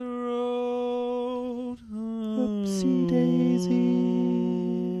Oopsie daisy.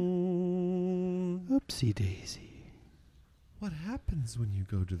 Oopsie daisy. What happens when you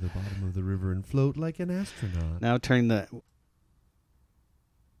go to the bottom of the river and float like an astronaut? Now turn the...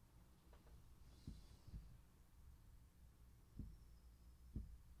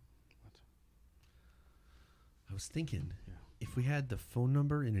 I was thinking, if we had the phone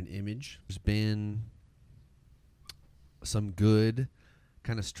number in an image, there's been some good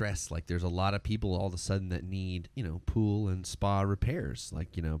kind of stress. Like there's a lot of people all of a sudden that need, pool and spa repairs.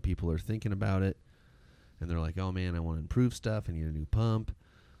 Like, people are thinking about it and they're like, oh man, I want to improve stuff. I need a new pump,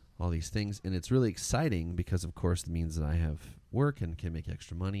 all these things. And it's really exciting because of course it means that I have work and can make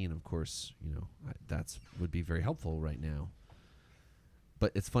extra money. And of course, that's would be very helpful right now.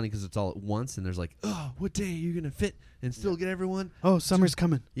 But it's funny because it's all at once, and there's like, oh, what day are you going to fit and still get everyone? Oh, summer's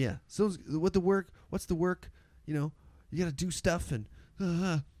coming. Yeah. So what's the work? You got to do stuff, and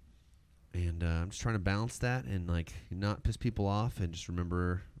I'm just trying to balance that and, like, not piss people off and just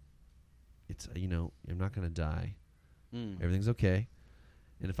remember it's, I'm not going to die. Everything's okay.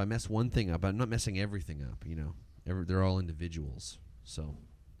 And if I mess one thing up, I'm not messing everything up, they're all individuals. So.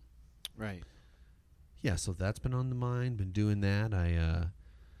 Right. Yeah, so that's been on the mind, been doing that.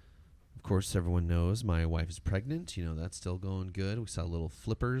 Of course, everyone knows my wife is pregnant. That's still going good. We saw little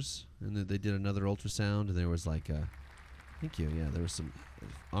flippers, and they did another ultrasound, and there was like thank you, yeah, there was some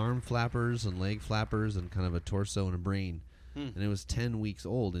arm flappers and leg flappers and kind of a torso and a brain. And it was 10 weeks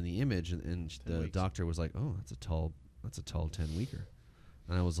old in the image, and the doctor was like, oh, that's a tall 10-weeker.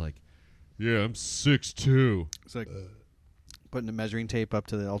 And I was like, yeah, I'm 6'2". It's like putting the measuring tape up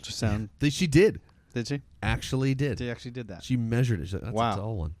to the ultrasound. She did. Did she? Actually did. She actually did that. She measured it. She's like, that's a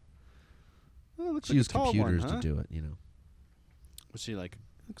tall one. Well, it looks she like used a tall computers one, huh? to do it, Was she like,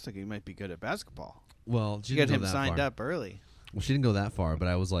 looks like he might be good at basketball. Well, she Get didn't him go that signed far. up early. Well, she didn't go that far, but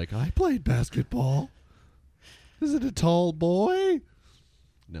I was like, I played basketball. Is it a tall boy?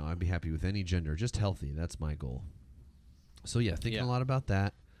 No, I'd be happy with any gender, just healthy. That's my goal. So yeah, thinking a lot about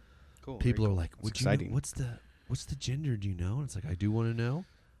that. Cool. People are cool. like, It's exciting. what's the gender? Do you know? And it's like, I do want to know.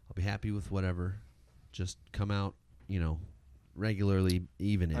 I'll be happy with whatever. Just come out, regularly,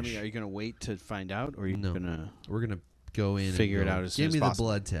 evenish. I mean, are you going to wait to find out, or are you No. going to... We're gonna go in Figure and it go, out as soon give as me possible. the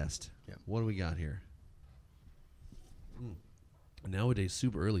blood test. Yeah. What do we got here? Nowadays,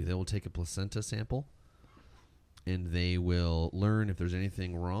 super early, they will take a placenta sample, and they will learn if there's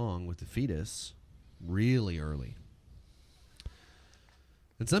anything wrong with the fetus really early.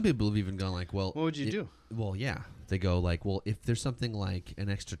 And some people have even gone like, well... What would you do? Well, yeah. They go like, well, if there's something like an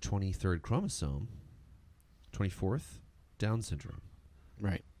extra 23rd chromosome, 24th, Down syndrome.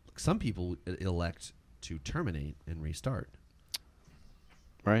 Right. Some people elect to terminate and restart.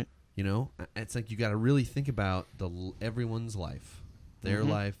 Right. It's like you got to really think about everyone's life, their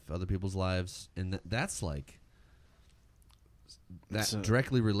life, other people's lives, and that's like that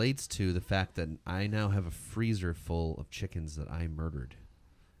directly relates to the fact that I now have a freezer full of chickens that I murdered,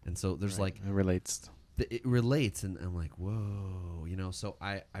 and so there's It relates. It relates, and I'm like, whoa, So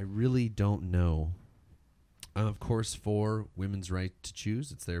I really don't know. I'm of course for women's right to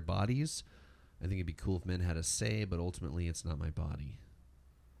choose; it's their bodies. I think it'd be cool if men had a say, but ultimately, it's not my body.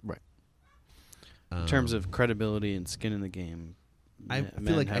 Right. In terms of credibility and skin in the game, I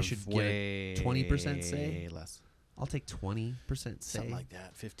feel like I should get a 20% say. Less. I'll take 20% say. Something like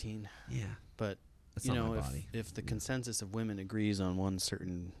that, 15. Yeah. But, That's not my if, body. if the consensus of women agrees on one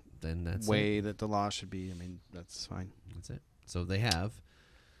certain Then that's way it. that the law should be, that's fine. That's it. So they have.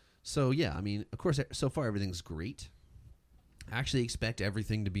 So, yeah, of course, so far everything's great. I actually expect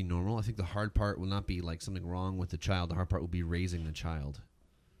everything to be normal. I think the hard part will not be like something wrong with the child. The hard part will be raising the child.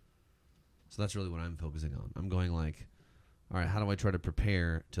 So that's really what I'm focusing on. I'm going like, all right, how do I try to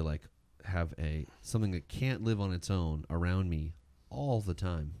prepare to like have something that can't live on its own around me all the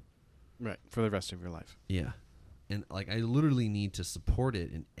time? Right. For the rest of your life. Yeah. And like I literally need to support it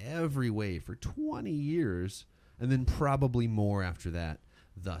in every way for 20 years and then probably more after that,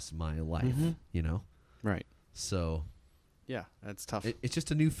 thus my life, Right. So yeah, that's tough. It's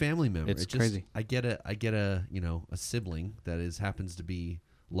just a new family member. It's crazy. I get a a sibling that happens to be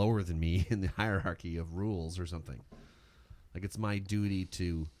lower than me in the hierarchy of rules or something. Like it's my duty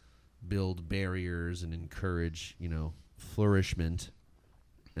to build barriers and encourage, flourishment.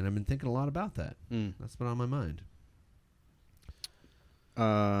 And I've been thinking a lot about that. That's been on my mind.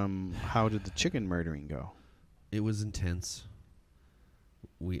 How did the chicken murdering go? It was intense.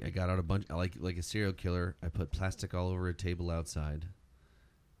 I got out a bunch like a serial killer. I put plastic all over a table outside.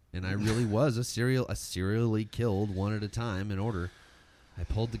 And I really was a serially killed one at a time in order. I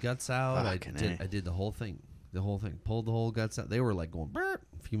pulled the guts out. I did the whole thing. Pulled the whole guts out. They were like going burp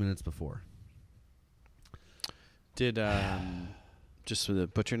a few minutes before. Did just with a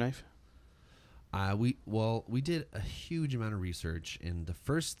butcher knife? We did a huge amount of research, and the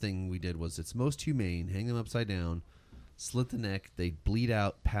first thing we did was it's most humane. Hang them upside down, slit the neck, they bleed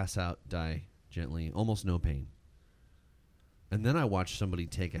out, pass out, die gently, almost no pain. And then I watched somebody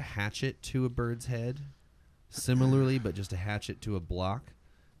take a hatchet to a bird's head, similarly, but just a hatchet to a block,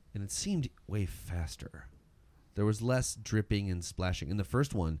 and it seemed way faster. There was less dripping and splashing. In the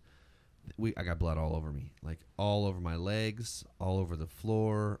first one, I got blood all over me, like all over my legs, all over the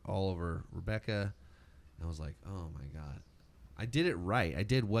floor, all over Rebecca. And I was like, oh my God. I did it right. I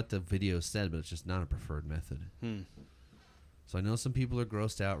did what the video said, but it's just not a preferred method. So I know some people are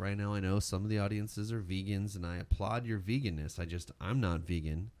grossed out right now. I know some of the audiences are vegans, and I applaud your veganness. I'm not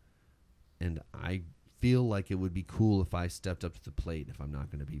vegan, and I feel like it would be cool if I stepped up to the plate if I'm not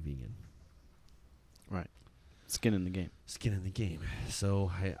going to be vegan. Right. Skin in the game. Skin in the game.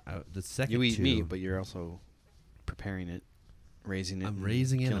 So the second you eat meat, but you're also preparing it, raising it. I'm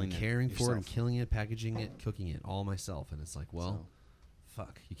raising it, I'm killing caring for it, yourself. I'm killing it, packaging it, cooking it all myself. And it's like, well,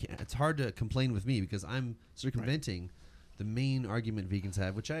 fuck. You can't. It's hard to complain with me because I'm circumventing the main argument vegans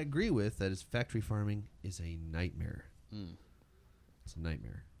have, which I agree with, that is factory farming is a nightmare. It's a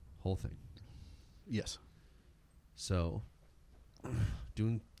nightmare. Whole thing. Yes. So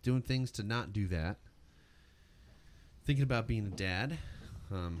doing things to not do that. Thinking about being a dad.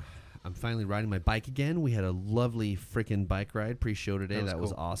 I'm finally riding my bike again. We had a lovely freaking bike ride pre-show today. That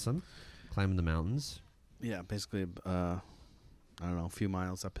was awesome. Climbing the mountains. Yeah, basically, I don't know, a few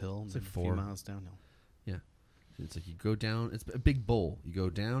miles uphill, It's and like a few 4. miles downhill. Yeah. It's like you go down. It's a big bowl. You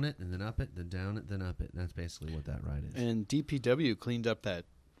go down it, and then up it, then down it, then up it. And that's basically what that ride is. And DPW cleaned up that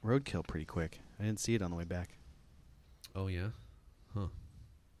roadkill pretty quick. I didn't see it on the way back. Oh, yeah? Huh.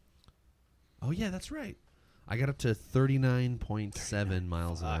 Oh, yeah, that's right. I got up to 39.7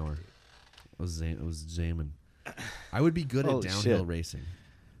 miles an hour. It was jamming. I would be good at downhill racing.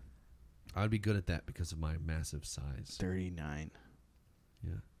 I would be good at that because of my massive size. 39.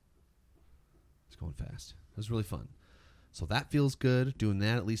 Yeah. It's going fast. It was really fun. So that feels good. Doing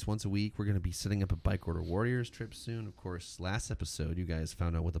that at least once a week. We're going to be setting up a Bike Order Warriors trip soon. Of course, last episode, you guys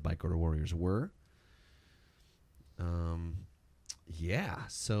found out what the Bike Order Warriors were. Yeah.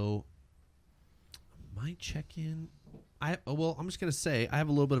 So my check-in. I'm just going to say I have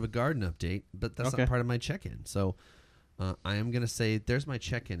a little bit of a garden update, but that's not part of my check-in. So I am going to say there's my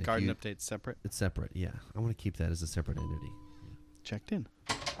check-in. Garden update's separate? It's separate, yeah. I want to keep that as a separate entity. Yeah. Checked in.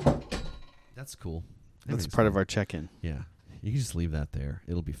 That's cool. That's part of our check-in. Yeah. You can just leave that there.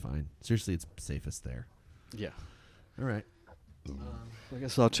 It'll be fine. Seriously, it's safest there. Yeah. All right. I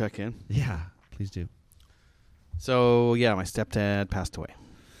guess I'll check in. Yeah, please do. So, yeah, my stepdad passed away.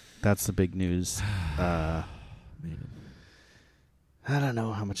 That's the big news. Man. I don't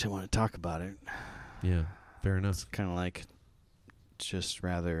know how much I want to talk about it. Yeah, fair enough. It's kind of like just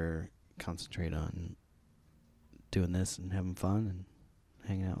rather concentrate on doing this and having fun and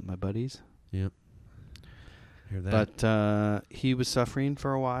hanging out with my buddies. Yep. Hear that. But he was suffering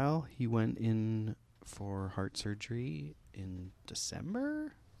for a while. He went in for heart surgery in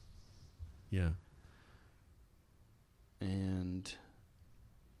December. Yeah. And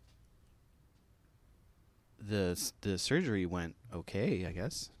the surgery went okay, I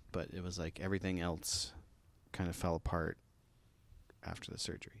guess, but it was like everything else kind of fell apart after the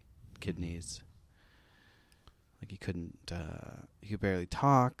surgery. Kidneys, like he could barely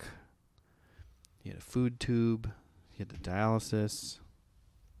talk. He had a food tube. He had the dialysis.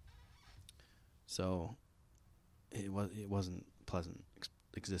 So it wasn't pleasant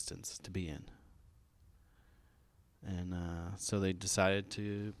existence to be in. And so they decided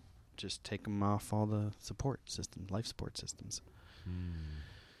to just take him off all the life support systems.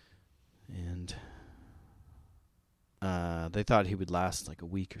 And they thought he would last like a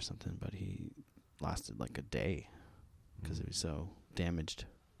week or something, but he lasted like a day because he was so damaged.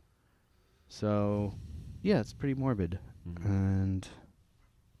 So, yeah, it's pretty morbid. And,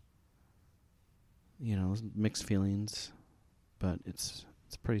 you know, mixed feelings, but it's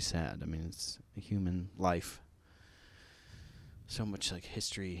pretty sad. I mean, it's a human life. So much like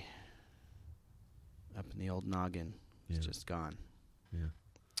history up in the old noggin is just gone. Yeah.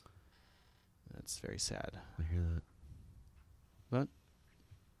 That's very sad. I hear that. But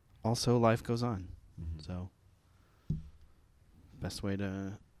also life goes on. So best way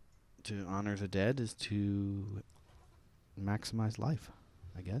to honor the dead is to maximize life,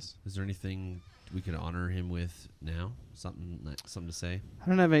 I guess. Is there anything we could honor him with now? Something to say? I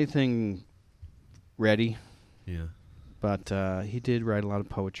don't have anything ready. Yeah. But he did write a lot of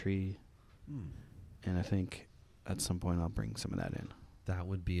poetry, and I think at some point I'll bring some of that in. That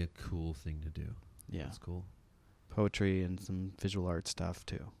would be a cool thing to do. Yeah. That's cool. poetry and some visual art stuff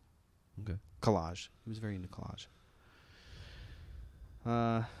too. Okay. Collage. He was very into collage.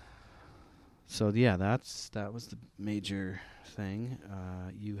 So yeah, that was the major thing.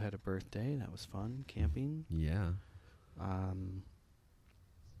 You had a birthday. That was fun. Camping. Yeah.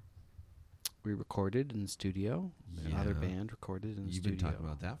 We recorded in the studio. Another band recorded in the studio. You've been talking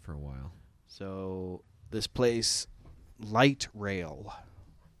about that for a while. So this place, Light Rail,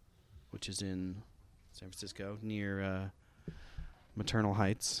 which is in San Francisco near Bernal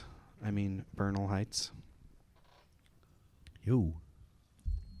Heights. Yo.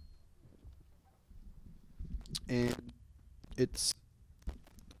 And it's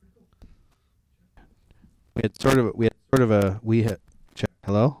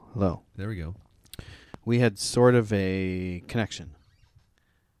hello. There we go. We had sort of a connection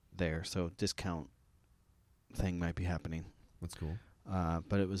there, so discount thing might be happening. That's cool.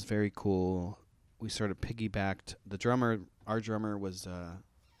 But it was very cool. We sort of piggybacked. Our drummer was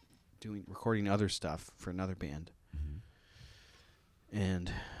recording other stuff for another band,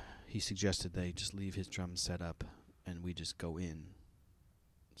 and he suggested they just leave his drums set up and we just go in,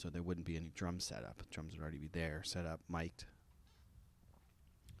 so there wouldn't be any drum setup. Drums would already be there, set up, mic'd.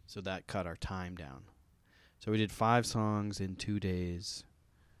 So that cut our time down. So we did 5 songs in 2 days.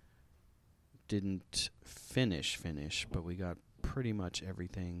 Didn't finish, but we got pretty much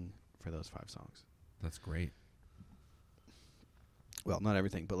everything for those 5 songs. That's great. Well, not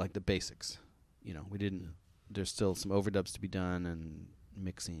everything, but like the basics. You know, we didn't. Yeah. There's still some overdubs to be done and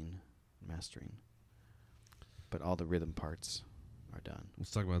mixing, mastering. But all the rhythm parts are done.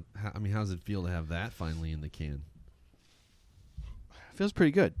 Let's talk about how does it feel to have that finally in the can? Feels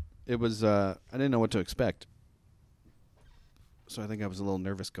pretty good. It was. I didn't know what to expect, so I think I was a little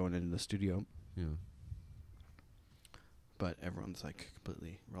nervous going into the studio. Yeah. But everyone's like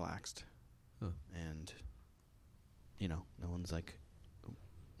completely relaxed, and no one's like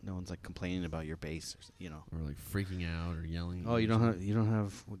complaining about your bass, or like freaking out or yelling. Oh, you don't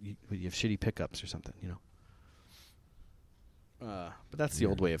have shitty pickups or something, But that's the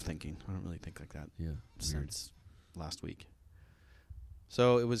old way of thinking. I don't really think like that. Yeah. Since last week.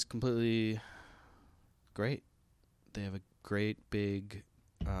 So it was completely great. They have a great big,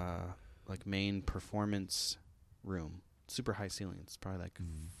 like main performance room. Super high ceiling. It's probably like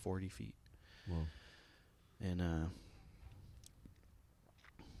 40 feet. Whoa. And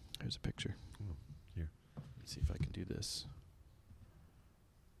here's a picture. Oh, here. Let's see if I can do this.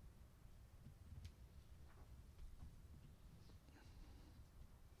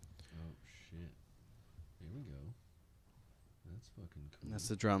 Oh shit! Here we go. That's fucking cool. That's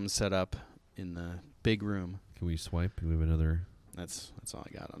the drums set up in the big room. Can we swipe? Do we have another? That's all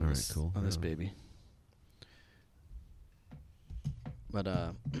I got on All this. right, cool. On this baby.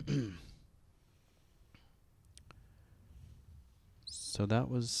 But so that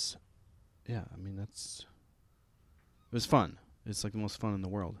was, yeah. I mean, it was fun. It's like the most fun in the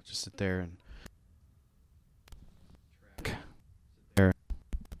world. Just sit there and I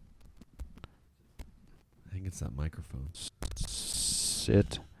think it's that microphone.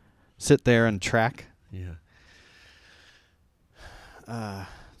 sit there and track. Yeah.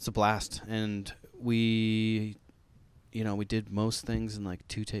 It's a blast, and we did most things in like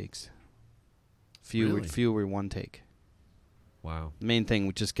 2 takes. Really? Few were 1 take. Wow. The main thing,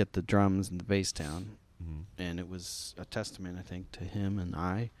 we just get the drums and the bass down, Mm-hmm. and it was a testament, I think, to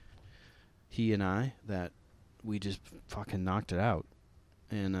he and I, that we just fucking knocked it out.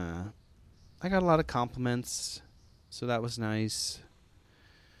 And I got a lot of compliments, so that was nice.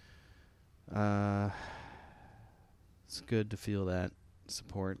 It's good to feel that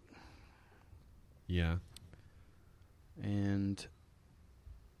support. Yeah. And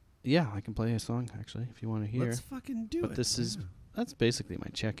yeah, I can play a song actually if you want to hear. Let's fucking do it. But that's basically my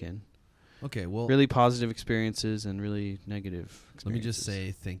check-in. Okay, well, Really positive experiences and really negative experiences. let me just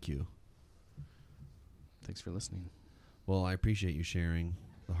say thank you. Thanks for listening. Well, I appreciate you sharing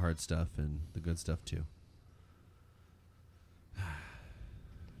the hard stuff and the good stuff too.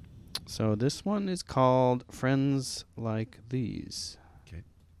 So this one is called Friends Like These. Okay.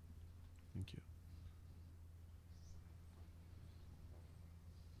 Thank you.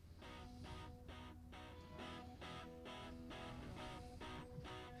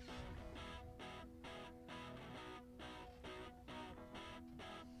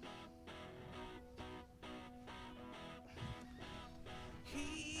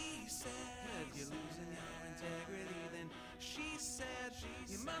 He said, if you're losing your integrity, then she said,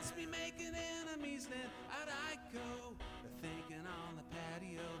 you must be making enemies, then out I go. They're thinking on the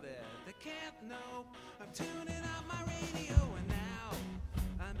patio there, they can't know. I'm tuning out my radio and now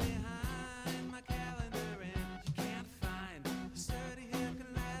I'm behind my calendar and you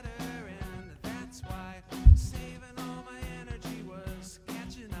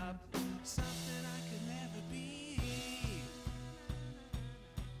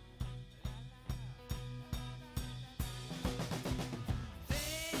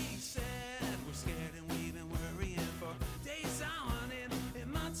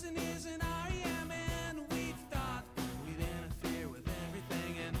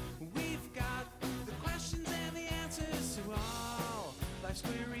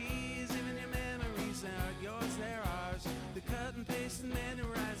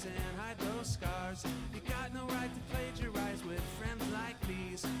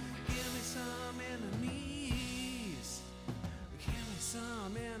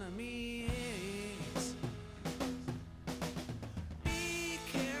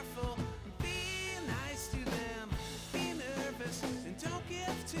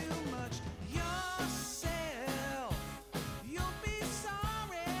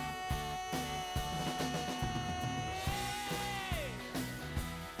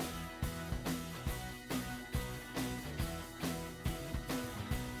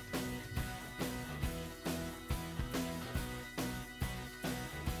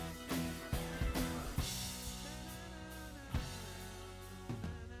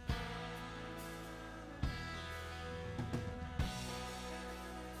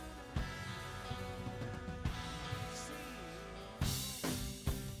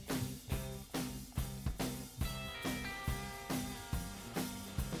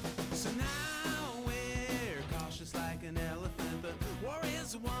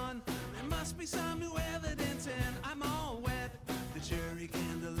one. There must be some new evidence and I'm all wet. The jury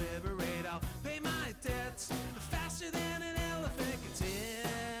can deliberate, I'll pay my debts. Faster than an elephant gets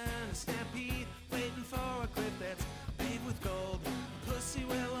in a stampede, waiting for a clip that's paved with gold. Pussy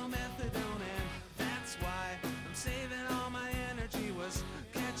willow methadone, and that's why I'm saving all my energy. Was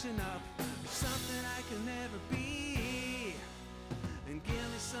catching up, something I can never be, and give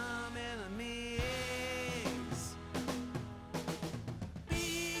me some enemies.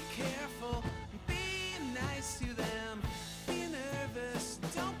 Be careful, be nice to them, be nervous,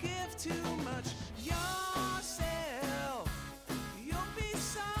 don't give too much yourself, you'll be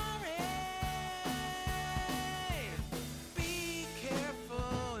sorry. Be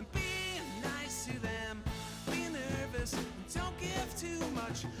careful and be nice to them, be nervous, don't give too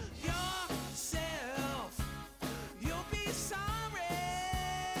much yourself, you'll be sorry.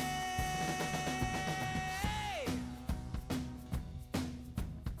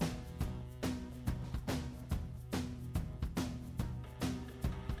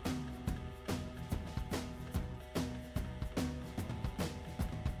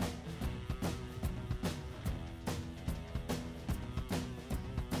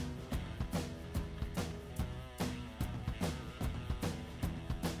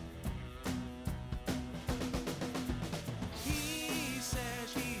 He said,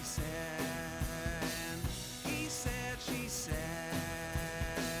 she said. He said, she said.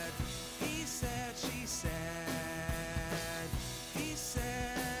 He said, she said. He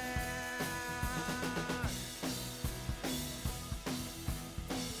said.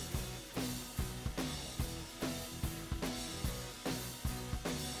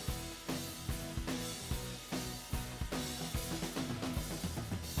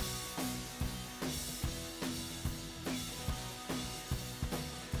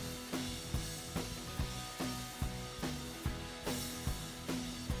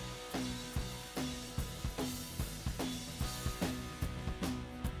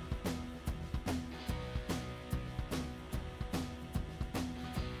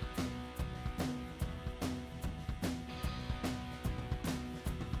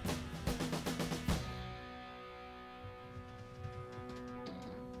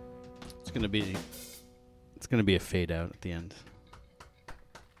 It's gonna be a fade out at the end.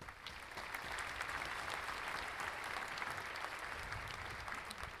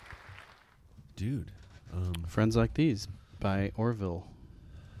 Dude, Friends Like These by Orville.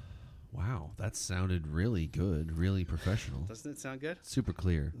 wow, that sounded really good, really professional. Doesn't it sound good? Super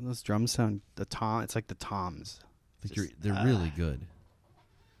clear. Those drums sound it's like the toms. I think Just, they're really good.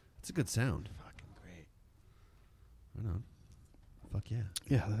 It's a good sound. Fucking great. Right on. Fuck yeah.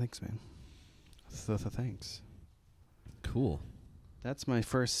 Yeah, thanks, man. Thanks. Cool. That's my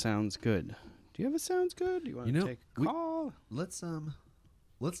first sounds good. Do you have a sounds good? Do you want You to know, take a call?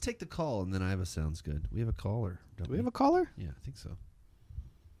 Let's take the call and then I have a sounds good. We have a caller. Don't Do we have a caller? Yeah, I think so.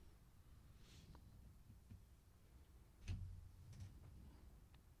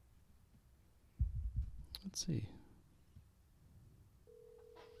 Let's see.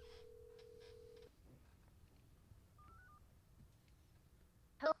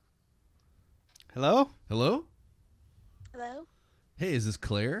 Hello? Hello? Hello? Hey, is this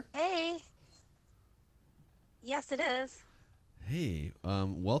Claire? Hey. Yes, it is. Hey,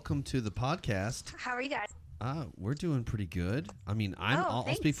 welcome to the podcast. How are you guys? We're doing pretty good. I mean, I'll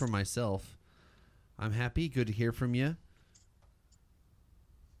speak thanks. for myself. I'm happy. Good to hear from you.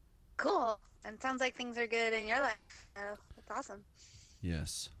 Cool. And sounds like things are good in your life. Oh, that's awesome.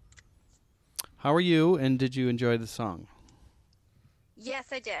 Yes. How are you, and did you enjoy the song? Yes,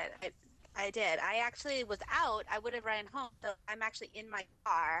 I did. I did. I actually was out. I would have ran home. So I'm actually in my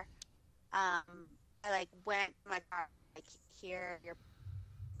car. I went in my car, hear your,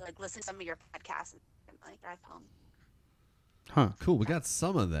 listen to some of your podcasts and drive home. Huh. Cool. We got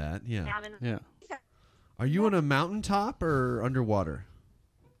some of that. Now Yeah. I'm in Yeah. Are you on a mountaintop or underwater?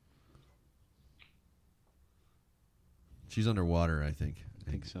 She's underwater, I think. I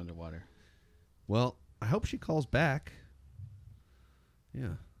think it's underwater. Well, I hope she calls back.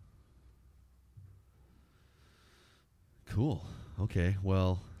 Yeah. Cool. Okay.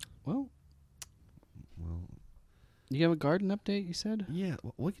 Well, You have a garden update, you said? yeah.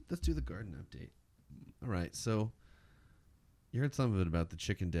 Let's do the garden update. All right. So you heard some of it about the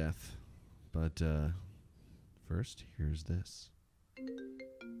chicken death, but first, here's this.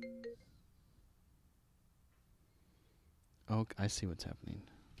 Oh, I see what's happening.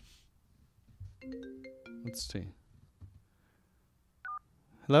 Let's see.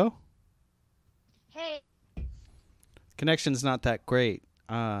 Hello? Hey. Connection's not that great.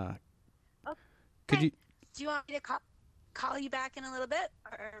 Could you? Do you want me to call? call you back in a little bit,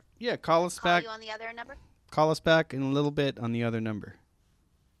 or Yeah, call us call back. you on the other number? Call us back in a little bit on the other number.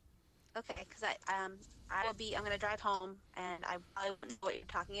 Okay, because I'm gonna drive home, and I probably won't know what you're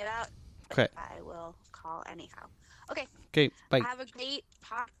talking about. Okay. I will call anyhow. Okay. Okay, bye. Have a great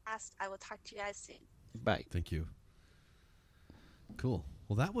podcast. I will talk to you guys soon. Bye. Thank you. Cool.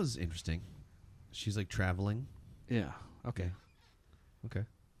 Well, that was interesting. She's like traveling. Yeah. Okay. Okay.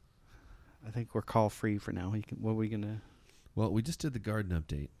 I think we're call free for now. What are we gonna? Well, we just did the garden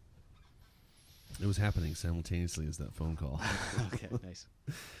update. It was happening simultaneously as that phone call. Okay, nice.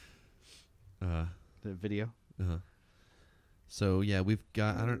 Uh The video. huh. So yeah, we've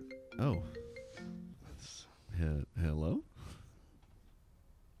got. Oh. Hello.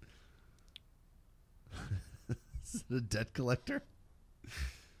 Is it a debt collector?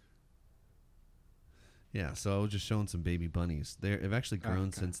 Yeah. So I was just showing some baby bunnies. They've actually grown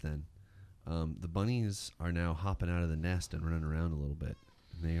okay. since then. The bunnies are now hopping out of the nest and running around a little bit.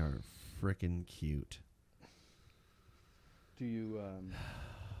 And they are freaking cute. Do you?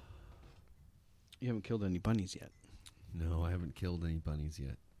 You haven't killed any bunnies yet. No, I haven't killed any bunnies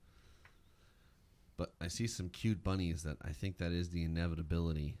yet. But I see some cute bunnies that I think that is the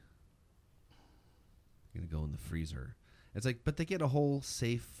inevitability. Gonna go in the freezer. It's like, but they get a whole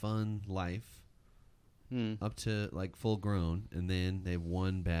safe, fun life up to like full grown, and then they have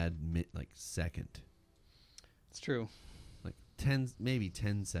one bad second. It's true. Like 10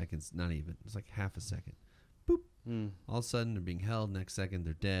 seconds, not even. It's like half a second. Boop. All of a sudden they're being held. Next second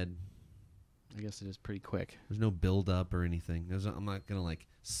they're dead. I guess it is pretty quick. There's no build up or anything. I'm not gonna like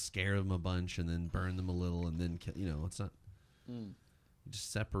scare them a bunch and then burn them a little and then kill. It's not. You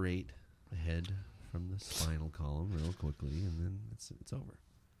just separate the head from the spinal column real quickly, and then it's over.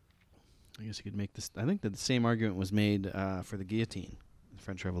 I guess you could make this. I think that the same argument was made for the guillotine, the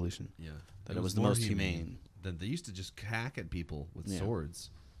French Revolution. Yeah, That it was the more most humane. Then they used to just hack at people with Yeah. swords,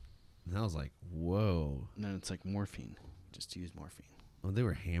 and I was like, whoa. And then it's like morphine. Just use morphine. Oh, they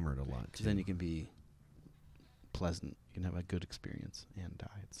were hammered a lot Because too. then you can be pleasant. You can have a good experience and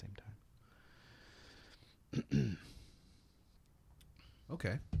die at the same time.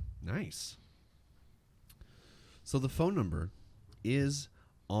 Okay, nice. So the phone number is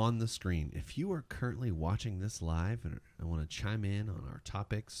on the screen. If you are currently watching this live and want to chime in on our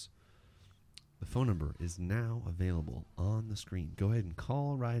topics, the phone number is now available on the screen. Go ahead and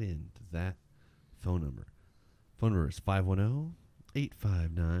call right in to that phone number. Phone number is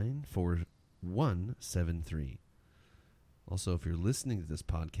 510-859-4173. Also, if you're listening to this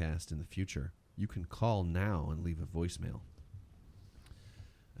podcast in the future, you can call now and leave a voicemail,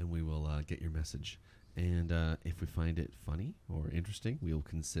 and we will get your message. And if we find it funny or interesting, we will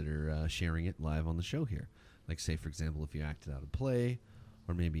consider sharing it live on the show here. Like, say, for example, if you acted out a play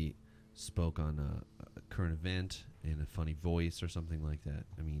or maybe spoke on a current event in a funny voice or something like that.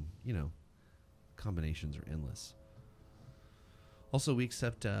 I mean, combinations are endless. Also, we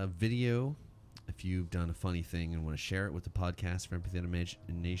accept video. If you've done a funny thing and want to share it with the podcast for Empathy and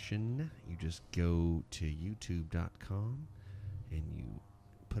Imagination, you just go to youtube.com and you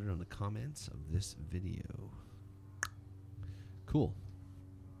put it on the comments of this video. Cool.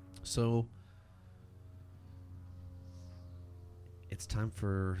 So it's time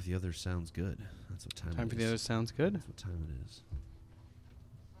for The Other Sounds Good. That's what time Time it for is. the other sounds good. That's what time it is.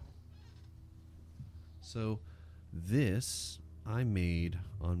 So this I made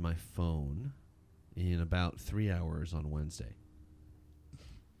on my phone in about 3 hours on Wednesday.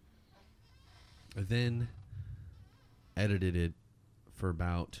 I then edited it for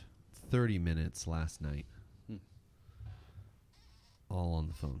about 30 minutes last night. All on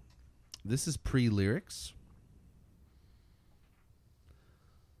the phone. This is pre-lyrics.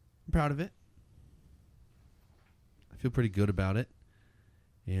 I'm proud of it. I feel pretty good about it.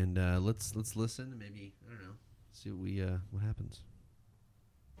 And let's listen and maybe, I don't know, see what happens.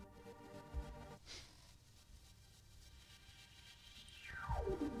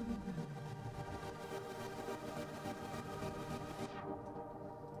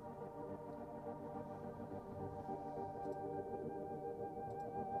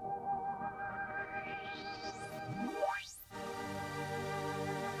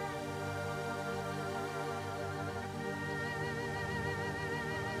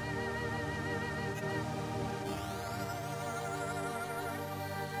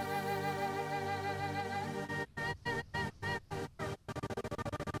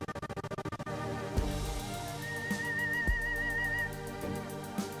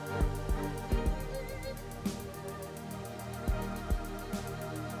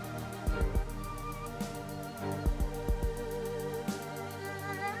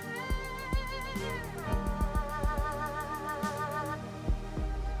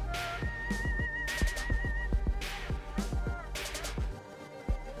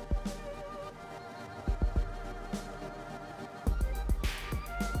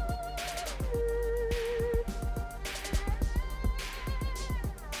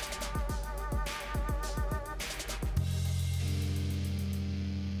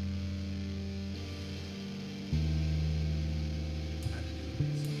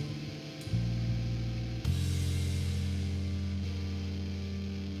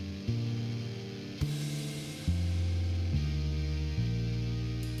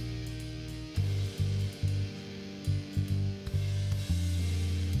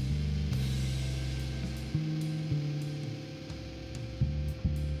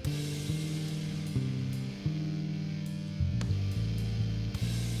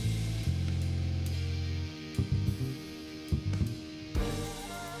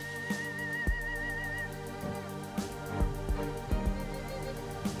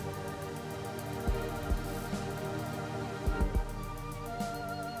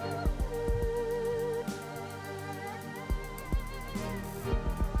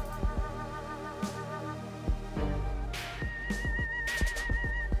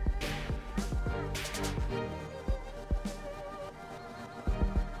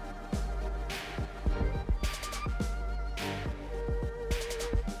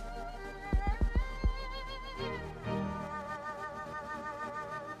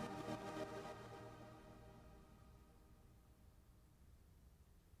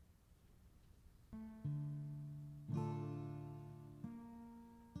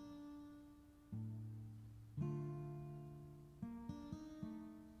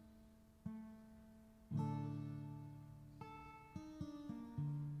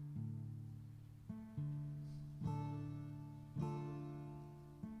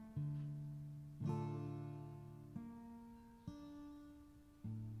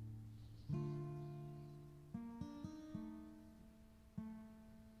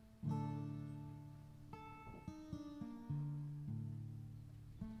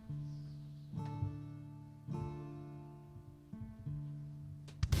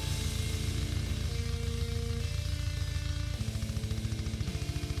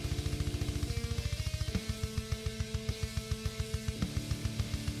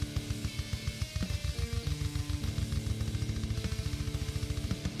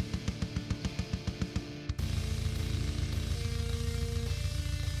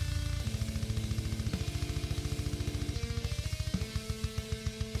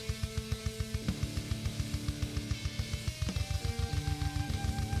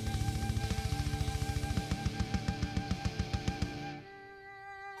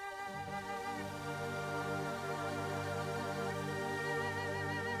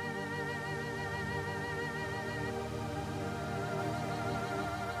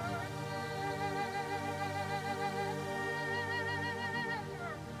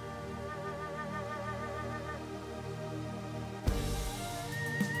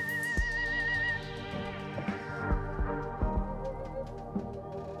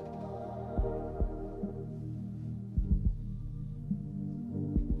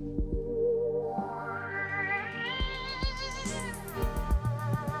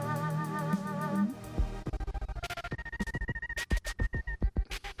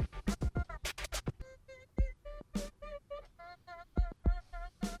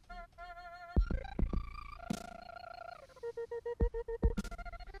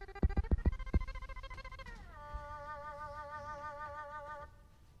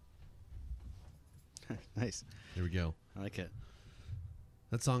 Nice. There we go. I like it.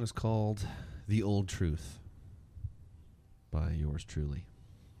 That song is called The Old Truth by yours truly.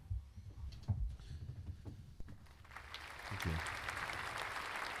 Thank you.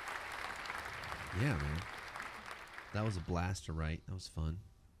 Yeah, man. That was a blast to write. That was fun.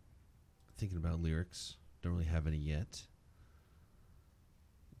 Thinking about lyrics. Don't really have any yet.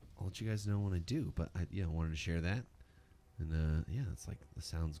 I'll let you guys know when I do, but I wanted to share that. And it's like, this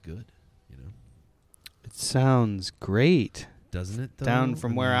sounds good, you know? It sounds great. Doesn't it, though? Down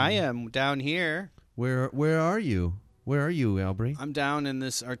from where I am, down here. Where are you? Where are you, Albry? I'm down in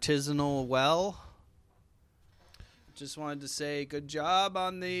this artisanal well. Just wanted to say good job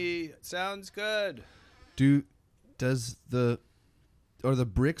on the sounds good. Are the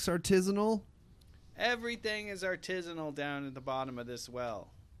bricks artisanal? Everything is artisanal down at the bottom of this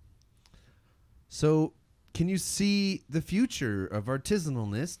well. So, can you see the future of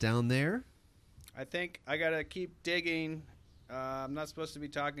artisanalness down there? I think I gotta keep digging. I'm not supposed to be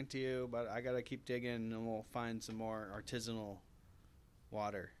talking to you, but I gotta keep digging, and we'll find some more artisanal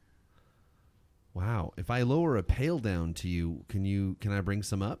water. Wow. If I lower a pail down to you, can I bring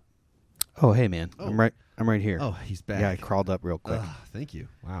some up? Oh, hey man, Oh. I'm right here. Oh, he's back. Yeah, I crawled up real quick, Thank you.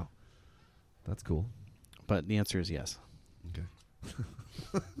 Wow. That's cool. but the answer is yes. Okay.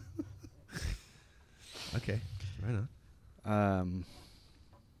 Okay. Right on.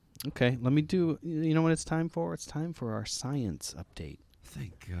 Okay, let me do. You know what it's time for? It's time for our science update.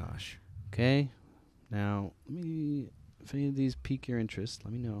 Thank gosh. Okay, now if any of these pique your interest,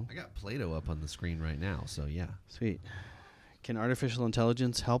 let me know. I got Play-Doh up on the screen right now, so yeah. Sweet. Can artificial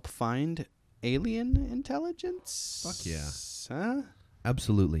intelligence help find alien intelligence? Fuck yeah. Huh?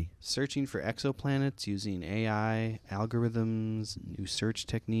 Absolutely. Searching for exoplanets using AI, algorithms, new search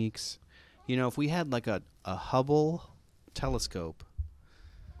techniques. You know, if we had like a Hubble telescope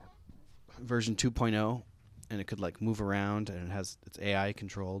version 2.0 and it could like move around and it's AI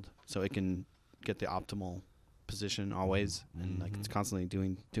controlled, so it can get the optimal position always, and like it's constantly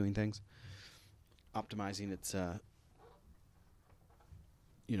doing things, optimizing its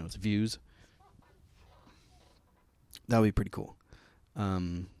its views. That would be pretty cool.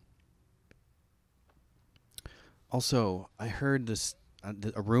 Also, I heard this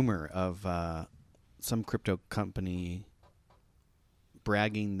a rumor of some crypto company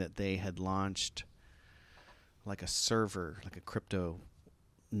bragging that they had launched like a server, like a crypto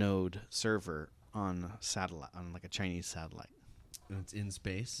node server on like a Chinese satellite. And it's in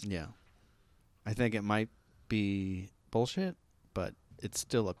space. Yeah. I think it might be bullshit, but it's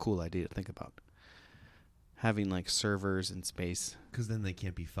still a cool idea to think about. Having like servers in space. Because then they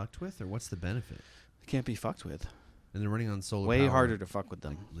can't be fucked with, or what's the benefit? They can't be fucked with. And they're running on solar Way power. harder to fuck with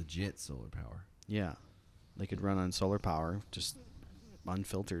them. Like legit solar power. Yeah. They could run on solar power, just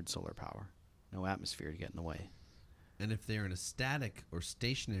unfiltered solar power. No atmosphere to get in the way. And if they're in a static or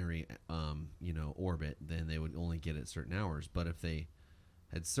stationary, orbit, then they would only get it certain hours. But if they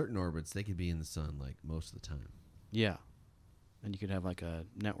had certain orbits, they could be in the sun like most of the time. Yeah. And you could have like a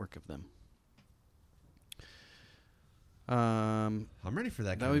network of them. I'm ready for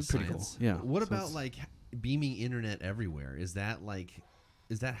that. That kind would of be pretty science. cool. Yeah. What So about it's- like beaming internet everywhere? Is that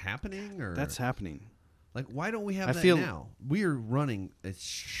happening, or That's happening. like why don't we have I that feel- now? We are running a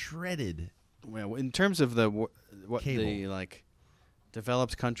shredded. Well, in terms of the what Cable. the like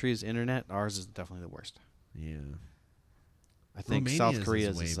developed countries' internet, ours is definitely the worst. Yeah. I think Romania's South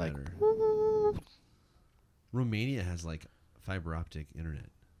Korea's way is like better. Romania has like fiber optic internet.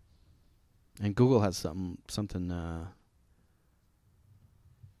 and Google has something I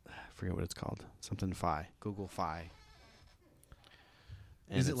forget what it's called. Something Fi. Google Fi.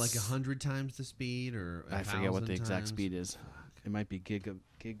 And Is it like it's- 100 times the speed, or I forget what the 1,000 exact times? speed is. It might be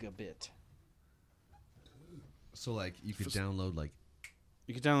gigabit. So like you could download like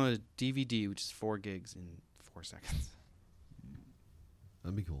You could download a DVD, which is 4 gigs in 4 seconds.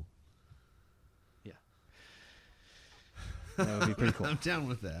 that'd be cool. Yeah. That would be pretty cool. I'm down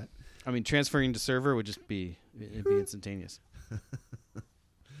with that. I mean, transferring to server would just be it'd be instantaneous.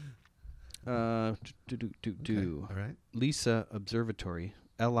 Okay. All right. LISA Observatory,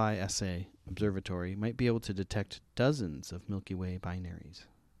 LISA Observatory, might be able to detect dozens of Milky Way binaries.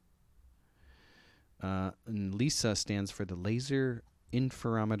 And LISA stands for the Laser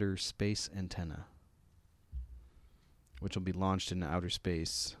Interferometer Space Antenna, which will be launched into outer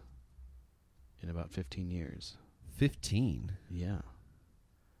space in about 15 years. 15. Yeah.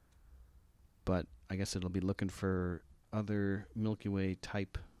 But I guess it'll be looking for other Milky Way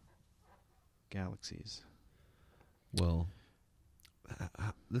type galaxies. Well,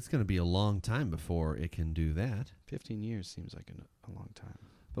 that's going to be a long time before it can do that. 15 years seems like a long time.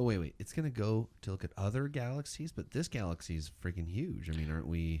 But wait. It's going to go to look at other galaxies? But this galaxy is freaking huge. I mean, aren't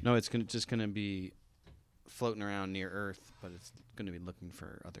we... No, it's just gonna be floating around near Earth, but it's gonna be looking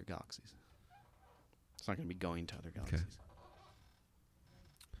for other galaxies. It's not gonna be going to other galaxies.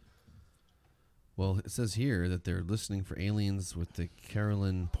 Well, it says here that they're listening for aliens with the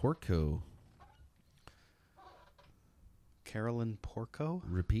Carolyn Porco. Carolyn Porco?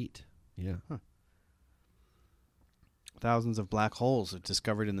 Repeat. Yeah. Thousands of black holes are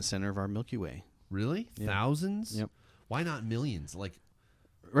discovered in the center of our Milky Way. Really? Yeah. Thousands? Yep. Why not millions? Like,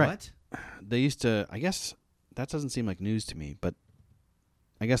 Right. what? They used to, I guess, that doesn't seem like news to me, but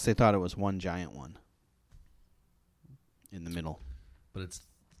I guess they thought it was one giant one in the middle. But it's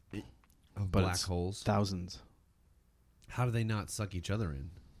of But black it's holes. Thousands. How do they not suck each other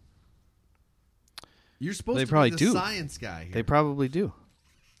in? You're supposed They to probably be the do. science guy here. They probably do.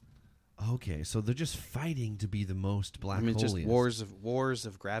 Okay, so they're just fighting to be the most black I mean, it's just holiest. wars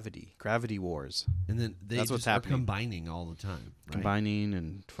of gravity wars, And then they That's what's just are happening. combining all the time. Right? combining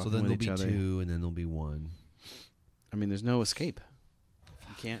and So fucking then with there'll each be other. two, and then there'll be one. I mean, there's no escape.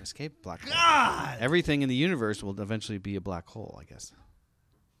 You can't escape black hole. God! Everything in the universe will eventually be a black hole, I guess,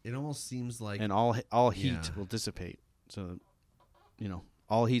 It almost seems like... and all heat Yeah. will dissipate. So,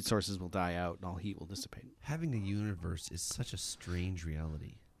 all heat sources will die out, and all heat will dissipate. having a universe is such a strange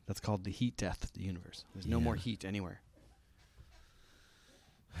reality. That's called the heat death of the universe. There's no Yeah. more heat anywhere.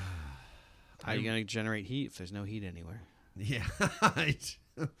 How are you going to generate heat if there's no heat anywhere? Yeah.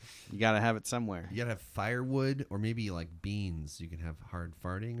 You got to have it somewhere. You gotta have firewood or maybe like beans. You can have hard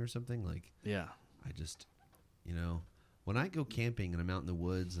farting or something. Like, Yeah. I just, when I go camping and I'm out in the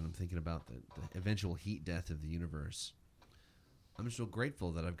woods and I'm thinking about the eventual heat death of the universe, I'm just so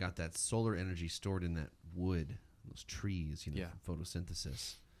grateful that I've got that solar energy stored in that wood, those trees, Yeah. from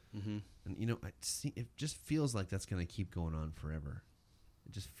photosynthesis. Mm-hmm. And, it just feels like that's going to keep going on forever.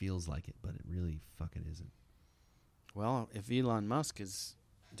 It just feels like it, but it really fucking isn't. Well, if Elon Musk is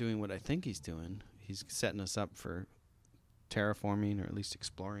doing what I think he's doing, he's setting us up for terraforming or at least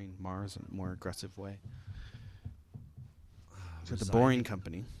exploring Mars in a more aggressive way. With the Boring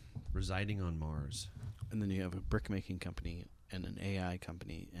Company, Residing on Mars. and then you have a brick making company and an AI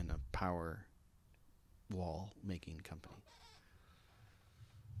company and a power wall making company.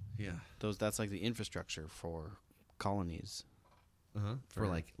 Yeah. That's like the infrastructure for colonies. Uh-huh. For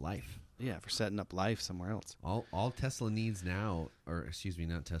like life. Yeah, for setting up life somewhere else. All Tesla needs now, or excuse me,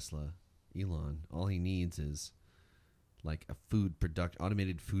 not Tesla, Elon. All he needs is like a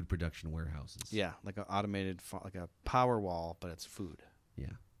automated food production warehouses. Yeah, like an automated, like a power wall, but it's food. Yeah.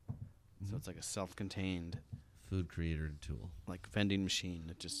 So it's like a self-contained, Food creator tool. like vending machine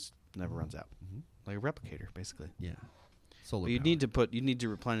that just never runs out, like a replicator, basically. Yeah. Solar. But you power. need to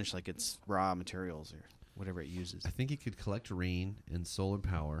replenish like its raw materials or whatever it uses. I think it could collect rain and solar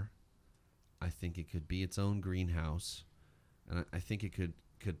power. I think it could be its own greenhouse, and I think it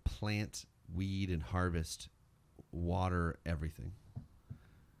could plant, weed, and harvest, water everything.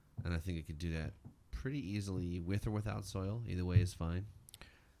 And I think it could do that pretty easily with or without soil. Either way is fine.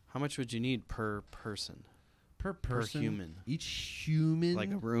 How much would you need per person? Per person, human. each human,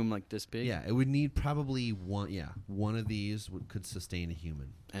 Like a room like this big? yeah, it would need probably one. Yeah, one of these could sustain a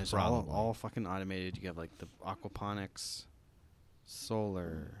human. And it's probably. all fucking automated. You have like the aquaponics,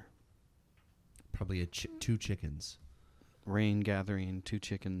 solar, Probably two chickens. rain gathering, 2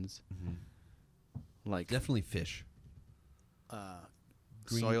 chickens, like Definitely fish.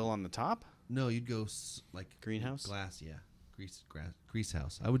 Green- soil on the top, No, you'd go like greenhouse, glass. Yeah, grease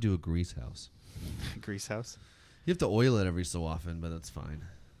house. I would do a grease house. grease house. You have to oil it every so often, but that's fine.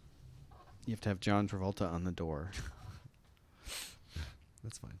 You have to have John Travolta on the door.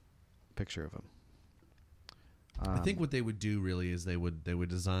 That's fine. Picture of him. I think what they would do really is they would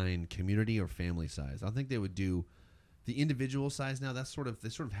design community or family size. I don't think they would do the individual size now. They sort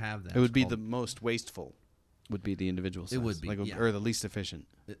of have that. it would It's be called- the most wasteful. Would be the individual size. It would be, like, yeah. or the least efficient.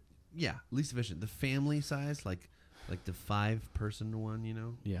 yeah, least efficient. The family size, like the 5-person one,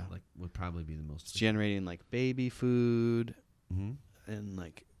 Yeah. like would probably be the most. It's generating like baby food Mhm. and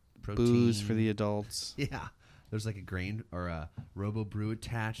like Protein. booze for the adults. Yeah, there's like a grain or a Robo Brew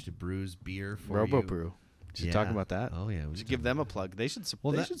attached to brews beer for you. Robo Brew. Should talk Yeah. about that. Oh yeah, We we should should give talk them a about plug. They should.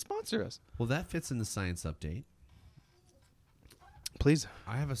 Well, They that- should sponsor us, that. Well, that fits in the science update. please.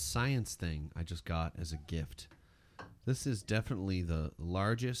 I have a science thing I just got as a gift. This is definitely the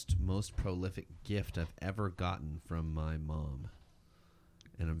largest, most prolific gift I've ever gotten from my mom,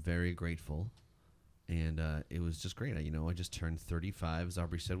 and I'm very grateful. And it was just great. I just turned 35. As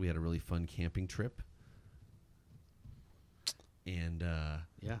Aubrey said, we had a really fun camping trip, and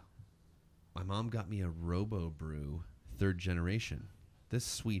Yeah. my mom got me a Robo Brew 3rd generation This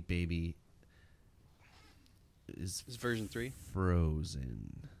sweet baby is Is version 3?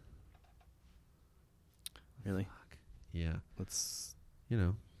 frozen. Really? Yeah. Let's. You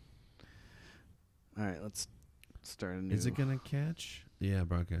know. All right, let's start a new. Is it going to catch? Yeah,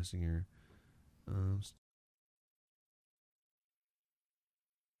 broadcasting here.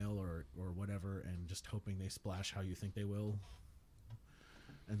 Or whatever, and just hoping they splash how you think they will.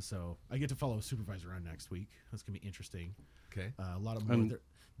 And so I get to follow a supervisor around next week. That's gonna be interesting. Okay. A lot of more.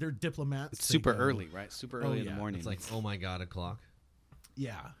 They're diplomats. It's They super go- early, right? Super early in the yeah. morning. It's like, oh my God, o'clock.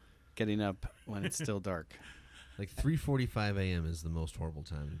 Yeah. getting up when it's still dark. Like 3:45 a.m. is the most horrible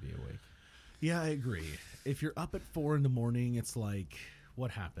time to be awake. Yeah, I agree. If you're up at 4 a.m, it's like,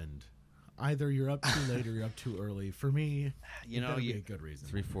 what happened? Either you're up too late or you're up too early. For me, You know, be you, a good reason.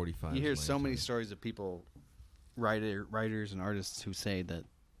 3:45. you hear so many stories of people, writers and artists who say that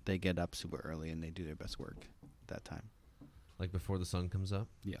they get up super early and they do their best work at that time. Like before the sun comes up.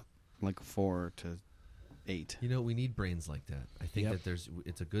 Yeah, like 4 to 8. You know, we need brains like that. I think Yep. that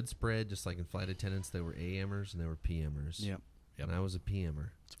it's a good spread, just like in flight attendants, there were AMers and there were PMers. Yep. And I was a PMer.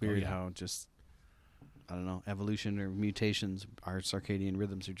 It's weird yeah. how just, I don't know, evolution or mutations, our circadian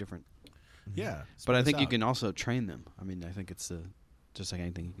rhythms are different. Yeah. But I spread think us you out. can also train them. I mean, I think it's just like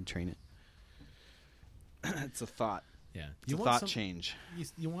anything, you can train it. It's a thought. Yeah. It's a thought change.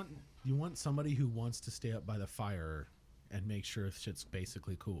 You want somebody who wants to stay up by the fire and make sure shit's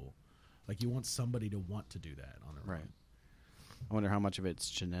basically cool. Like you want somebody to want to do that on their Right. own. I wonder how much of it's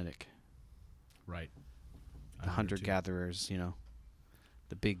genetic. Right. I The wonder hunter too. gatherers, you know,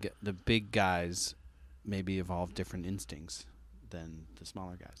 the big guys maybe evolve different instincts than the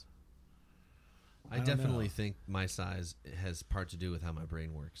smaller guys. I don't definitely know. think my size has part to do with how my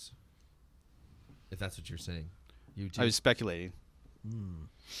brain works. If that's what you're saying. You too. I was speculating.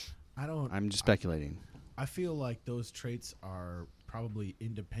 I don't. I'm just speculating. I feel like those traits are probably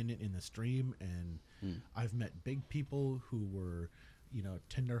independent in the stream, and I've met big people who were,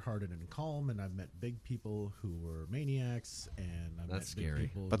 tender-hearted and calm, and I've met big people who were maniacs, and I've That's met scary. big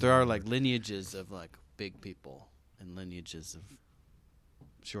people. But who there are were- like lineages of like big people and lineages of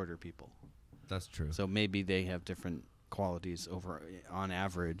shorter people. That's true. So maybe they have different qualities on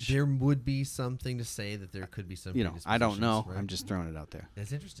average. There would be something to say that there could be some. I don't know. predispositions, right? I'm just throwing it out there.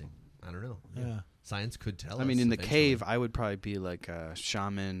 That's interesting. I don't know. Yeah. Science could tell us. I mean, in the eventually. cave, I would probably be like a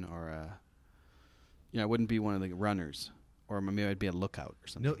shaman or I wouldn't be one of the runners, or maybe I'd be a lookout or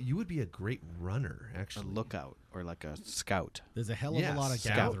something. No, you would be a great runner, A actually. lookout or like a scout. There's a hell of Yeah, a lot of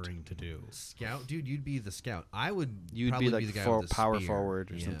scout. gathering to do. Scout, dude, you'd be the scout. I would. You'd probably be like the guy for with the power spear.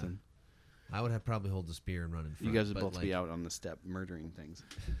 forward or Yeah. something. I would have probably hold the spear and run in front. You guys would but, both be like, out on the step murdering things,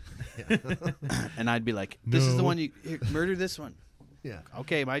 and I'd be like, "This is the No. one you here, murder. This one. Yeah.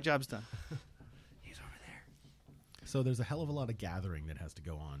 Okay, my job's done." So there's a hell of a lot of gathering that has to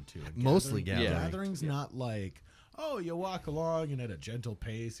go on too. And Mostly gathering. Yeah. Gathering's not like, oh, you walk along and at a gentle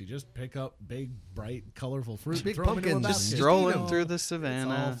pace, you just pick up big, bright, colorful fruit, Big and throw 'em into a pumpkins, basket. just Strolling No, through the it's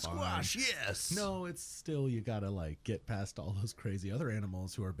savannah. all fine. Squash, yes. No, it's still you gotta like get past all those crazy other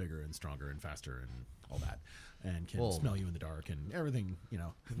animals who are bigger and stronger and faster and all that, and can Well, smell you in the dark and everything.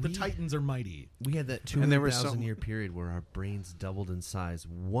 The we- Titans are mighty. We had that And there were 200,000 year period where our brains doubled in size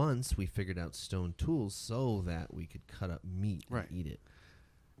once we figured out stone tools so that we could cut up meat Right. and eat it.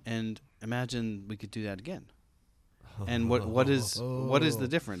 And imagine we could do that again. And what is the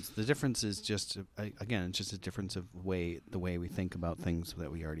difference? The difference is just again, it's just a difference of the way we think about things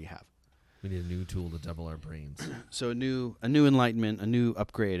that we already have. We need a new tool to double our brains. So a new enlightenment, a new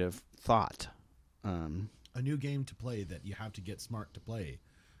upgrade of thought. A new game to play that you have to get smart to play,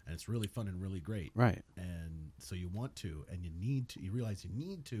 and it's really fun and really great. Right. And so you want to, and you need to. You realize you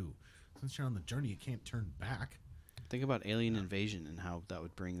need to. Since you're on the journey, you can't turn back. Think about alien invasion and how that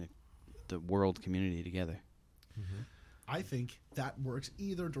would bring the world community together. I think that works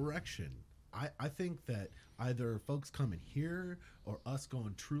either direction. I think that either folks coming here or us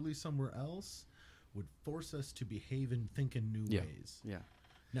going truly somewhere else would force us to behave and think in new ways. Yeah.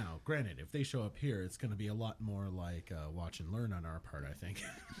 Now, granted, if they show up here, it's going to be a lot more like watch and learn on our part, I think.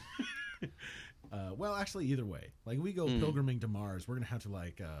 Well, actually, either way. Like, we go pilgriming to Mars, we're going to have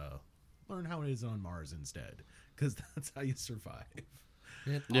to, learn how it is on Mars instead, because that's how you survive.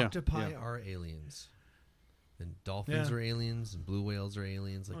 And Yeah, octopi yeah. are aliens. And dolphins Yeah. are aliens, and blue whales are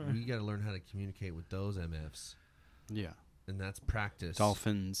aliens. Like, we got to learn how to communicate with those MFs. Yeah. And that's practice.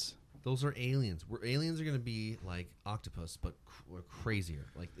 Dolphins. Those are aliens. Aliens are going to be like octopus, but crazier.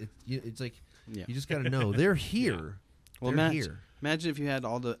 Like it's like Yeah. you just got to know they're here. Well, They're here. imagine if you had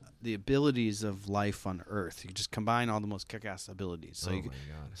all the abilities of life on Earth. You could just combine all the most kick-ass abilities. So Oh you my could,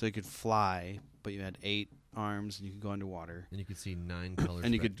 God. so you could fly, but you had 8 arms, and you could go underwater, And you could see 9 color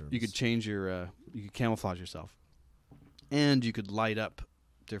and spectrums. you could change your you could camouflage yourself, and you could light up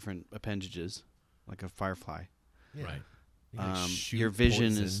different appendages like a firefly. Yeah. Right. You could shoot Your vision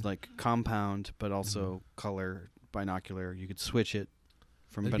poison. is like compound, but also color binocular. You could switch it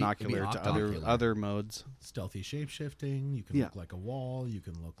from It'd be binocular to octocular. other modes, Stealthy shape-shifting. You can Yeah. look like a wall. You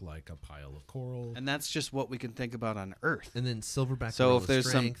can look like a pile of coral. and that's just what we can think about on Earth. And then silverback. So if gorilla there's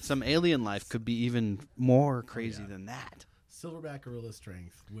strength. some alien life, could be even more crazy yeah. than that. Silverback gorilla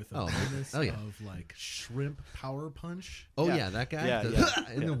strength with a Oh. bonus Oh, yeah. of like shrimp power punch. Oh Yeah. yeah, that guy. Yeah, The- yeah,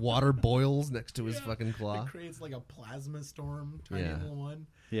 and yeah. the water boils next to his Yeah. fucking claw. It creates like a plasma storm, tiny Yeah. little one.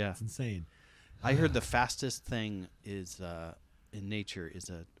 Yeah, It's insane. I heard the fastest thing is in nature is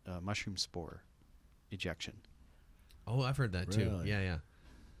a mushroom spore ejection. Oh, I've heard that too. Really? Yeah, yeah.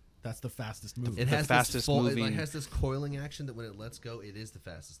 That's the fastest move. It The has fastest this it like moving- has this coiling action that when it lets go, it is the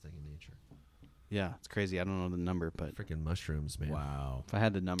fastest thing in nature. Yeah, it's crazy. I don't know the number, but Freaking mushrooms, man. Wow. if I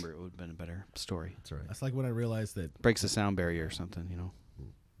had the number, it would have been a better story. That's right. That's like when I realized that. Breaks the sound barrier or something, you know.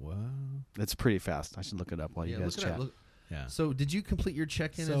 What? It's pretty fast. I should look it up while Yeah, you guys look it up, chat. look- Yeah. So, did you complete your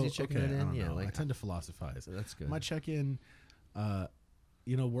check-in as you checking okay, it I in? don't Yeah, know. like I tend to philosophize. that's good. My check-in,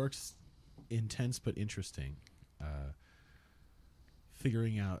 works intense but interesting.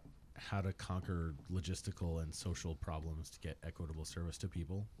 Figuring out how to conquer logistical and social problems to get equitable service to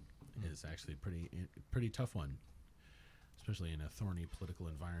people is actually pretty tough one, especially in a thorny political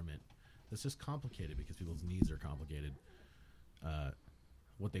environment. That's just complicated because people's needs are complicated.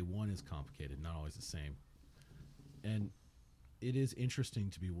 What they want is complicated, not always the same. And it is interesting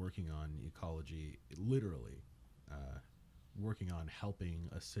to be working on ecology, literally, working on helping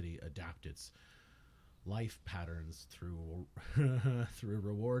a city adapt its life patterns through through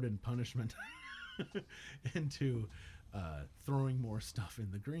reward and punishment into throwing more stuff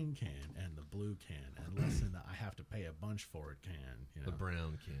in the green can and the blue can and less in the I have to pay a bunch for it can. You know, the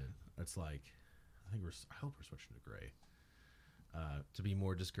brown can it's like I hope we're switching to gray. to be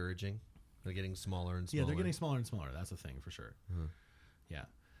more discouraging. They're getting smaller and smaller. Yeah, they're getting smaller and smaller. That's a thing for sure. Uh-huh. Yeah,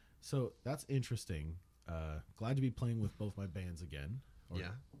 so that's interesting. Glad to be playing with both my bands again. Yeah.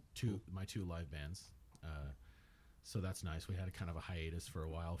 My two live bands. So that's nice. We had a kind of a hiatus for a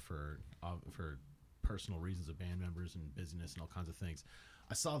while for personal reasons of band members and business and all kinds of things.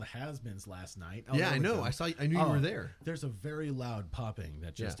 I saw the Has-Beens last night. Oh, Yeah, there I we know. go. I knew you Oh, were there. There's a very loud popping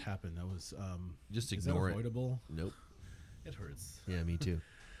that just Yeah. happened. That was Just is ignore that it. avoidable? Nope. It hurts. Yeah, me too.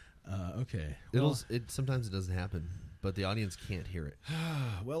 Okay. Sometimes it doesn't happen, but the audience can't hear it.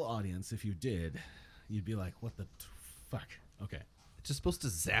 Well, audience, if you did, you'd be like, "What the fuck?" Okay. It's just supposed to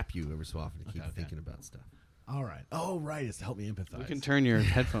zap you every so often to keep Okay, okay. thinking about stuff. All right. Oh, right. It's to help me empathize. We can turn your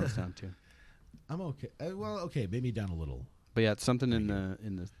headphones down too. I'm okay. Okay. Maybe down a little. But yeah, it's something in the.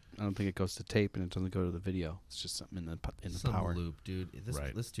 I don't think it goes to tape, and it doesn't go to the video. It's just something in the Some power, loop, dude.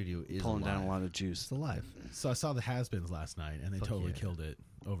 Right. This studio is pulling down alive. a lot of juice. It's alive. So I saw the Has-Beens last night, and they Fuck totally yeah. killed it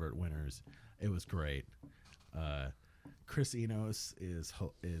over at Winners. It was great. Chris Enos is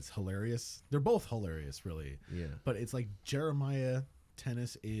hilarious. They're both hilarious, really. Yeah. But it's like Jeremiah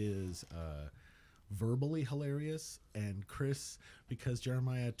Tennis is verbally hilarious, and Chris, because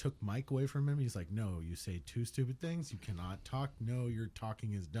Jeremiah took Mike away from him, he's like, "No, you say two stupid things. You cannot talk. No, your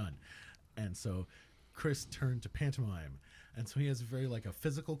talking is done." And so Chris turned to pantomime. And so he has very like a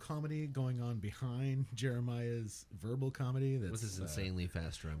physical comedy going on behind Jeremiah's verbal comedy. That's With this insanely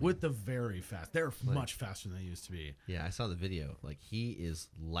fast drumming. with the very fast. They're much faster than they used to be. Yeah, I saw the video. Like, he is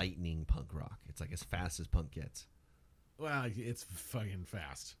lightning punk rock. It's like as fast as punk gets. Well, it's fucking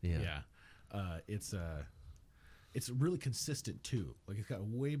fast. Yeah. It's really consistent too. Like it's got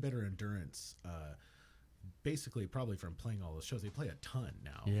way better endurance. Basically, probably from playing all those shows, they play a ton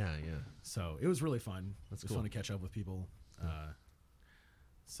now. Yeah, yeah. So it was really fun. That's it was cool. fun to catch up with people.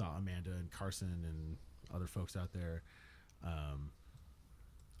 Saw Amanda and Carson and other folks out there.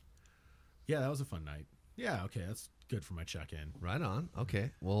 Yeah, that was a fun night. Yeah, okay, that's good for my check-in. Right on. Okay.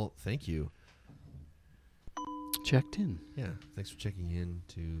 Well, thank you. Checked in. Yeah. Thanks for checking in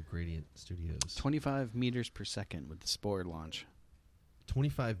to Gradient Studios. 25 meters per second with the Spore launch.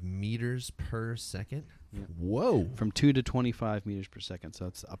 25 meters per second? Yeah. Whoa. From 2 to 25 meters per second, so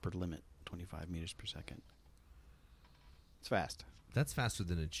that's the upper limit, 25 meters per second. It's fast. That's faster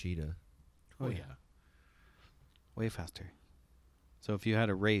than a cheetah. Oh, yeah. yeah. Way faster. So if you had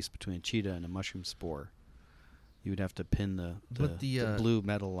a race between a cheetah and a mushroom spore, you would have to pin the blue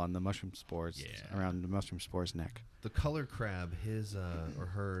metal on the mushroom spores Yeah. around the mushroom spore's neck. The color crab, his or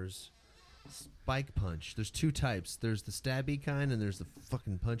hers, spike punch. There's two types. There's the stabby kind and there's the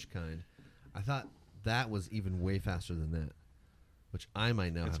fucking punch kind. I thought that was even way faster than that, which I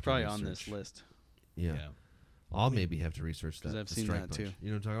might now It's have probably to on this research. list. Yeah. Yeah. I'll maybe have to research that. 'Cause I've the seen strike that punch. too.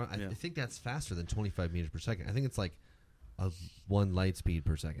 You know what I'm talking about? Yeah. I think that's faster than 25 meters per second. I think it's like a 1 light speed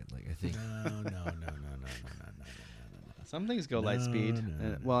per second. Like I think. No. Some things go light No, speed.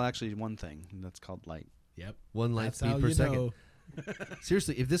 no. Well, actually, one thing that's called light. Yep. 1 light That's speed how per you second. know.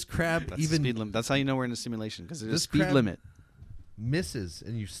 Seriously, if this crab That's the even speed limit. That's how you know we're in a simulation because there's a This speed crab- limit. misses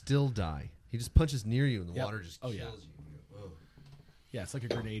and you still die, he just punches near you and the Yep. water just Oh, kills yeah. you. Oh. Yeah, it's like a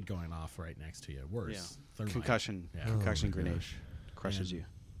grenade going off right next to you. Worse. Yeah. Thermite. Concussion. Yeah. Concussion Oh my grenade gosh. crushes And- you.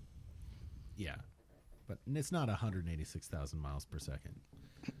 Yeah. But it's not 186,000 miles per second.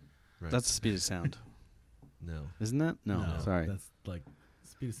 Right. That's the speed of sound, no. isn't that? No, sorry. That's like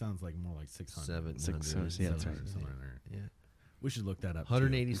speed of sound's like more like 600. 700. Yeah, that's right. Somewhere in there. Yeah. We should look that up. too.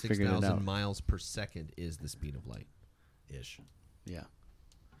 186,000 out. miles per second is the speed of light. Ish. Yeah,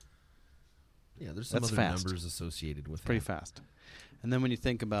 Yeah, there's some That's other fast. numbers associated with pretty that. fast. And then when you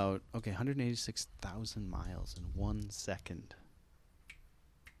think about 186,000 miles in 1 second,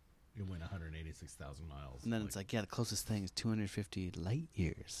 You went 186,000 miles. and then it's like, the closest thing is 250 light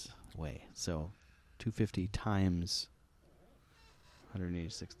years away. So 250 times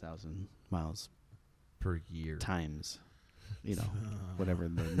 186,000 miles per year. times, whatever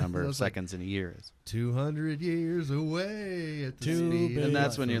the number of That's like- seconds in a year is. 200 years away at the Too speed. big And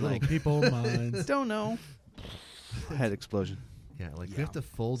that's when for you're little like- people minds. Don't know. Head explosion. Yeah, like we Yeah. have to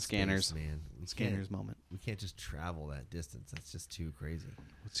fold Scanners. space, man. Scanners moment. We can't just travel that distance. That's just too crazy.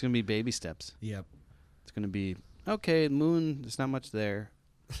 It's going to be baby steps. Yep. It's going to be, okay, moon, there's not much there.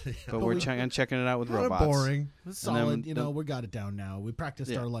 But But we're we- checking it out with Kinda robots. boring. It's And then solid. when We got it down now. We practiced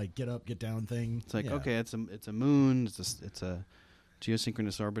Yeah. our get up, get down thing. It's like, Yeah. okay, it's a moon, it's a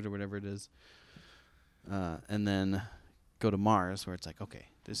geosynchronous orbit or whatever it is. And then go to Mars where it's like, okay,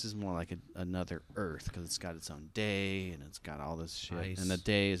 this is more like another Earth because it's got its own day and it's got all this shit. Ice. And the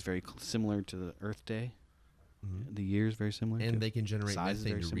day is very similar to the Earth day. Mhm. The year is very similar. And too. they can generate Size is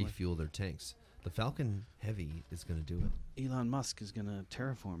methane very to similar. refuel their tanks. The Falcon Heavy is going to do it. Elon Musk is going to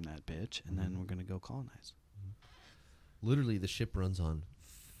terraform that bitch and then we're going to go colonize. Literally, the ship runs on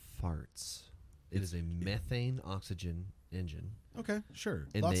farts. It is a methane oxygen engine. Okay, sure.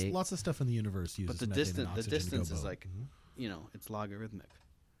 And Lots of stuff in the universe uses But the methane and the oxygen to go distance is boat. like, it's logarithmic.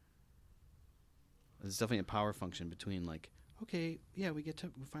 There's definitely a power function between like, okay, yeah, we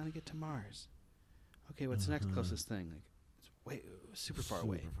finally get to Mars. Okay, what's the next closest thing? Like, it's way super far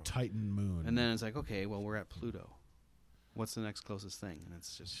away. Titan moon. And then it's like, okay, well, we're at Pluto. What's the next closest thing? And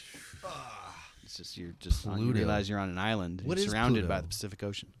it's just, you're just you Pluto. realize you're on an island. What You're is surrounded by Pluto? the Pacific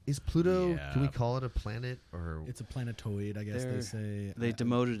Ocean. Is Pluto, Yeah. can we call it a planet? Or it's a planetoid, I guess they They're- say. They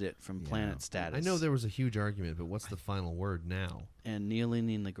demoted it from yeah. planet status. I know there was a huge argument, but what's the final word now? And Neil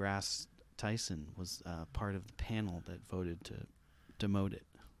deGrasse Tyson was part of the panel that voted to demote it.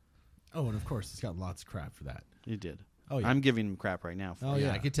 Oh, and of course, it's got lots of crap for that. He did. Oh, yeah. I'm giving him crap right now. For Oh, it.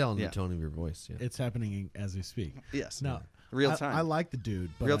 yeah. I could tell in Yeah. the tone of your voice. Yeah. It's happening as we speak. Yes. No, Real time. I like the dude,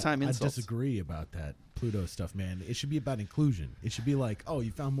 but Real-time I insults. disagree about that Pluto stuff, man. It should be about inclusion. It should be like, oh,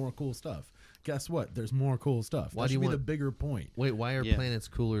 you found more cool stuff. Guess what? There's more cool stuff. Why that do should you be want- the bigger point. Wait, why are Yeah. planets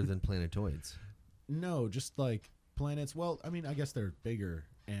cooler than planetoids? No, just like planets. Well, I mean, I guess they're bigger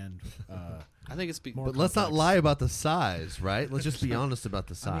and I think it's More But let's not complex. lie about the size, right? Let's just be honest about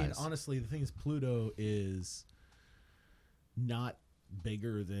the size. I mean, honestly, the thing is, Pluto is not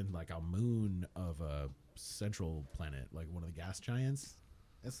bigger than like a moon of a central planet, like one of the gas giants.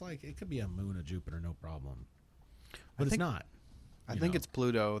 It's like it could be a moon of Jupiter, no problem. But it's think- not. I you think know. it's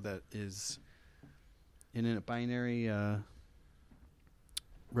Pluto that is in a binary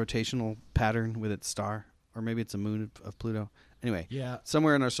rotational pattern with its star, or maybe it's a moon of Pluto. Anyway, Yeah,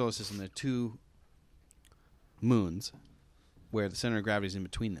 somewhere in our solar system there are two moons where the center of gravity is in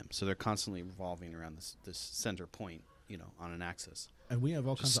between them, so they're constantly revolving around this center point, on an axis, and we have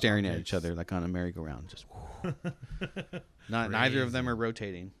all kinds just of staring at objects. each other like on a merry-go-round. Just neither of them are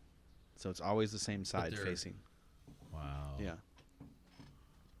rotating, so it's always the same side they're- facing. Wow. Yeah.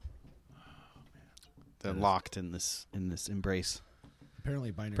 They're locked in this embrace.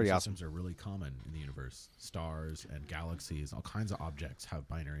 Apparently, binary Pretty awesome. systems are really common in the universe. Stars and galaxies, all kinds of objects have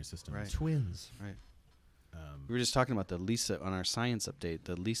binary systems. Right. Twins. Right. We were just talking about the LISA on our science update.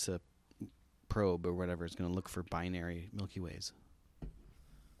 The LISA probe or whatever is going to look for binary Milky Ways.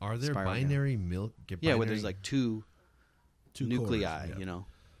 Are there Spiral binary milk? Yeah, where there's like two Two nuclei, cores, yeah.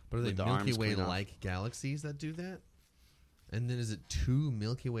 But are they with the Milky arms Way coming off. like galaxies that do that? And then is it two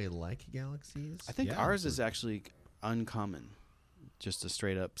Milky Way like galaxies? I think Yeah, ours so- is actually uncommon. Just a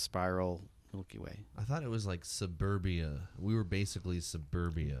straight up spiral Milky Way. I thought it was like suburbia. We were basically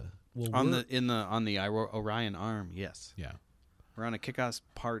suburbia. Well, On we're- the Orion arm, yes. yeah, We're on a kick-ass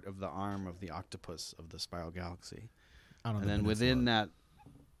part of the arm of the octopus of the spiral galaxy. Out on And the then within peninsula. that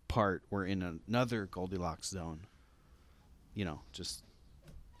part, we're in another Goldilocks zone. You know, just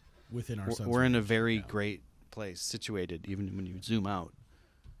Within our we're in a sun's very range, yeah. great place, situated even when you zoom out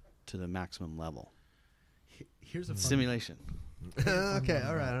to the maximum level. Here's a fun, Simulation. Okay,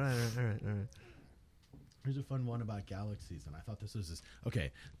 all right. Here's a fun one about galaxies, and I thought this was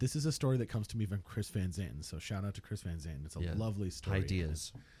okay. This is a story that comes to me from Chris Van Zanten, so shout out to Chris Van Zanten. It's a Yeah. lovely story.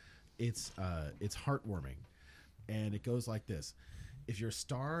 Ideas. It's heartwarming, and it goes like this: if you're a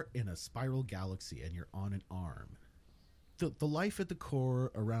star in a spiral galaxy and you're on an arm, the life at the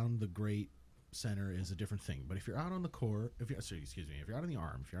core around the great center is a different thing. But if you're out on the core, if you're out on the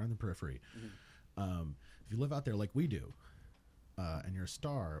arm, if you're on the periphery, if you live out there like we do, and you're a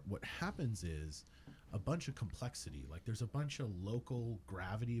star, what happens is a bunch of complexity. Like there's a bunch of local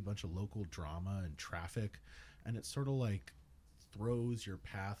gravity, a bunch of local drama and traffic, and it sort of like throws your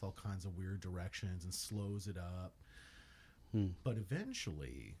path all kinds of weird directions and slows it up. But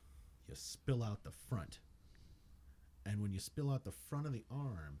eventually you spill out the front. And when you spill out the front of the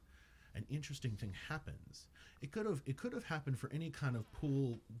arm, an interesting thing happens. It could have happened for any kind of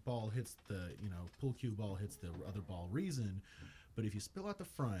pool cue ball hits the other ball reason, but if you spill out the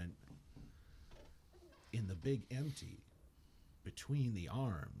front in the big empty between the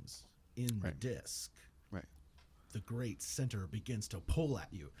arms in the Right. disc, Right. the great center begins to pull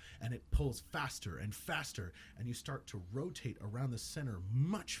at you, and it pulls faster and faster, and you start to rotate around the center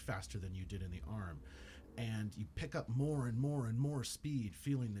much faster than you did in the arm, and you pick up more and more and more speed,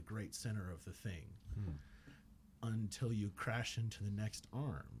 feeling the great center of the thing, until you crash into the next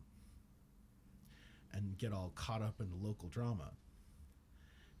arm and get all caught up in the local drama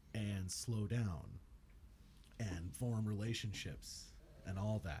and slow down and form relationships and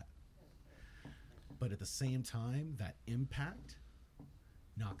all that. But at the same time, that impact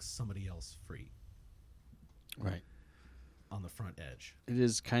knocks somebody else free Right. on the front edge. It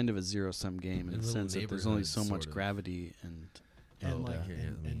is kind of a zero-sum game in A the little sense that there's only neighborhood, so much sort of. gravity and And Oh, like, okay,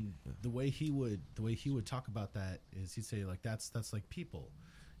 and, yeah, and the way he would talk about that is he'd say like that's like people.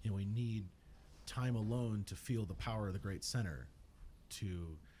 You know, we need time alone to feel the power of the great center,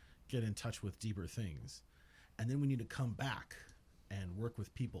 to get in touch with deeper things, and then we need to come back and work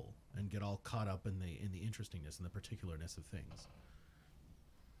with people and get all caught up in the interestingness and the particularness of things,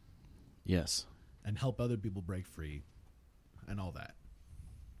 yes. and help other people break free, and all that.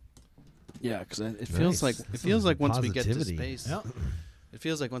 Yeah, because it feels like Nice. it That's feels some like once we get to positivity. space, Yep. it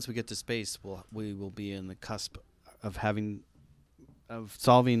feels like once we get to space, we will be in the cusp of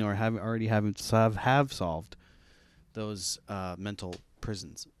solving or have solved those mental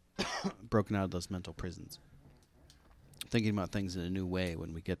prisons, broken out of those mental prisons, thinking about things in a new way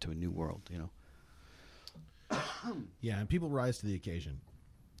when we get to a new world. You know. Yeah, and people rise to the occasion.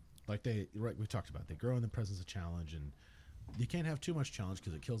 Like we talked about, they grow in the presence of challenge, and you can't have too much challenge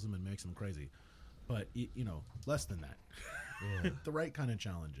because it kills them and makes them crazy. But you know, less than that. Yeah. The right kind of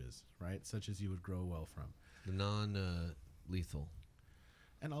challenges, right? Such as you would grow well from, The non-lethal.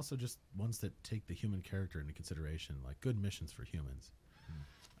 and also just ones that take the human character into consideration, like good missions for humans,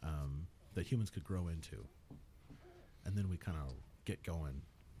 that humans could grow into, and then we kind of get going,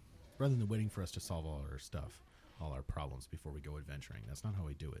 rather than waiting for us to solve all our stuff, all our problems before we go adventuring. That's not how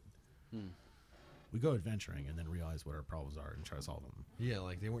we do it. We go adventuring and then realize what our problems are and try to solve them. Yeah,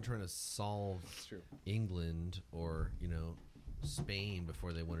 like they weren't trying to solve England or, Spain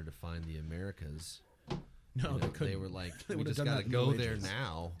before they wanted to find the Americas. No, they couldn't. They were like, They we would've just done got to that in the go there Ages.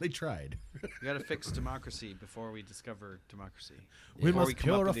 now. They tried. We got to fix democracy before we discover democracy. We Before must come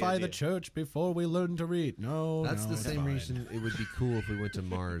up with purify the idea. church before we learn to read. No, That's no, the it's same fine. reason it would be cool if we went to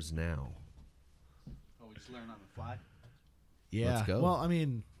Mars now. Oh, we just learn on the fly. Yeah. Let's go. Well, I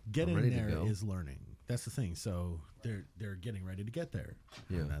mean, getting ready to there go. is learning. That's the thing. So they're getting ready to get there.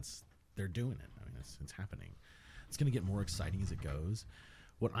 Yeah. And they're doing it. I mean, it's happening. It's going to get more exciting as it goes.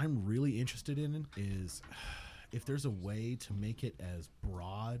 What I'm really interested in is if there's a way to make it as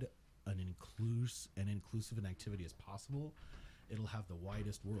broad an inclusive an activity as possible, it'll have the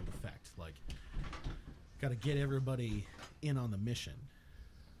widest world effect. Like, got to get everybody in on the mission.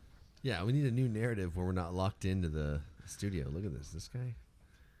 Yeah, we need a new narrative where we're not locked into the studio. Look at this guy.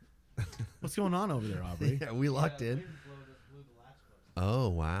 What's going on over there, Aubrey? Yeah, we locked in. Oh,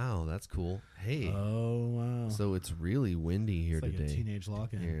 wow. That's cool. Hey. Oh, wow. So it's really windy here It's like today. a teenage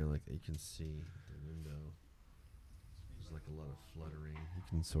lock-in. Here, like you can see the window. There's like a lot of fluttering. You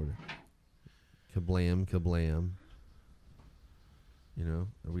can sort of kablam, kablam.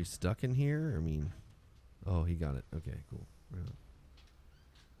 Are we stuck in here? I mean, oh, he got it. Okay, cool. Right on.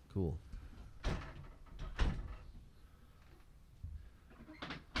 Cool.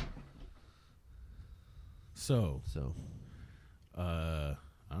 So, So I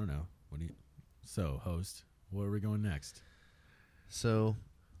don't know. So, host, where are we going next? So,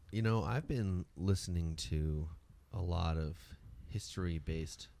 I've been listening to a lot of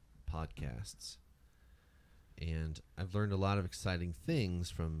history-based podcasts, and I've learned a lot of exciting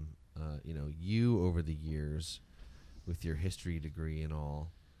things from, you over the years with your history degree and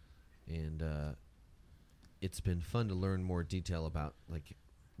all, and it's been fun to learn more detail about like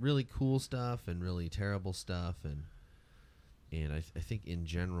really cool stuff and really terrible stuff, and I think in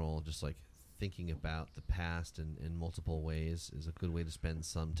general, just like thinking about the past in multiple ways is a good way to spend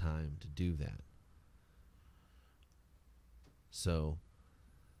some time to do that. So,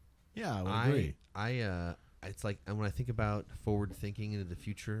 Yeah, I would agree. It's like, and when I think about forward thinking into the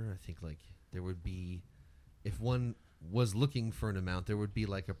future, I think like there would be, if one was looking for an amount, there would be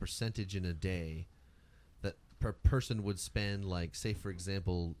like a percentage in a day that per person would spend, like, say for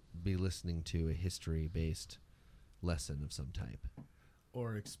example, be listening to a history-based lesson of some type.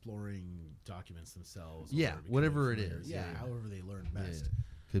 Or exploring documents themselves. Yeah, or becoming whatever it familiar. is. Yeah, Yeah. however they learn Yeah, best.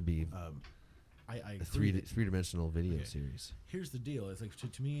 could be I a agree that- three-dimensional video Okay. series. Here's the deal. It's like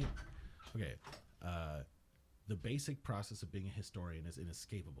to me, okay, the basic process of being a historian is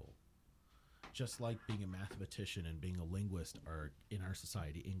inescapable. Just like being a mathematician and being a linguist are in our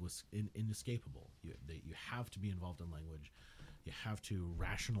society inescapable. You have to be involved in language. You have to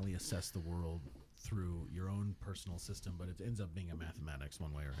rationally assess the world through your own personal system, but it ends up being a mathematics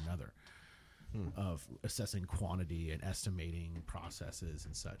one way or another of assessing quantity and estimating processes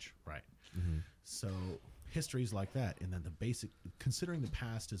and such, right? So history's like that, and then considering the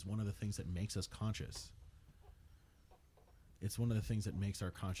past is one of the things that makes us conscious. It's one of the things that makes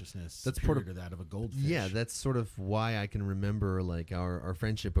our consciousness That's superior part of- to that of a goldfish. Yeah, that's sort of why I can remember like our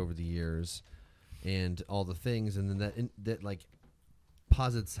friendship over the years and all the things, and then that like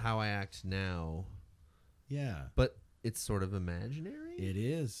posits how I act now, yeah, but it's sort of imaginary. it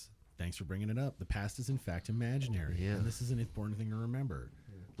is. Thanks for bringing it up. The past is in fact imaginary, Yeah. and this is an important thing to remember.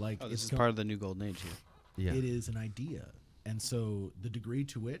 Like Oh, this it's is part of the new golden age here. Yeah, It is an idea, and so the degree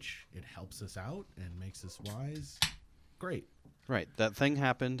to which it helps us out and makes us wise, great. Right. That thing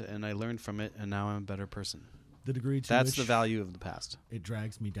happened, and I learned from it, and now I'm a better person. The degree to That's which the value of the past. it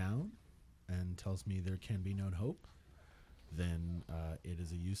drags me down and tells me there can be no hope, then it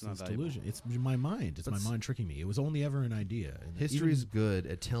is a useless valuable. delusion. It's my mind. It's my That's- mind tricking me. It was only ever an idea. And history's even- good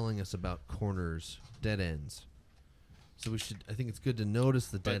at telling us about corners, dead ends. So I think it's good to notice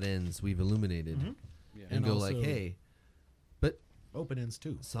the dead ends we've illuminated Yeah. and And go like, also- hey, but open ends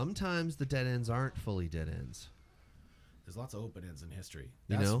too. sometimes the dead ends aren't fully dead ends. There's lots of open ends in history.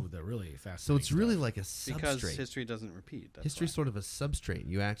 You That's know? the really fascinating. So it's really stuff. like a Because substrate. history doesn't repeat. That's History's why. sort of a substrate.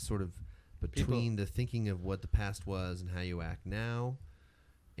 You act sort of between the thinking of what the past was and how you act now.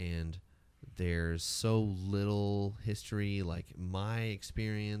 And there's so little history, like my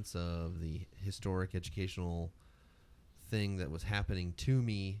experience of the historic educational thing that was happening to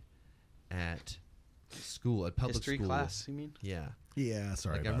me at school, at public history school. class, you mean? Yeah. Yeah,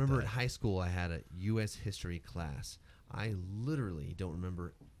 sorry. Like I about remember that. at high school I had a U.S. history class. I literally don't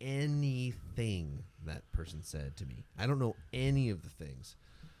remember anything that person said to me. I don't know any of the things.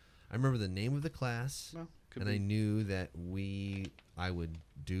 I remember the name of the class, Well, could and be. I knew that I would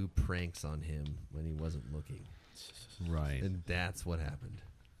do pranks on him when he wasn't looking, Right. and that's what happened.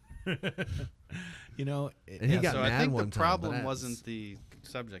 You know, And he got so mad I think one the time, problem but that's- wasn't the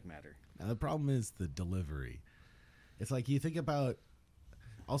subject matter. the problem is the delivery. It's like you think about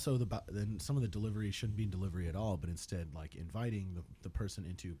also then some of the delivery shouldn't be delivery at all, but instead like inviting the person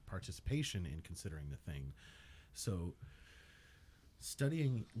into participation in considering the thing. So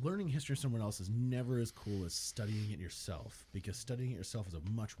learning history of someone else is never as cool as studying it yourself, because studying it yourself is a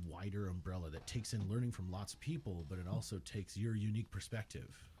much wider umbrella that takes in learning from lots of people, but it also takes your unique perspective.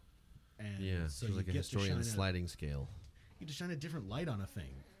 And Yeah, so so you like a get to historian shine sliding scale. you just shine a different light on a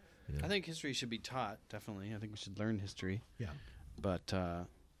thing. Yeah. I think history should be taught, definitely. I think we should learn history. Yeah. But I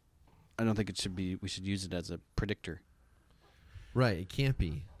don't think it should be. We should use it as a predictor. Right, it can't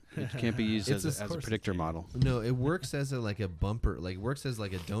be. It can't be used It's as a- a Of course it predictor can't. model. No, it works as a bumper. Like it works as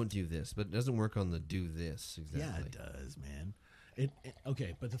like a don't do this, but it doesn't work on the do this exactly. Yeah, it does, man.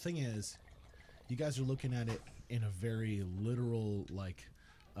 Okay, but the thing is, you guys are looking at it in a very literal, like,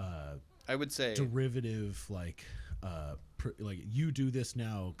 I would say derivative, like you do this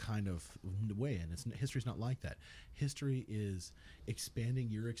now kind of way, and history's not like that. History is expanding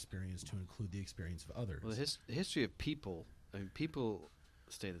your experience to include the experience of others. well, the history of people. I mean, people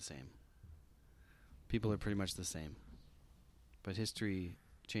stay the same. People are pretty much the same, but history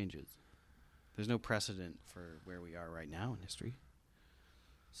changes. There's no precedent for where we are right now in history.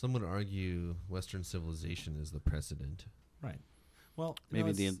 Some would argue Western civilization is the precedent. Right. Well, you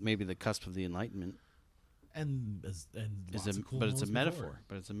know, Maybe the cusp of the Enlightenment and is lots of cool but it's a moments metaphor. before.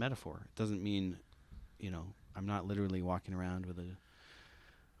 But it's a metaphor. It doesn't mean, I'm not literally walking around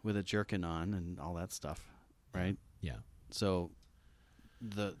with a jerkin on and all that stuff, right? Yeah. So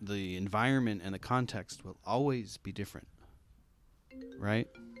the environment and the context will always be different, right?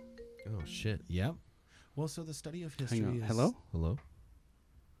 Oh, shit. Yep. Well, so the study of history Hang on. is... Hello? Hello?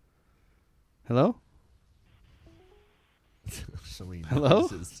 Hello? So many Hello?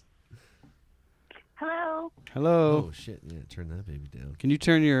 noises. Hello. Hello? Oh, shit. Yeah, turn that baby down. Can you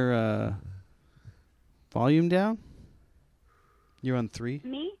turn your volume down? You're on 3?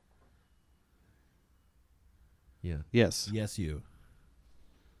 Me? Yeah. Yes. Yes, you.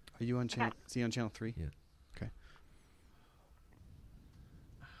 Are you on channel? Is he on channel 3? Yeah. Okay.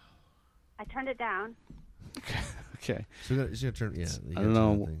 I turned it down. Okay. So you gotta turn. Yeah. you I gotta don't turn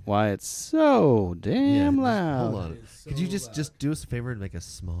know that thing. why it's so damn just loud. Hold on. It is Could you so just loud. just do us a favor and make a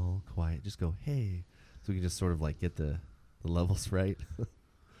small, quiet? Just go, hey, so we can just sort of like get the levels right.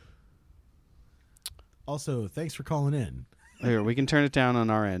 Also, thanks for calling in. Here, we can turn it down on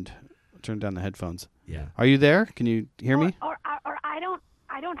our end. Turn down the headphones. Yeah. Are you there? Can you hear me? Or I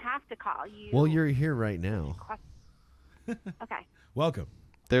don't have to call you. Well, you're here right now. Okay. Welcome.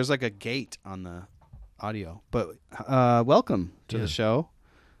 There's like a gate on the audio. But welcome to Yeah. the show.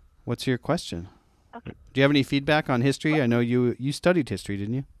 What's your question? Okay. Do you have any feedback on history? I know you studied history,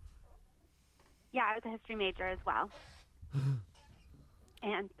 didn't you? Yeah, I was a history major as well.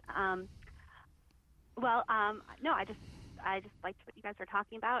 And no, I just liked what you guys were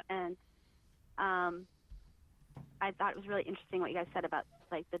talking about, and I thought it was really interesting what you guys said about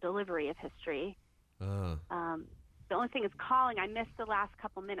like the delivery of history. The only thing is calling. I missed the last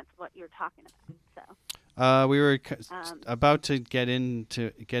couple minutes of what you were talking about. So We were about to get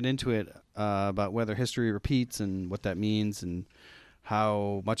into it about whether history repeats and what that means, and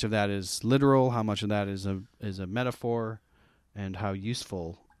how much of that is literal, how much of that is a metaphor, and how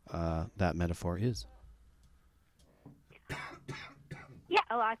useful that metaphor is. yeah,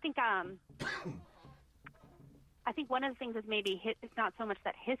 well, I think one of the things is maybe it's not so much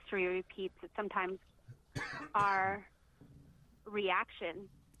that history repeats; it's sometimes our reaction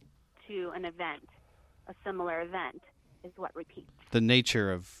to an event, a similar event, is what repeats. The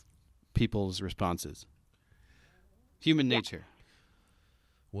nature of people's responses. Human Yeah. nature.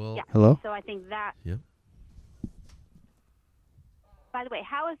 Well, Yeah. Hello? So I think that. Yeah. By the way,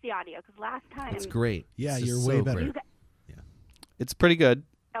 how is the audio? Because last time. it's great. Yeah, It's you're just way so better. great. You got, It's pretty good.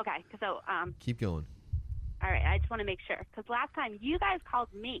 okay. So Keep going. all right. I just want to make sure because last time you guys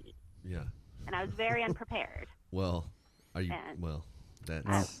called me Yeah. and I was very unprepared. Well, are you? And- Well,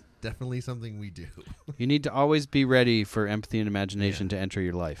 that's definitely something we do You need to always be ready for empathy and imagination to enter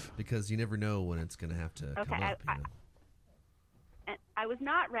your life. because you never know when it's going to have to Okay, come up. You know? And I was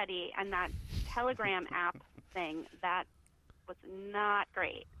not ready, and that Telegram app thing that was not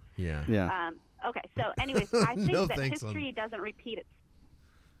great. Yeah. Yeah. Okay, so anyways, I think No that thanks, history doesn't repeat it.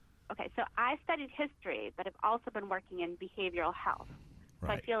 Okay, so I studied history, but I've also been working in behavioral health. So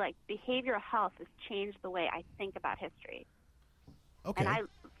I Right. feel like behavioral health has changed the way I think about history. Okay. And I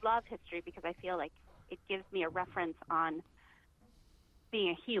love history because I feel like it gives me a reference on being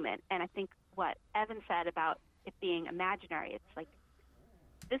a human. And I think what Evan said about it being imaginary, it's like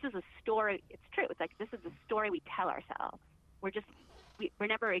this is a story. It's true. It's like this is a story we tell ourselves. We're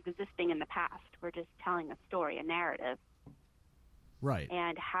never existing in the past. We're just telling a story, a narrative, Right.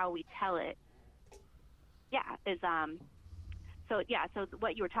 and how we tell it. Yeah, is So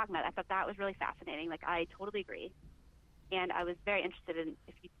what you were talking about, I thought that was really fascinating. Like I totally agree. And I was very interested in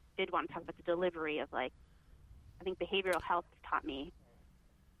if you did want to talk about the delivery of I think behavioral health has taught me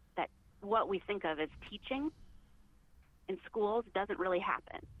that what we think of as teaching in schools doesn't really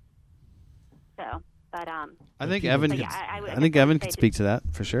happen. So, but I think people- Evan But could, yeah, I would- I I think would Evan say could that- speak to that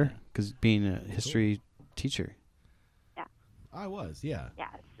for sure, because being a history teacher. I was, yeah. yeah,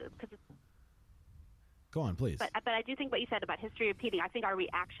 because Go on, please. but I do think what you said about history repeating. I think our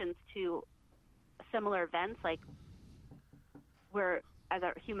reactions to similar events, like we're as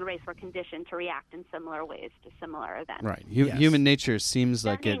a human race, we're conditioned to react in similar ways to similar events. Right. Yes. Human nature seems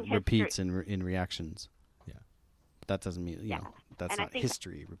like it Studying history- repeats in reactions. Yeah. But that doesn't mean, Yeah. that's And I not think-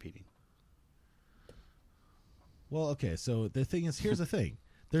 history repeating. Well, okay, so the thing is, here's the thing.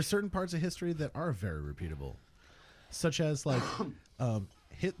 There's certain parts of history that are very repeatable, such as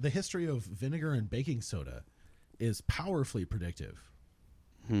the history of vinegar and baking soda is powerfully predictive.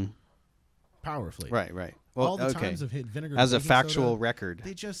 Powerfully. Right, right. Well, All the okay. times of hit vinegar As and a baking factual soda, record.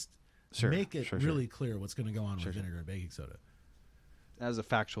 they just Sure, make it sure. really clear what's going to go on Sure, with sure. vinegar and baking soda. as a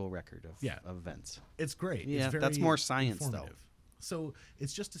factual record of, Yeah. of events. It's great. Yeah, it's very that's more science, though. informative. So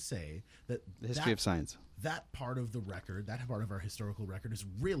it's just to say that The history of science. that part of the record, that part of our historical record, is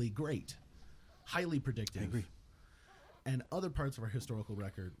really great, highly predictive. I agree. And other parts of our historical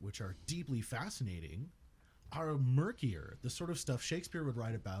record, which are deeply fascinating, are murkier. The sort of stuff Shakespeare would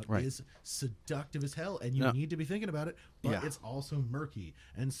write about Right. is seductive as hell, and you No. need to be thinking about it. But Yeah. it's also murky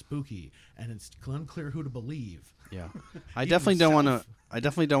and spooky, and it's unclear who to believe. Yeah, I Even definitely don't want to. self. I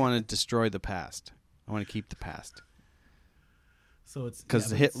definitely don't want to destroy the past. I want to keep the past So it's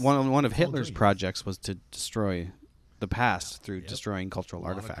because yeah, but it's one of all Hitler's dreams. projects was to destroy the past through Yep. destroying cultural A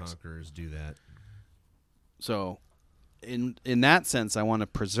lot of artifacts. conquerors do that. So, in that sense, I want to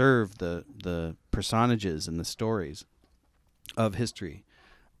preserve the personages and the stories of history,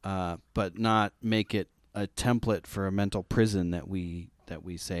 but not make it a template for a mental prison that we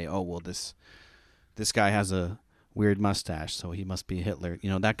say, oh well, this guy has a weird mustache, so he must be Hitler. You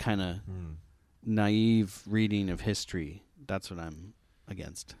know, that kind of naive reading of history. That's what I'm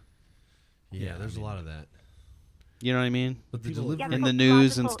against. Yeah, Yeah, I there's mean- a lot of that. You know what I mean? But the people- delivery, Yeah, In it's the a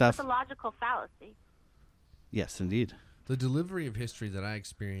news and logical- stuff. It's a logical fallacy. Yes, indeed. the delivery of history that I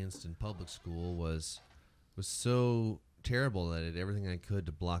experienced in public school was so terrible that I did everything I could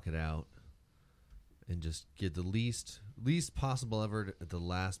to block it out and just get the least possible ever at the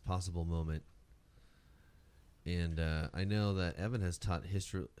last possible moment. And I know that Evan has taught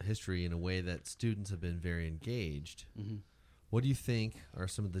history in a way that students have been very engaged. Mm-hmm. What do you think are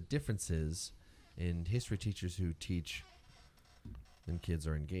some of the differences in history teachers who teach and kids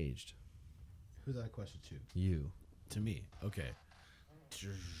are engaged? Who's that question to? You. To me, okay.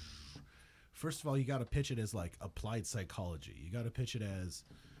 First of all, you got to pitch it as like applied psychology. You got to pitch it as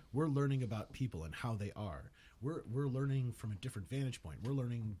we're learning about people and how they are. We're learning from a different vantage point. We're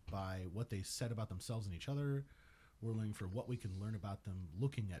learning by what they said about themselves and each other. We're learning for what we can learn about them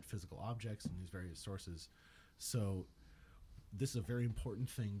looking at physical objects and these various sources. So this is a very important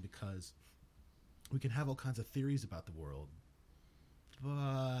thing because we can have all kinds of theories about the world,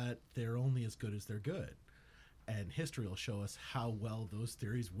 but they're only as good as they're good. And history will show us how well those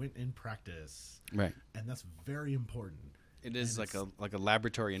theories went in practice, Right. and that's very important. It is And like a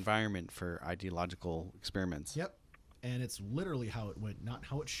laboratory environment for ideological experiments. Yep, and it's literally how it went, not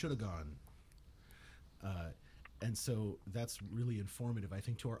how it should have gone. And so that's really informative, I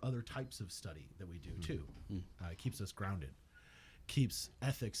think, to our other types of study that we do too. It keeps us grounded, keeps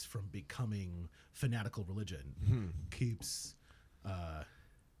ethics from becoming fanatical religion, keeps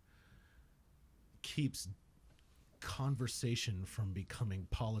conversation from becoming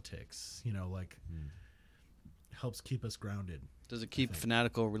politics. You know, like helps keep us grounded. Does it keep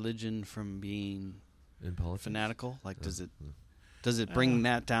fanatical religion from being In politics? fanatical? Like, does it bring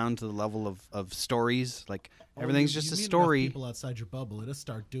that down to the level of stories? Like, everything's You just a meet enough story, People outside your bubble, it'll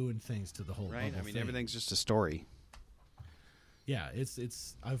start doing things to the whole right? I bubble mean, thing. everything's just a story. Yeah,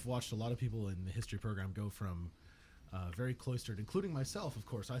 it's. I've watched a lot of people in the history program go from very cloistered, including myself. Of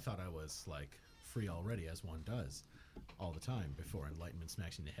course, I thought I was like free already, as one does all the time before enlightenment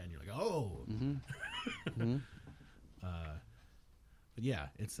smacks you in the head, and you're like, oh. But yeah,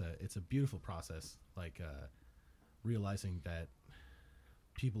 it's a beautiful process. Like realizing that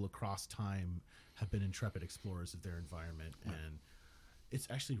people across time have been intrepid explorers of their environment, and it's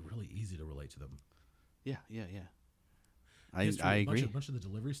actually really easy to relate to them. Yeah. I History, agree. A bunch of the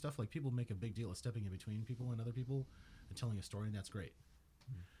delivery stuff, like people make a big deal of stepping in between people and other people and telling a story, and that's great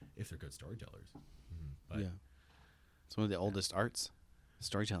if they're good storytellers. But Yeah. It's one of the oldest arts,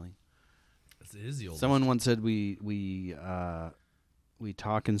 storytelling. It is the oldest. Someone once said we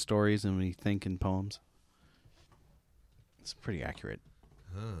talk in stories and we think in poems. It's pretty accurate.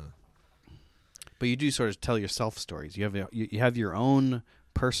 Huh. But you do sort of tell yourself stories. You have your own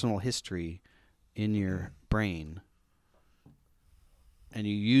personal history in your brain, and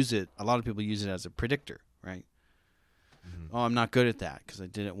you use it. A lot of people use it as a predictor, right? Oh, I'm not good at that because I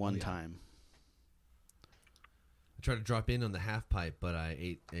did it one yeah. time. I tried to drop in on the half pipe, but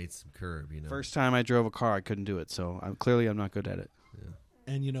I ate some curb. You know. First time I drove a car, I couldn't do it, so I'm not good at it.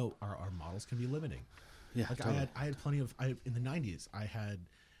 and you know, our models can be limiting. Yeah, Like I had plenty of in the 90s. I had,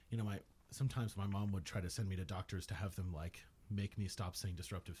 you know, sometimes my mom would try to send me to doctors to have them like make me stop saying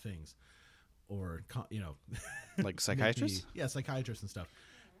disruptive things, or you know, like make psychiatrists. me- psychiatrists and stuff.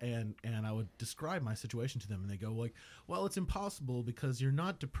 And I would describe my situation to them, and they go like, "Well, it's impossible because you're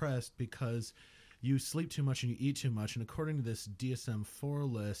not depressed because you sleep too much and you eat too much, and according to this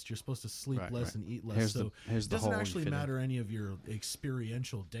DSM-4 list, you're supposed to sleep Right, less right. and eat less. Here's so here's it the doesn't hole you actually fit in. matter any of your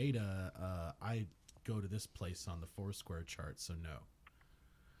experiential data. I go to this place on the Foursquare chart, so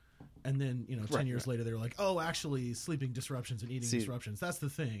no." And then, 10 Right, years later, they were like, oh, actually, sleeping disruptions and eating See- disruptions, that's the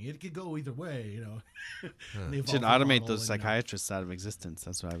thing. It could go either way, And they Should evolved the automate model those and, psychiatrists out of existence.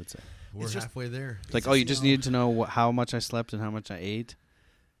 That's what I would say. We're It's just- halfway there. It's like, just, oh, you you just know- needed to know how much I slept and how much I ate,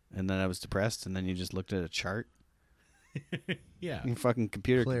 and then I was depressed, and then you just looked at a chart. yeah. Your fucking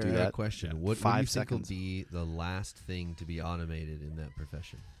computer Claire, could I do have a that. question. Yeah. What do 5 you think will seconds. be the last thing to be automated in that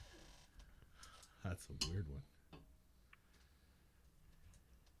profession? That's a weird one.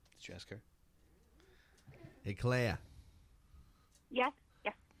 Did you ask her? Hey, Claire. Yes.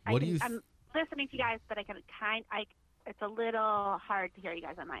 What do you th- I'm listening to you guys, but it's a little hard to hear you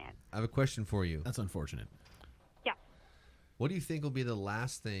guys on my end. I have a question for you. That's unfortunate. Yeah. What do you think will be the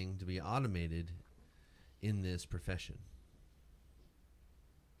last thing to be automated in this profession?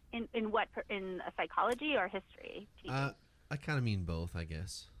 In what? In psychology or history? teaching? I kind of mean both, I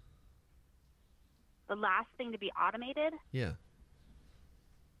guess. The last thing to be automated? Yeah.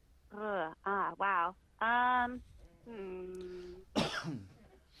 Wow. I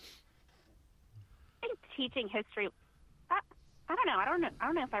think teaching history. I don't know. I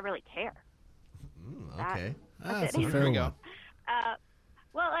don't know if I really care. That- Okay. That's it. a fair we go. one.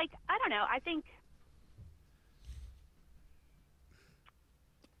 Well, I don't know. I think.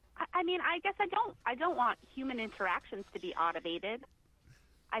 I mean, I guess I don't want human interactions to be automated.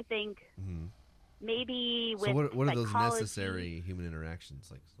 I think maybe with So what are those psychology- necessary human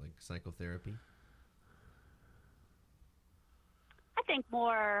interactions, like psychotherapy? I think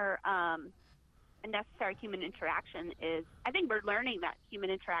more a necessary human interaction is. I think we're learning that human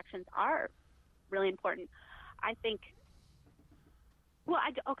interactions are really important. I think. Well,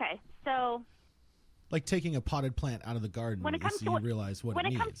 okay, so. Like taking a potted plant out of the garden, When it comes so to you what- realize what when it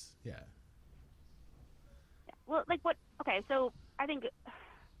it needs. comes- Yeah. Well, like what? Okay, so I think.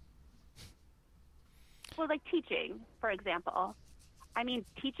 Well, like teaching, for example. I mean,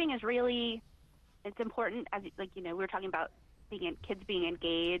 teaching is really, it's important as we were talking about kids being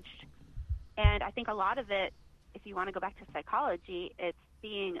engaged, and I think a lot of it, if you want to go back to psychology, it's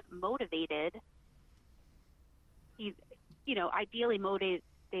being motivated. Ideally motivated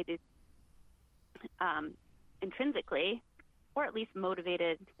intrinsically, or at least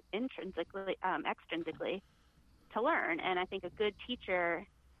motivated intrinsically, extrinsically, to learn. And I think a good teacher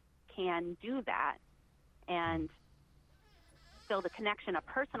can do that and build a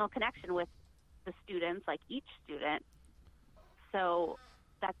personal connection with the students, like each student, so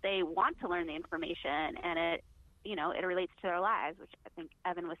that they want to learn the information and it relates to their lives, which I think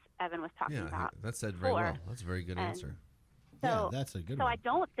Evan was talking Yeah, about. that's said very before. well. That's a very good And answer. Yeah, So, that's a good so one. I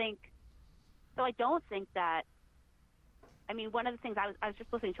don't think that. I mean, one of the things I was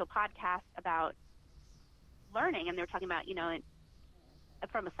just listening to a podcast about learning, and they were talking about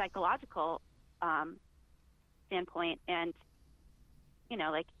from a psychological standpoint, and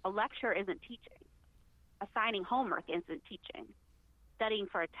like a lecture isn't teaching, assigning homework isn't teaching, studying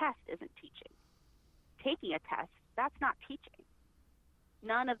for a test isn't teaching, taking a test, that's not teaching.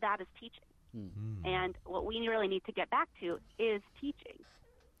 None of that is teaching. And what we really need to get back to is teaching.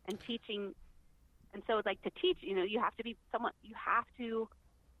 And so it's like to teach, you have to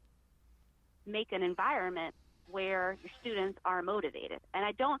make an environment where your students are motivated. And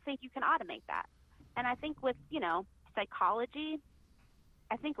I don't think you can automate that. And I think with, psychology,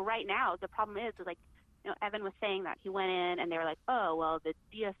 I think right now the problem is like, Evan was saying that he went in and they were like, oh, well, the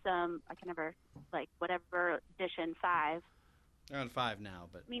DSM, I can never, whatever edition 5. They're on 5 now,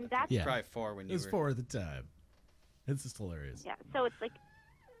 but I mean, think that's- Yeah. probably 4 when you It's were. 4 at the time. It's just hilarious. Yeah, so it's like,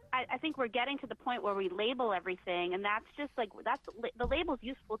 I think we're getting to the point where we label everything, and that's just like, the label's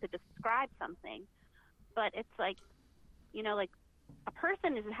useful to describe something, but it's like, like a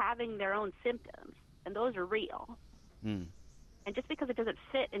person is having their own symptoms, and those are real. And just because it doesn't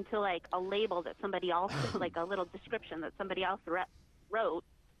fit into like a label that somebody else, like a little description that somebody else wrote,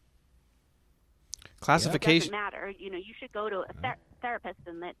 Classification. doesn't matter. You should go to a therapist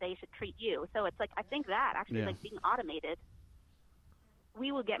and that they should treat you. So it's like, I think that actually Yeah. like being automated,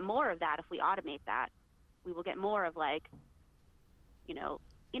 we will get more of that if we automate that. We will get more of like,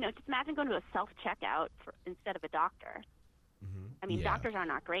 just imagine going to a self-checkout instead of a doctor. I mean, Yeah. doctors are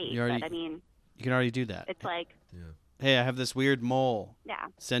not great, You already- but I mean, You can already do that. it's like, Yeah. Hey, I have this weird mole. yeah.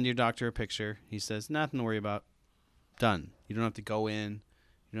 Send your doctor a picture. He says, nothing to worry about. Done. You don't have to go in.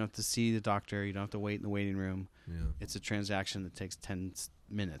 You don't have to see the doctor. You don't have to wait in the waiting room. Yeah. It's a transaction that takes 10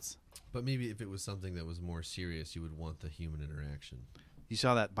 minutes. But maybe if it was something that was more serious, you would want the human interaction. You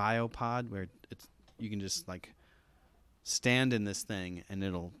saw that BioPod where you can just like stand in this thing and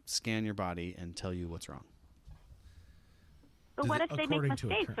it'll scan your body and tell you what's wrong. But Does what it- if they make according to a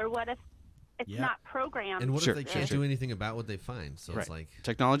mistakes, cur- or what if it's Yep. not programmed. And what Sure, if they sure, can't sure. do anything about what they find? So it's Right. like,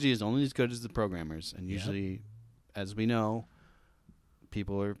 Technology is only as good as the programmers, and Yep. usually, as we know,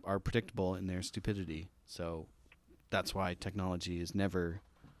 people are predictable in their stupidity. So that's why technology is never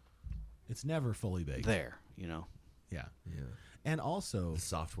It's never fully baked. there. You know, Yeah. yeah, And also, the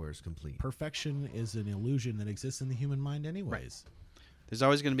software is complete. perfection is an illusion that exists in the human mind anyways. there's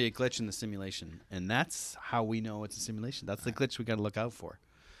always going to be a glitch in the simulation, and that's how we know it's a simulation. That's the glitch we got to look out for.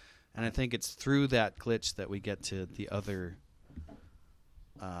 And I think it's through that glitch that we get to the other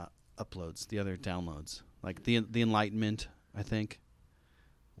uploads, the other downloads. Like the Enlightenment, I think,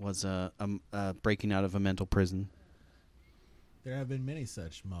 was a breaking out of a mental prison. There have been many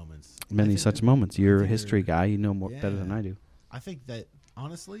such moments. I Many think such that- moments. You're a think history they're- guy. You know more better than Yeah. I do. I think that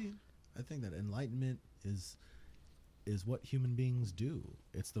honestly, I think that enlightenment is what human beings do.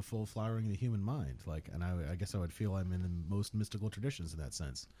 It's the full flowering of the human mind. Like, and I guess I would feel I'm in the most mystical traditions in that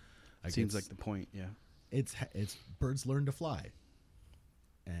sense. Like Seems it's- like the point. Yeah. it's birds learn to fly,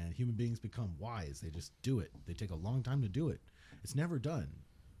 and human beings become wise. They just do it. They take a long time to do it. It's never done.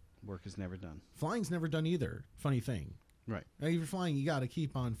 Work is never done. Flying's never done either. Funny thing. Right. Like, if you're flying, you got to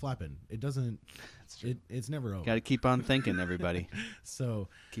keep on flapping. It doesn't. That's true. It's never over. Got to keep on thinking, everybody. So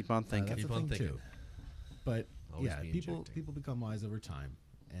Keep on thinking. that's Keep a on thing thinking. too. But Always yeah, be people injecting. become wise over time,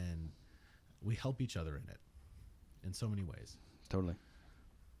 and we help each other in it in so many ways. Totally.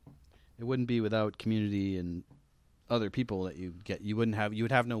 It wouldn't be without community and other people that you get. You would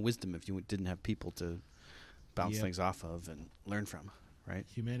have no wisdom if you didn't have people to bounce Yep. things off of and learn from. Right.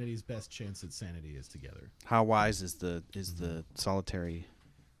 Humanity's best chance at sanity is together. How wise is the solitary,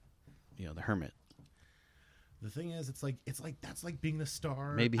 the hermit? The thing is, it's like that's like being the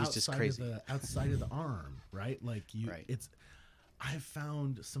star. Maybe he's just outside crazy. Of outside of the arm, right? Like Right. I've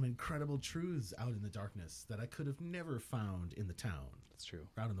found some incredible truths out in the darkness that I could have never found in the town, That's true.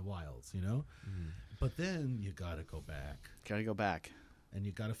 out in the wilds, you know. But then you got to go back, Got to go back, and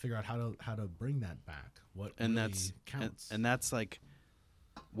you got to figure out how to bring that back. What and really that's counts. and that's like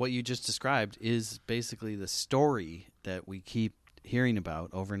what you just described is basically the story that we keep hearing about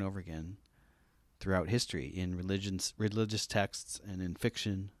over and over again throughout history in religious texts and in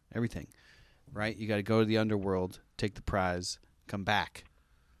fiction, everything. Right? You got to go to the underworld, take the prize, come back.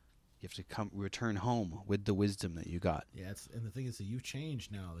 You have to return home with the wisdom that you got. Yeah, and the thing is that you've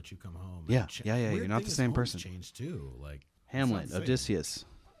changed now that you come home. Yeah, And yeah, weird you're not thing the is same home's person. Changed too. Like Hamlet, it's not the same. Odysseus,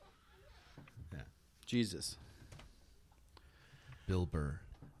 Yeah. Jesus, Bill Burr.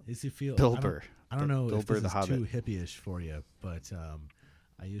 Is you feel Bill I don't- Burr. I don't know Bill if Burr this the is too Hobbit. hippie-ish for you, but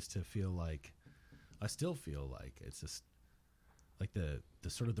I used to feel like, I still feel like it's just like the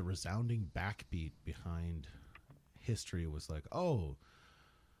sort of the resounding backbeat behind history was like, oh,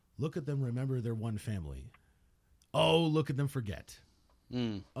 look at them remember their one family. Oh, look at them forget.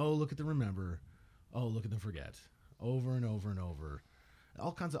 Mm. Oh, look at them remember. Oh, look at them forget. Over and over and over.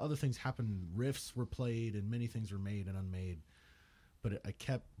 All kinds of other things happened. Riffs were played and many things were made and unmade. But I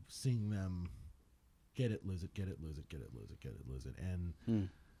kept seeing them get it, lose it, get it, lose it, get it, lose it, get it, lose it. And Mm.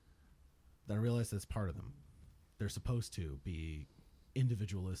 then I realized that's part of them. They're supposed to be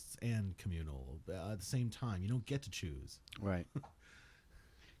individualists and communal at the same time. You don't get to choose. Right.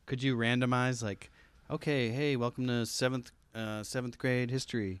 Could you randomize like, okay, hey, welcome to seventh grade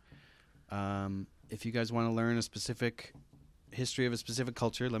history. If you guys want to learn a specific history of a specific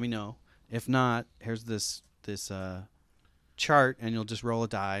culture, let me know. If not, here's this chart, and you'll just roll a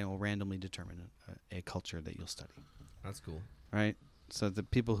die, and we'll randomly determine a culture that you'll study. That's cool. Right. So the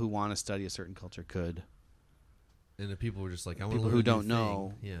people who want to study a certain culture could And the people were just like, I want to people learn who a new don't thing.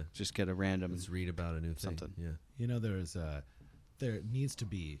 know Yeah. just get a random. Let's read about a new something. thing. Yeah. You know, there needs to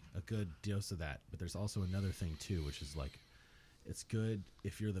be a good dose of that, but there's also another thing too, which is like, it's good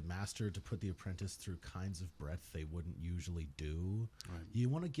if you're the master to put the apprentice through kinds of breadth they wouldn't usually do. Right. You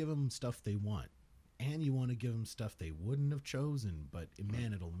want to give them stuff they want, and you want to give them stuff they wouldn't have chosen. But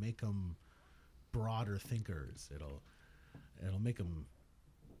man, it'll make them broader thinkers. It'll make them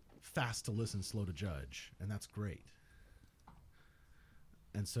fast to listen, slow to judge, and that's great.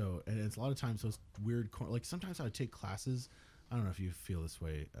 And so, and it's a lot of times those weird, like sometimes I would take classes. I don't know if you feel this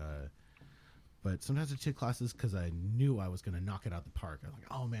way, but sometimes I take classes because I knew I was going to knock it out the park. I'm like,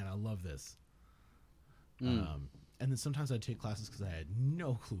 oh man, I love this. And then sometimes I'd take classes because I had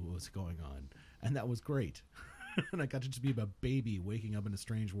no clue what was going on, and that was great. And I got to just be a baby waking up in a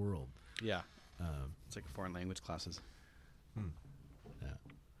strange world. Yeah. It's like foreign language classes. Yeah.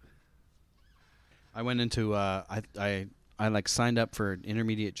 I went into I like signed up for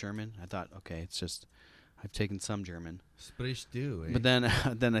intermediate German. I thought, okay, it's just I've taken some German. Sprich du, eh? But then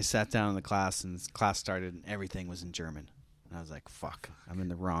then I sat down in the class and the class started and everything was in German. And I was like, fuck, I'm in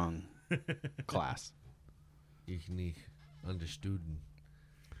the wrong class. Ich nicht understood.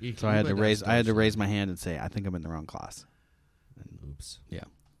 So I had to raise my hand and say, I think I'm in the wrong class. Oops. Yeah.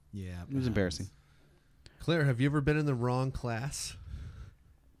 Yeah, It was embarrassing. Claire, have you ever been in the wrong class?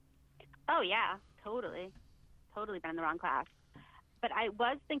 Oh yeah, totally been in the wrong class. But I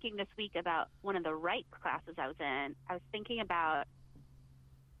was thinking this week about one of the right classes I was in. I was thinking about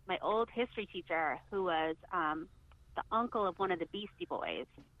my old history teacher who was the uncle of one of the Beastie Boys.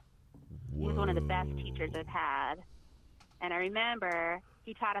 He was one of the best teachers I've had. And I remember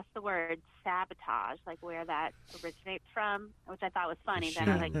he taught us the word sabotage, like where that originates from, which I thought was funny.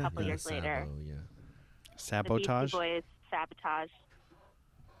 Then like a couple years later, Sabo, yeah. the Sabotage? Beastie Boys Sabotage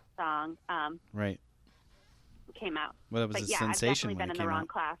song Right. came out. Well, that was But a yeah, I've sensation definitely when been it in the came wrong out.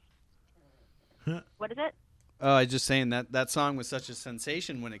 class. What is it? Oh, I was just saying that song was such a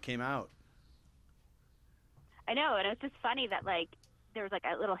sensation when it came out. I know, and it was just funny that like there was like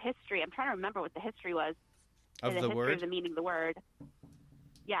a little history. I'm trying to remember what the history was. Of the the history word? of the meaning of the word.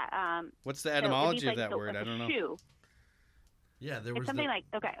 Yeah. What's the so it etymology means, of like, that word? I don't know. Shoe. Yeah, there It's was something like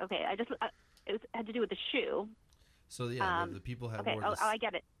okay. I just had to do with the shoe. So yeah, the people have Okay. wore Oh, this. I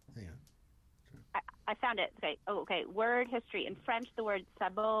get it. Hang on. I found it. Okay. Oh, okay. Word history. In French, the word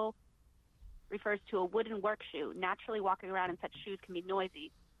sabot refers to a wooden work shoe. Naturally, walking around in such shoes can be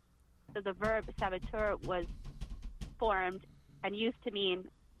noisy. So the verb saboteur was formed and used to mean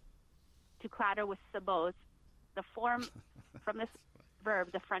to clatter with sabots. The form from this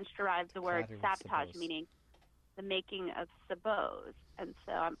verb, the French derived the word Clatter with sabotage, sabots. meaning the making of sabots. And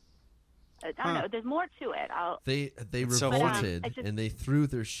so I don't know. There's more to it. They It's so revolted funny. and they threw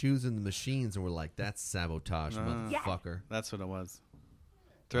their shoes in the machines and were like, "That's sabotage, motherfucker." That's what it was.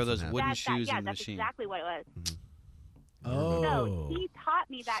 Throw That's those what wooden That- shoes yeah, in the that's machine. exactly what it was. Oh. So he taught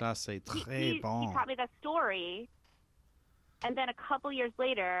me that. Ça, c'est he, très he bon. taught me that story, and then a couple years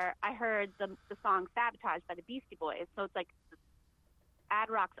later, I heard the song "Sabotage" by the Beastie Boys. So it's like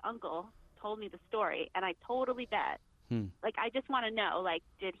Ad Rock's uncle told me the story, and I totally bet. Like, I just want to know, like,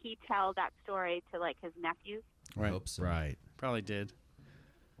 did he tell that story to like his nephews? I Right. hope so. Right. Probably did.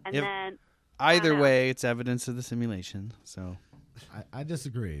 And If- then Either know. way, it's evidence of the simulation. So I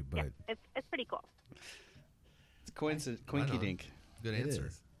disagree, but yeah, it's pretty cool. it's coincidence. Right Quinky on. dink. Good it answer.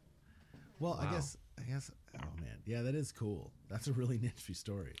 is. Well, Wow. I guess. Oh man, yeah, that is cool. That's a really nifty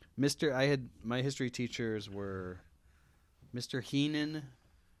story. My history teachers were Mr. Heenan,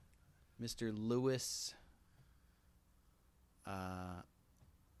 Mr. Lewis,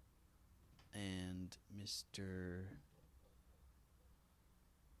 and Mr.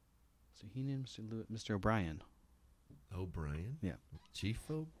 So Heenan, Mr. Lewis, Mr. O'Brien. O'Brien? Yeah. Chief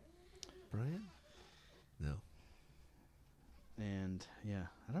O'Brien? No. And yeah,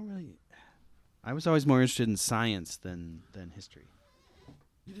 I was always more interested in science than history.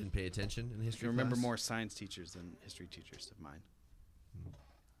 You didn't pay attention in history I remember class? more science teachers than history teachers of mine.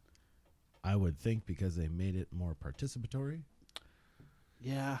 I would think because they made it more participatory,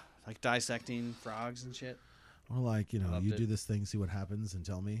 Yeah, like dissecting frogs and shit. or like Loved you it. do this thing, see what happens, and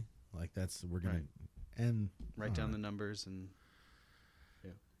tell me. Like we're gonna Right. and Write down the numbers and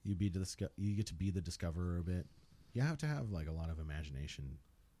you get to be the discoverer a bit. You have to have like a lot of imagination.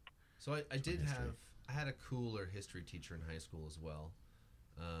 So I did history. I had a cooler history teacher in high school as well.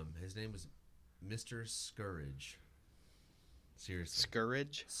 His name was Mr. Scourge. Seriously.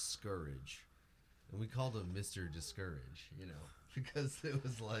 Scourge. Scourge. And we called him Mr. Discourage, because it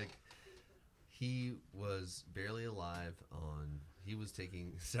was like he was barely alive he was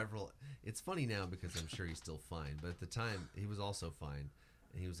taking several. It's funny now because I'm sure he's still fine, but at the time he was also fine.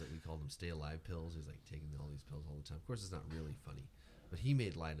 And he was like, we called him stay alive pills. He was like taking all these pills all the time. Of course, it's not really funny, but he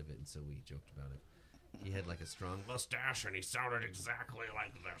made light of it, and so we joked about it. He had like a strong mustache, and he sounded exactly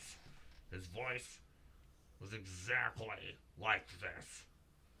like this. His voice was exactly like this.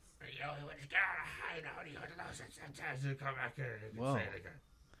 And, he went down a high note. He heard those sometimes he'd come back in and he could Whoa. say it again.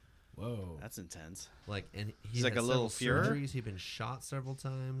 Whoa. That's intense. Like, and He's he like had a little several Fuhrer? surgeries. He'd been shot several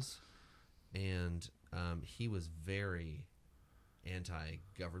times, and he was very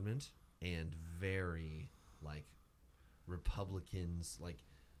anti-government and very like Republicans, like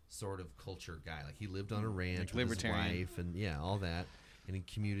sort of culture guy. Like he lived on a ranch Like with his libertarian. wife, and all that. And he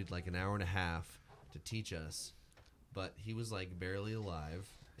commuted like an hour and a half to teach us, but he was like barely alive,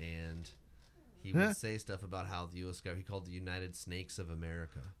 and he would say stuff about how the U.S. government, he called the United Snakes of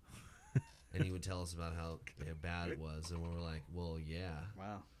America. And he would tell us about how bad it was, and we were like, well, yeah.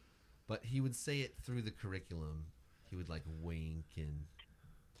 Wow. But he would say it through the curriculum. He would like wink and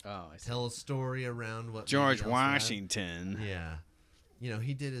Oh, I see. tell a story around what George maybe else had. Washington. Yeah,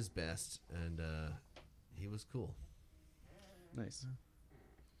 he did his best, and he was cool. Nice.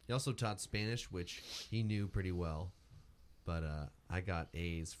 He also taught Spanish, which he knew pretty well. But I got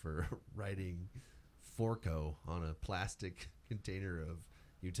A's for writing Forco on a plastic container of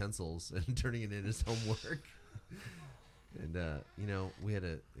utensils and turning it in as homework. And it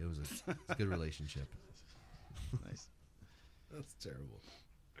was a good relationship. Nice. That's terrible.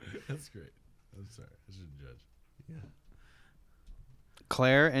 That's great. I'm sorry. I shouldn't judge. Yeah.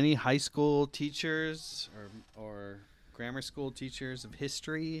 Claire, any high school teachers or grammar school teachers of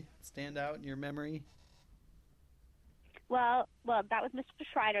history stand out in your memory? Well, that was Mr.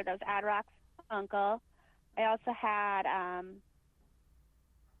 Schreider. That was Adrock's uncle. I also had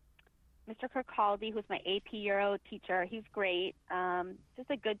Mr. Kirkcaldy, who's my AP Euro teacher. He's great. Just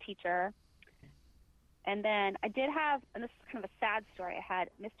a good teacher. And then I did have, and this is kind of a sad story, I had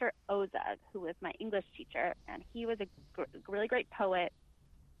Mr. Ozug, who was my English teacher, and he was a really great poet.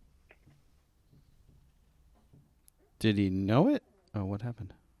 Did he know it? Oh, what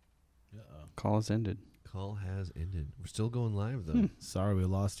happened? Uh-oh. Call has ended. Call has ended. We're still going live, though. Sorry we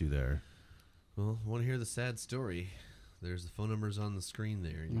lost you there. Well, want to hear the sad story? There's the phone numbers on the screen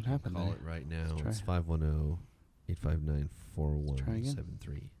there. You What can happened call there? it right now. Let's It's try.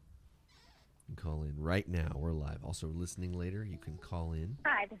 510-859-4173. You can call in right now. We're live. Also, listening later, you can call in.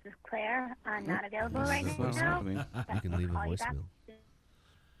 Hi, this is Claire. I'm not available right That's what's now. happening. You can leave a Call you back. voicemail.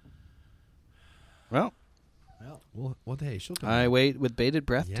 Well, Well, hey, she'll come I back. wait with bated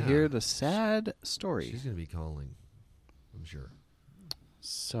breath to Yeah. hear the sad story. She's going to be calling, I'm sure.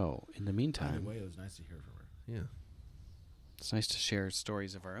 So, in the By meantime, the way, it was nice to hear from her. Yeah, it's nice to share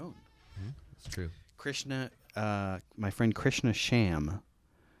stories of our own. it's true. Krishna, my friend Krishna Sham,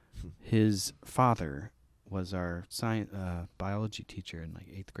 his father was our biology teacher in like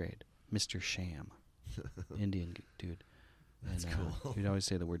 8th grade, Mr. Sham, Indian dude. That's And, cool. He'd always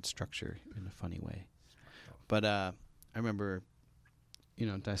say the word structure in a funny way. But I remember,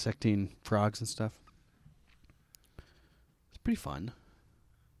 dissecting frogs and stuff. It's pretty fun,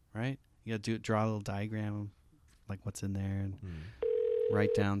 right? You got to draw a little diagram of like what's in there and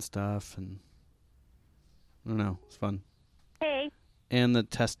write down stuff, and I don't know, it's fun. Hey. And the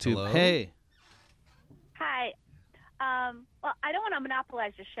test tube. Hello? Hey, Hi. Well, I don't want to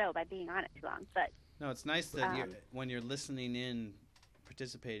monopolize your show by being on it too long, but no, it's nice that Um, when you're listening in,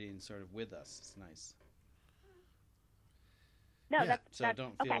 participating sort of with us. It's nice. no, Yeah, that's So that's,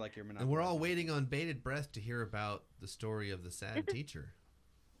 don't feel okay. like you're And monopolizing. we're all waiting on bated breath to hear about the story of the sad teacher.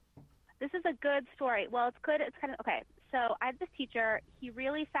 This is a good story. Well, it's good. It's kind of okay. So I had this teacher. He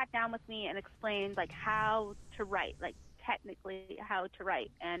really sat down with me and explained like how to write, like technically how to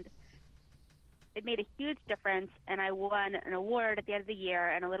write, and it made a huge difference. And I won an award at the end of the year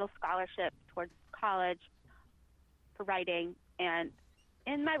and a little scholarship towards college for writing. And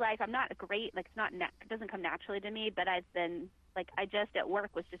in my life, I'm not a great like it doesn't come naturally to me, but I've been like I just at work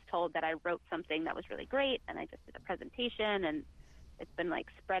was just told that I wrote something that was really great, and I just did a presentation, and it's been like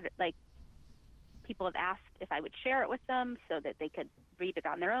spread like. People have asked if I would share it with them so that they could read it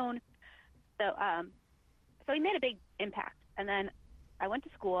on their own. So he made a big impact. And then I went to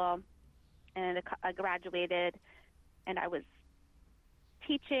school, and I graduated, and I was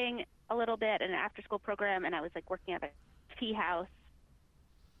teaching a little bit in an after-school program, and I was like working at a tea house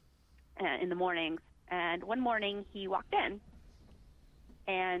in the mornings. And one morning he walked in,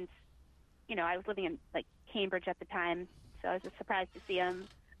 and I was living in like Cambridge at the time, so I was just surprised to see him.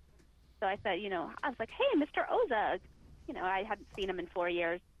 So I said, I was like, hey, Mr. Ozug. I hadn't seen him in 4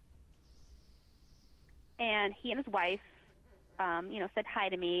 years. And he and his wife, said hi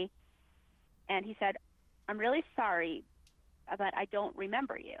to me. And he said, I'm really sorry, but I don't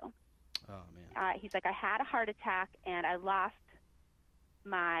remember you. Oh man. He's like, I had a heart attack, and I lost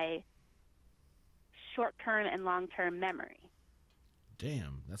my short-term and long-term memory.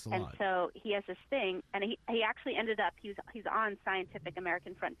 Damn, that's a And lot. so he has this thing, and he actually ended up he's on Scientific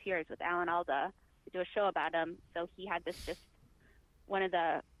American Frontiers with Alan Alda to do a show about him. So he had this just one of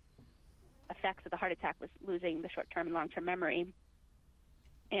the effects of the heart attack was losing the short-term and long-term memory,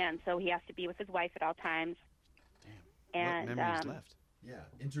 and so he has to be with his wife at all times. Damn. And What memories left? Yeah,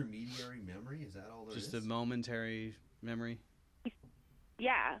 intermediary memory, is that all there Just is? a momentary memory.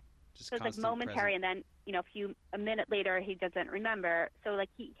 yeah, Just so it's like constant momentary, present. and then a minute later he doesn't remember. So like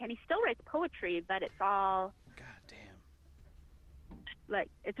he still writes poetry, but it's all God damn. like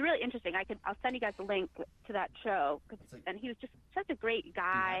it's really interesting. I'll send you guys a link to that show. It's like- And he was just such a great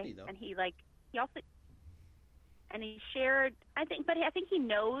guy, happy, though. and he also shared. I think he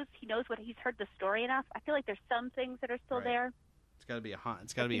knows what he's heard the story enough. I feel like there's some things that are still Right. there. It's got to be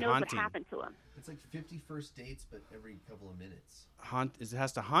it's got to He be knows haunting. what happened to him. It's like 50 first dates, but every couple of minutes. It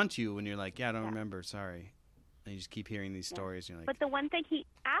has to haunt you when you're like, yeah, I don't Yeah. remember. Sorry. and you just keep hearing these stories. And you're like, But the one thing he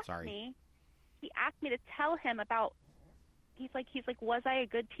asked Sorry. me to tell him about. He's like, was I a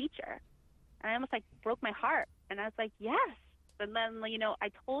good teacher? And I almost like broke my heart. And I was like, yes. And then, I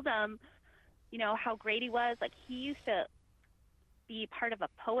told him, how great he was. Like, he used to be part of a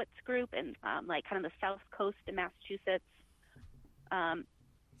poets group in like kind of the South Coast in Massachusetts,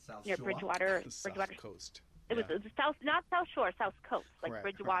 South near Shore? Bridgewater. the Bridgewater. South Coast. It was South, not South Shore, South Coast, like Correct.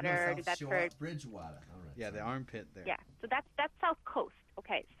 Bridgewater, New South Shore, Bedford. Bridgewater. All right. Yeah, the sorry. armpit there. Yeah, so that's South Coast.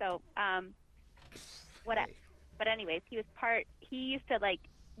 Okay, so what? Hey. But anyways, he used to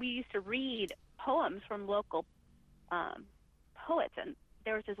we used to read poems from local poets, and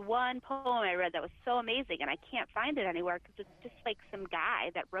there was this one poem I read that was so amazing, and I can't find it anywhere because it's just like some guy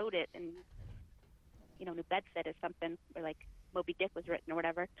that wrote it in, New Bedford or something, or like Moby Dick was written or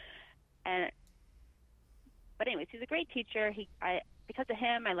whatever. But anyways, he's a great teacher. Because of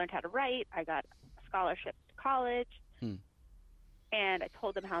him, I learned how to write. I got a scholarship to college, and I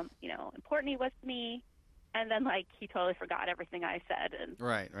told him how important he was to me. And then, he totally forgot everything I said, and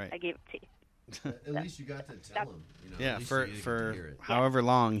Right. I gave it to you. At least you got to tell him. Yeah, at least for you get to hear for it. however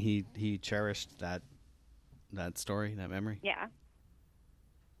long he cherished that story, that memory. Yeah.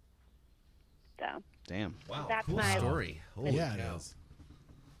 So, Damn. Wow, That's cool my- story. Holy Yeah, it cow. is.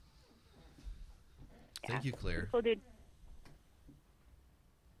 Thank you, Claire. cool dude.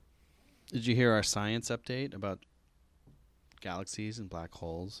 Did you hear our science update about galaxies and black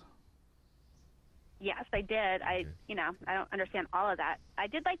holes? Yes, I did. I don't understand all of that. I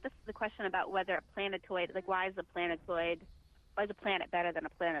did like the question about whether a planetoid, why is a planet better than a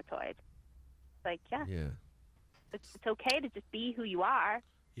planetoid? Yeah. It's okay to just be who you are.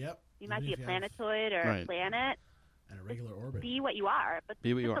 Yep. You might Even be a if you have planetoid or Right. a planet. And a regular orbit. Be what you are, but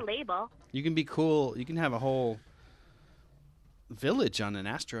Be what just you a are. label. You can be cool. You can have a whole village on an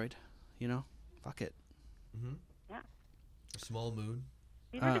asteroid. Fuck it. Mm-hmm. Yeah. A small moon.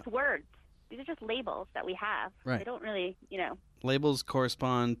 These are just words. These are just labels that we have. Right. They don't really, Labels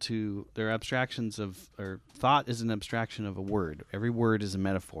correspond to their abstractions or thought is an abstraction of a word. Every word is a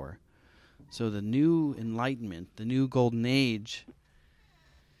metaphor. So the new enlightenment, the new golden age,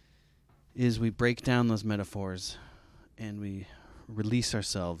 is we break down those metaphors and we release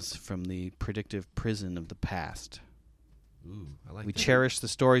ourselves from the predictive prison of the past. Ooh, I like We that. cherish the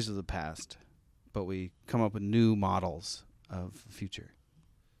stories of the past, but we come up with new models of the future.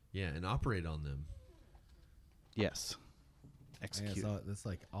 Yeah, and operate on them. Yes. I guess Execute. that's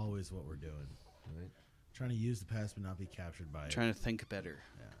always what we're doing. Right? Trying to use the past but not be captured by it. Trying to think better.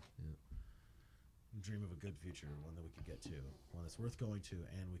 Dream of a good future, one that we could get to, one that's worth going to,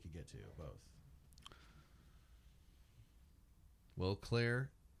 and we could get to both. Well,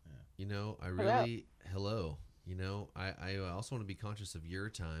 Claire, Yeah. I really hello. I also want to be conscious of your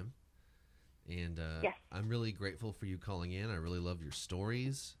time, and Yes. I'm really grateful for you calling in. I really love your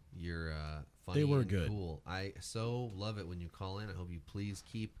stories. You're funny. They were and good. Cool. I so love it when you call in. I hope you please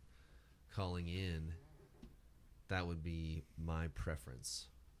keep calling in. That would be my preference.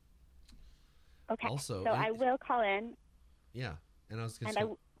 okay. Also, so I will call in, Yeah, and I was and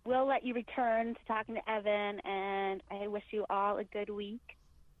going I will let you return to talking to Evan, and I wish you all a good week.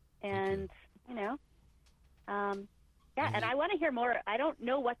 And, And and you- I want to hear more. I don't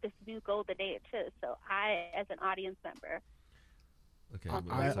know what this new golden age is, so I, as an audience member, Okay. I-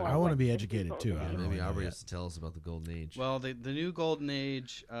 well, I that's all want right. to be What educated is too. the I Yeah, don't maybe really know Aubrey yet. has to tell us about the golden age. Well, the new golden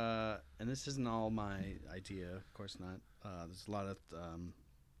age, and this isn't all my idea, of course not. There's a lot of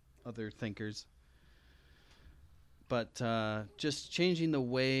other thinkers. But just changing the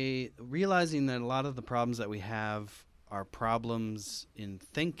way, realizing that a lot of the problems that we have are problems in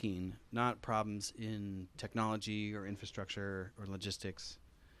thinking, not problems in technology or infrastructure or logistics.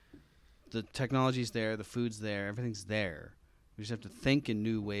 The technology's there, the food's there, everything's there. We just have to think in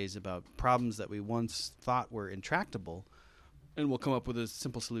new ways about problems that we once thought were intractable, and we'll come up with a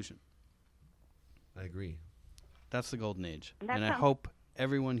simple solution. I agree. That's the golden age. That And I sounds- hope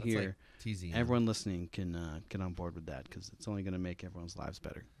everyone That's here, like teasing. everyone listening can get on board with that, because it's only going to make everyone's lives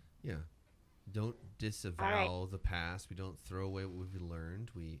better. Yeah. Don't disavow the past. We don't throw away what we've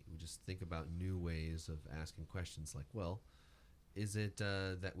learned. We just think about new ways of asking questions like, well, is it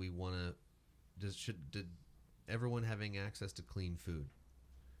that we want to did everyone having access to clean food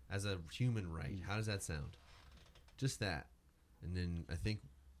as a human right? How does that sound? Just that. And then I think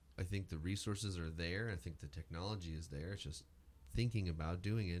the resources are there. I think the technology is there. It's just thinking about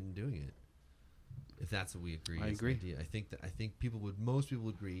doing it and doing it. If that's what we agree. I is the agree. idea. I think most people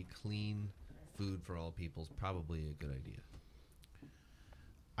would agree clean food for all people is probably a good idea.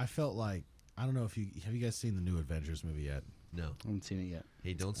 I felt like, I don't know if have you guys seen the new Avengers movie yet? No. I haven't seen it yet.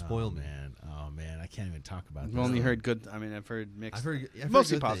 Hey, don't spoil me. Man. Oh man, I can't even talk about I've this. only heard good. I mean, I've heard mixed. I've heard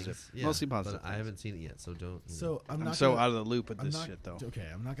mostly good positive. things. Yeah, Mostly positive. But I haven't seen it yet, so don't. So I'm I'm not so gonna, out of the loop with I'm this not- shit, though. Okay,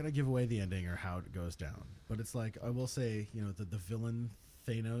 I'm not gonna give away the ending or how it goes down, but it's like I will say, you know, the villain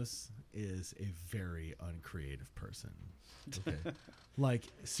Thanos is a very uncreative person. Okay. Like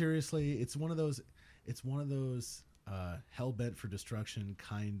seriously, it's one of those hell bent for destruction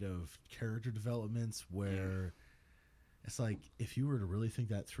kind of character developments where it's like if you were to really think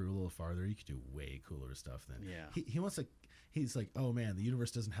that through a little farther, you could do way cooler stuff than. Yeah. He wants to. He's like, oh man, the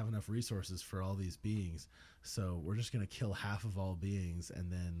universe doesn't have enough resources for all these beings, so we're just gonna kill half of all beings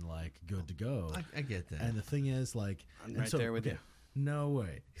and then like good to go. I get that. And the thing is, like, I'm and right there with you. No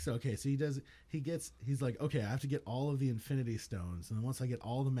way. So he's like, okay, I have to get all of the Infinity Stones, and then once I get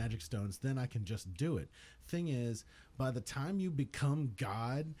all the Magic Stones, then I can just do it. Thing is, by the time you become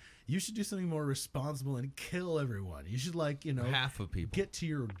God, you should do something more responsible and kill everyone. You should, like, you know, half of people. get to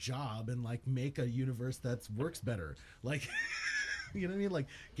your job and like make a universe that works better. Like, you know what I mean? Like,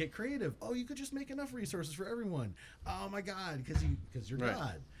 get creative. Oh, you could just make enough resources for everyone. Oh my God, because you're Right.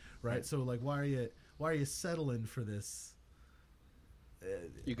 God, right? So like, why are you settling for this?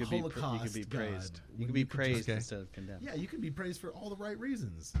 You could Holocaust be God, praised. You when could be could just- praised Okay. instead of condemned. Yeah, you could be praised for all the right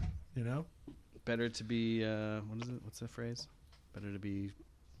reasons. You know? Better to be what is it? What's the phrase? Better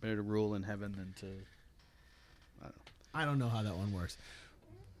to rule in heaven than to. I don't know. I don't know how that one works,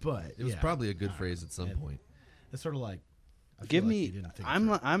 but It was yeah. probably a good phrase at some And point. It's sort of like, I feel Give like me. you didn't think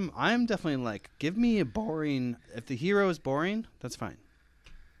it through. I'm definitely like. Give me a boring. If the hero is boring, that's fine.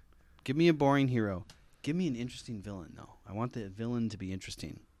 Give me a boring hero. Give me an interesting villain, though. I want the villain to be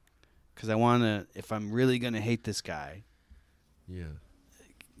interesting, because I want to. If I'm really gonna hate this guy, Yeah.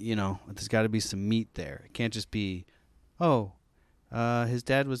 you know, there's got to be some meat there. It can't just be, oh, his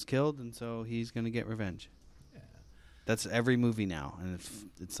dad was killed, and so he's gonna get revenge. Yeah. That's every movie now, and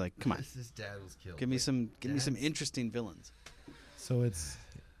it's like, come on, His dad was killed. give me some Dad's- interesting villains. So it's,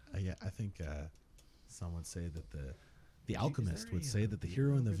 yeah, I think some would say that the alchemist would say that the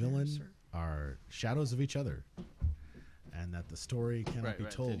hero and the villain are shadows of each other, and that the story cannot Right, be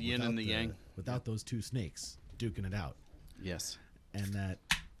right. told The yin and the yang. without those two snakes duking it out, Yes, and that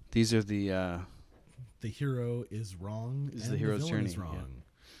these are the the hero is wrong Is and the hero's villain is journey, yeah. wrong.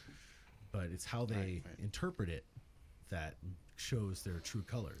 But it's how they Right, right. interpret it that shows their true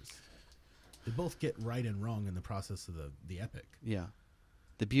colors. They both get right and wrong in the process of the epic. yeah.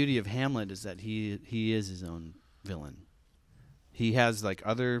 The beauty of Hamlet is that he is his own villain. He has like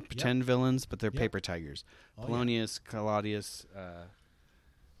other pretend villains, but they're Yep. paper tigers. Oh, yeah. Polonius, Claudius,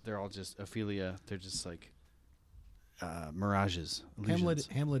 they're all just Ophelia. They're just like mirages. Illusions.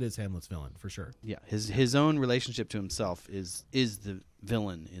 Hamlet is Hamlet's villain for sure. Yeah, his own relationship to himself is the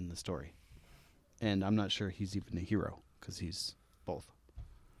villain in the story, and I'm not sure he's even a hero because he's both.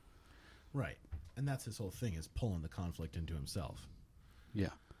 Right. And that's his whole thing, is pulling the conflict into himself, Yeah,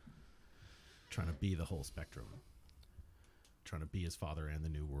 trying to be the whole spectrum, trying to be his father and the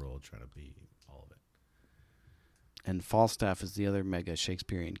new world, trying to be all of it. and Falstaff is the other mega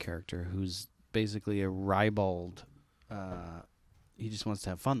Shakespearean character who's basically a ribald. He just wants to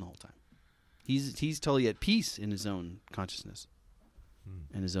have fun the whole time. He's totally at peace in his own consciousness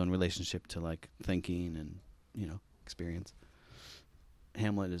and his own relationship to like thinking and experience.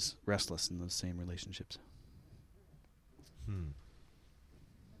 Hamlet is restless in those same relationships.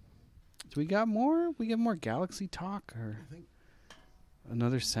 Do we got more? We get more galaxy talk or I think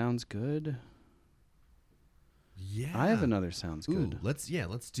another sounds good? Yeah. I have another sounds Ooh, good. let's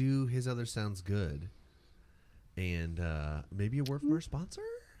do his other sounds good. And maybe a word from our sponsor?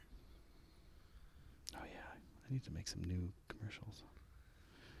 Oh yeah, I need to make some new commercials.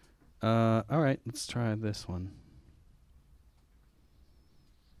 All right, let's try this one.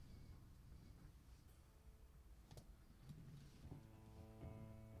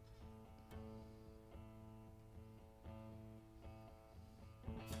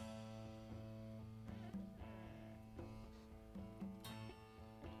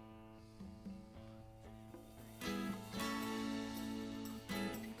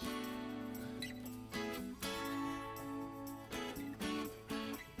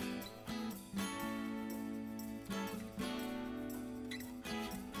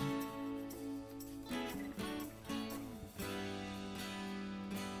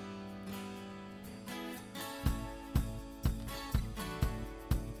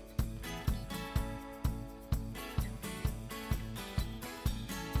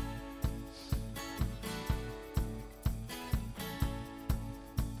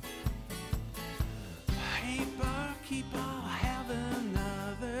 Hey barkeep, I'll have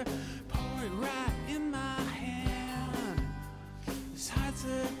another. Pour it right in my hand.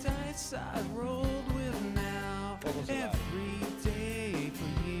 dice I've rolled with now every day for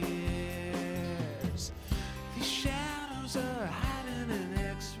years. These shadows are hiding in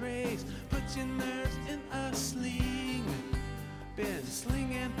x-rays. Put your nerves in a sling. Been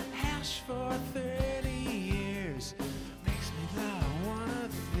slinging hash for 30 years. Makes me not wanna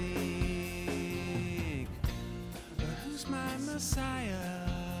think, who's my messiah?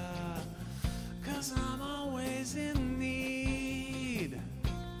 'Cause I'm always in need.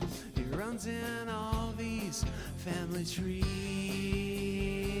 He runs in all these family trees.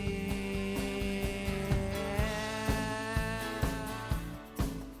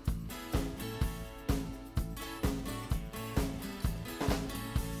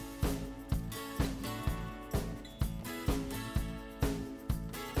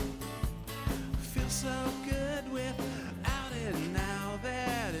 Feel so good without it now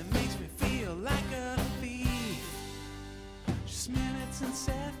that it makes me feel like a thief. Just minutes and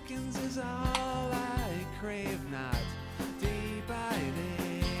seconds is all I crave, not day by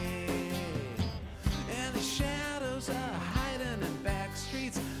day. And the shadows are hiding in back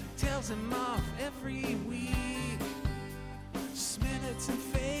streets, tells him off every week. Just minutes and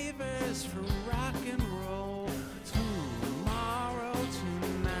favors for rock and roll. Tomorrow,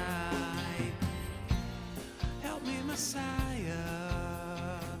 tonight. Help me,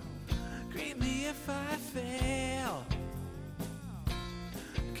 Messiah. Greet me if I fail.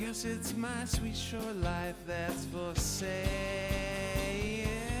 Guess it's my sweet short life that's for sale.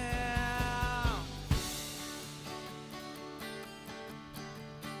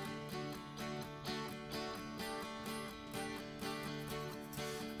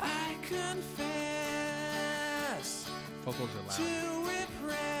 I confess Vocals are loud. to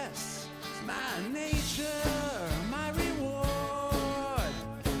repress my nature, my reward.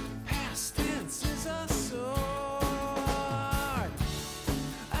 Past tense is a sword.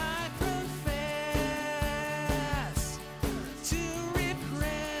 I confess to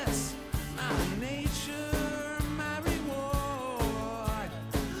repress my nature, my reward.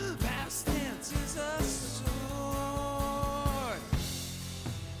 Past tense is a sword.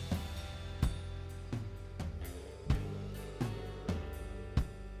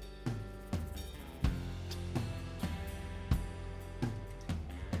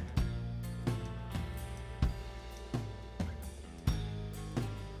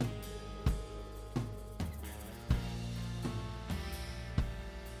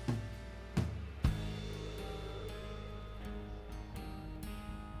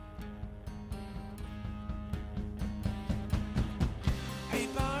 Hey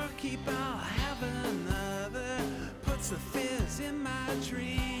barkeep, I'll have another. Puts the fizz in my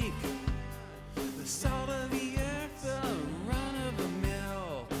drink. The salt of the earth, the run of the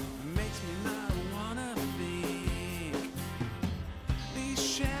mill, makes me not wanna think. These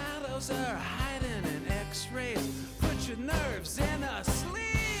shadows are hiding in x-rays. Put your nerves in a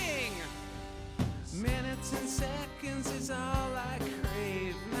sling. Minutes and seconds is all I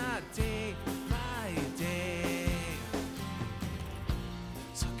crave, not day by day.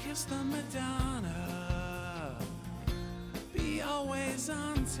 So kiss the Madonna, be always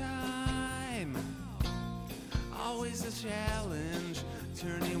on time. Always a challenge,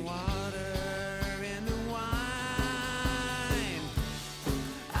 turning water into wine.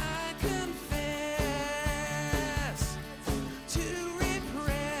 I confess to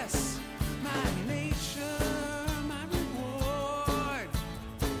repress my nature, my reward.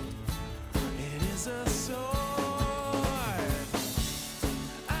 It is a sword.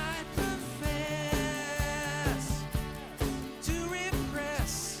 I confess to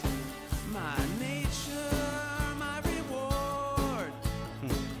repress my nature, my reward.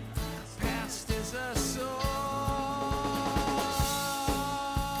 Past is a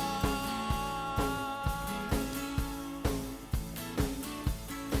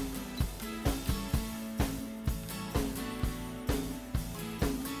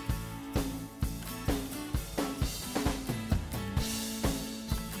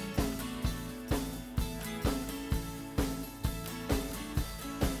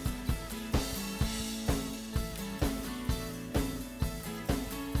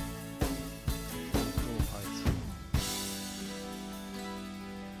Little parts.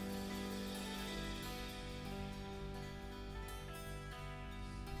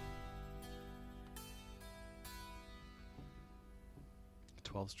 A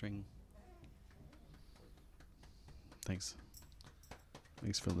 12-string. Thanks.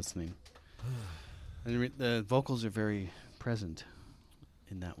 Thanks for listening. And the vocals are very present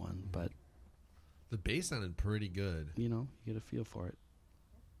in that one, but The bass sounded pretty good. you know, you get a feel for it.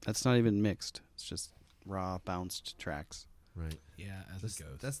 That's not even mixed. It's just raw, bounced tracks. Right. Yeah, as This, it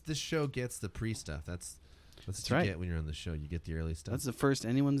goes. that's this show gets the pre stuff. That's what you right. get when you're on the show. You get the early stuff. That's the first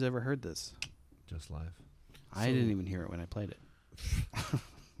anyone's ever heard this. Just live. I didn't even hear it when I played it.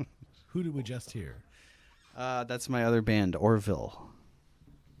 Who did we just hear? That's my other band, Orville.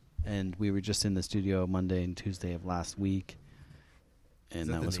 And we were just in the studio Monday and Tuesday of last week. And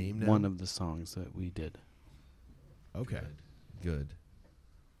that that the was name now? one of the songs that we did. Okay. Good.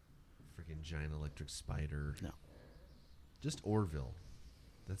 Freaking giant electric spider. No. Just Orville.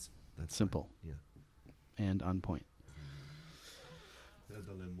 That's Simple fine. and on point. Yeah.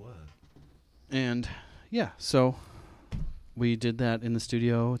 And yeah, so we did that in the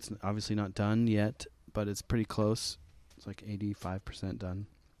studio. It's obviously not done yet, but it's pretty close. It's like 85% done.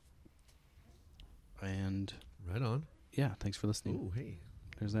 And Right on. yeah, thanks for listening. Oh, hey.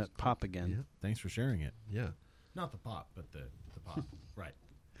 There's that pop again. Yeah. Thanks for sharing it. Yeah. Not the pop, but the pop. Right.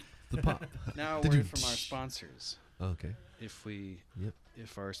 The pop. Now a Did you- word from our sponsors. Okay.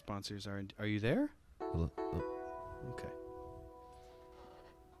 If our sponsors are you there? Hello. Oh. Okay.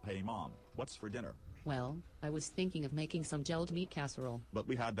 Hey, Mom, what's for dinner? Well, I was thinking of making some gelled meat casserole. But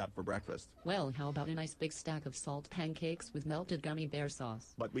we had that for breakfast. Well, how about a nice big stack of salt pancakes with melted gummy bear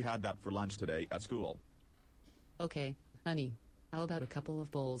sauce? But we had that for lunch today at school. Okay, honey. How about a couple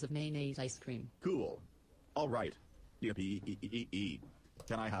of bowls of mayonnaise ice cream? Cool. All right. Yippee.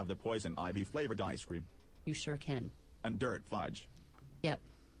 Can I have the poison ivy flavored ice cream? You sure can. And dirt fudge? Yep.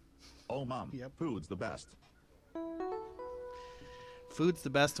 Oh, Mom, Yep. food's the best. Food's the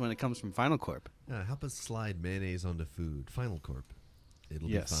best when it comes from Final Corp. Help us slide mayonnaise onto food. Final Corp. It'll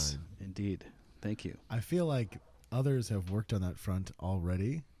be Yes, fine. indeed. Thank you. I feel like others have worked on that front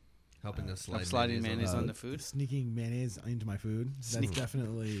already. Helping us slide I'm sliding mayonnaise onto onto food. Sneaking mayonnaise into my food. Sneak- That's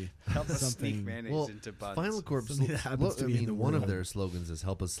definitely Help us something. sneak mayonnaise Well, into buns. Final Corp. Something that happens to I be in mean, the one of world. their slogans is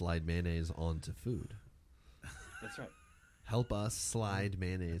 "Help us slide mayonnaise onto food." That's right. Help us slide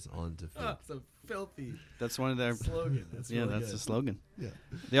mayonnaise onto food. Oh, it's a filthy That's one of their slogan. That's yeah. really That's good. the slogan. Yeah.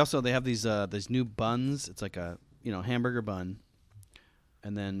 They have these new buns. It's like a hamburger bun,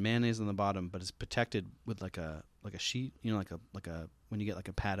 and then mayonnaise on the bottom, but it's protected with like a sheet. Like a when you get like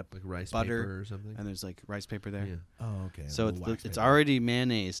a pad of Like rice butter paper or something. and there's like rice paper there. Yeah. Oh, okay. So A little wax it's paper. already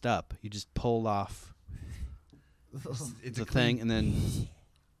mayonnaised up. You just pull off It's the a thing, clean- and then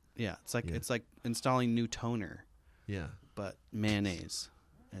yeah, it's like Yeah. it's like installing new toner, Yeah. but mayonnaise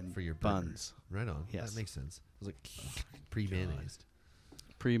and For your burger. buns, Right on. Yes. That makes sense. It was like pre-mayonnaised.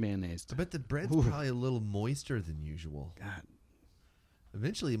 pre-mayonnaised. I bet the bread's Ooh. probably a little moister than usual. God,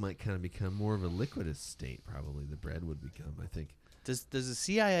 Eventually, it might kind of become more of a liquidous state. Probably the bread would become. I think does the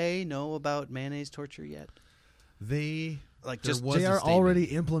CIA know about mayonnaise torture yet? they Like there just was They a are statement. already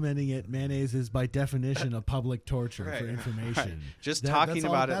implementing it. Mayonnaise is by definition a public torture Right, for right. information. Just That- talking that's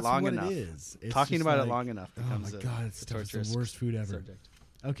all- about it that's long what enough. It is. It's talking just about it like, long enough Oh becomes my a, god, a it's the torturous worst food ever. subject.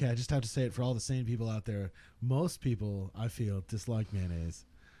 Okay, I just have to say it for all the sane people out there. Most people, I feel, dislike mayonnaise,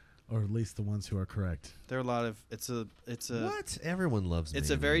 or at least the ones who are correct. There are a lot of it's a What? Everyone loves. it's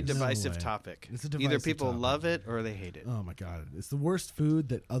a very mayonnaise. No divisive way. topic. It's a Either divisive people topic. love it or they hate it. Oh my god, it's the worst food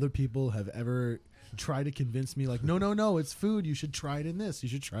that other people have ever tried to convince me. Like, no, it's food. You should try it in this. You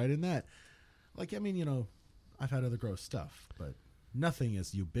should try it in that. Like, I mean, I've had other gross stuff, but nothing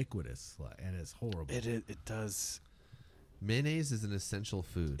is ubiquitous and as horrible. It does. Mayonnaise is an essential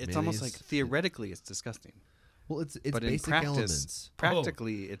food. It's almost like Mayonnaise- theoretically it's disgusting, Well, it's but in basic practice, elements.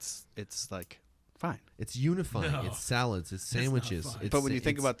 practically it's like fine. It's unifying. No. It's salads. It's not sandwiches. fine. It's, But when you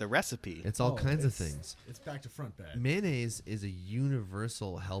think it's- about the recipe, it's all Oh, kinds of it's- things. It's back to front bag. Mayonnaise is a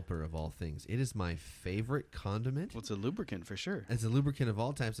universal helper of all things. It is my favorite condiment. well, it's a lubricant for sure. It's a lubricant of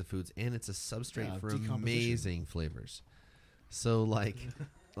all types of foods, and it's a substrate Yeah, for decomposition. amazing flavors. So, like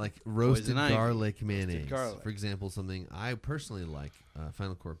roasted Poison ivy. garlic mayonnaise, garlic. for example, something I personally like.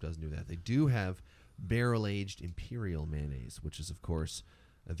 Final Corp doesn't do that. They do have barrel-aged imperial mayonnaise, which is, of course,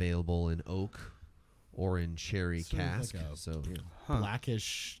 available in oak or in cherry Sort of like cask. a- So,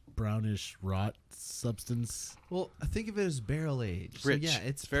 Blackish, brownish, rot substance. well, think of it as barrel-aged. So, Rich. yeah,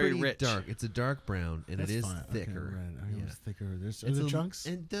 it's It's very pretty rich. dark. It's a dark brown, and That's it is fine. Okay, thicker. right. I Yeah. was thicker. There's It's the a- chunks.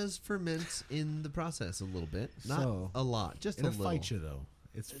 It does ferment in the process a little bit, not So, a lot, just a It'll little. fight you though.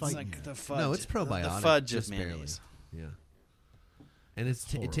 It's It's fighting like you. the fudge. No, it's probiotic. The fudge just of mayonnaise. barely. Yeah, and it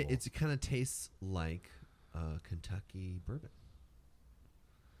Horrible. kind of tastes like Kentucky bourbon.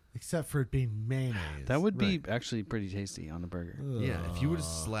 Except for it being mayonnaise. That would be Right. actually pretty tasty on a burger. Yeah, if you were to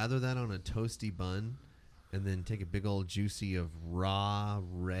slather that on a toasty bun, and then take a big old juicy of raw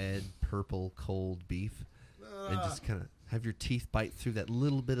red, purple, cold beef, and just kind of have your teeth bite through that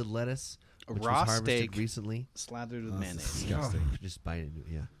little bit of lettuce, A which raw was harvested steak recently. slathered with That's mayonnaise. disgusting. Just bite into it.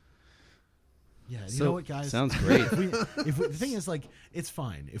 Yeah. Yeah, you So- know what, guys? Sounds great. The thing is, like, it's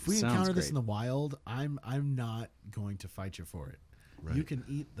fine. If we Sounds encounter this great. in the wild, I'm not going to fight you for it. Right. You can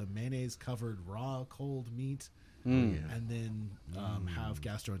eat the mayonnaise covered raw cold meat, Mm. and then have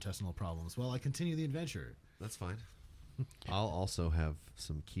gastrointestinal problems while I continue the adventure. That's fine. I'll also have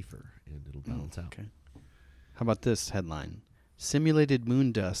some kefir, and it'll balance out. Okay. How about this headline? Simulated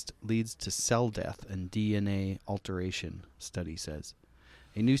moon dust leads to cell death and DNA alteration, study says.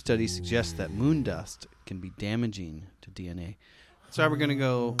 A new study suggests that moon dust can be damaging to DNA. So we're going to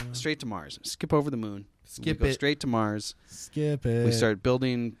go straight to Mars. Skip over the moon. Skip go it. straight to Mars. Skip it. We start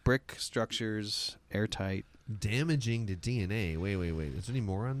building brick structures, airtight. Damaging to DNA. Wait. Is there any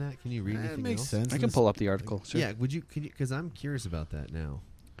more on that? Can you read That anything makes else? sense. I can pull up the article. Sure. Yeah, would you? Could you? Because I'm curious about that now.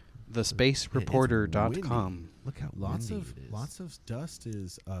 TheSpaceReporter.com. Look how Lots windy of it is. lots of dust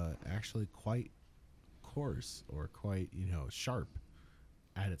is actually quite coarse or quite sharp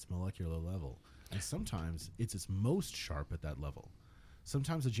at its molecular level, and sometimes it's its most sharp at that level.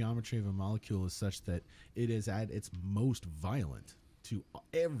 Sometimes the geometry of a molecule is such that it is at its most violent to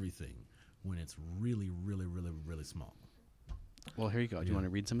everything when it's really, really, really, really small. Well, here you go. Do you Yeah. want to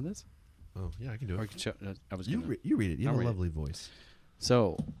read some of this? Oh yeah, I can do Or I it. can show, I was You gonna- you read it. You I'll have a read it. lovely voice.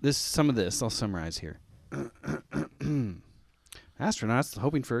 So some of this I'll summarize here. Astronauts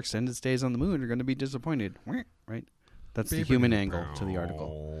hoping for extended stays on the moon are going to be disappointed. Right? That's the human angle to the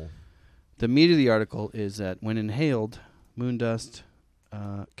article. The meat of the article is that when inhaled, moon dust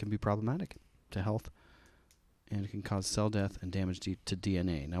can be problematic to health, and it can cause cell death and damage to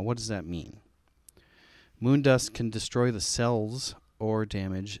DNA. Now, what does that mean? Moon dust can destroy the cells or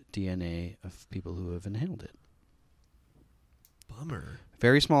damage DNA of people who have inhaled it. Bummer.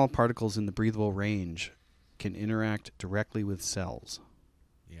 Very small particles in the breathable range can interact directly with cells.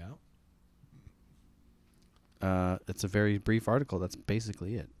 Yeah. It's a very brief article. That's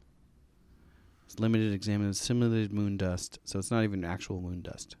basically it. It's limited examined simulated moon dust, so it's not even actual moon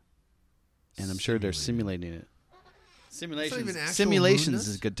dust. And I'm sure they're simulating it. Simulations. even actual Simulations moon is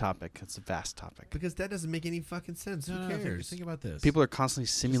a dust? good topic. It's a vast topic. Because that doesn't make any fucking sense. No, Who no, cares? think about this. People are constantly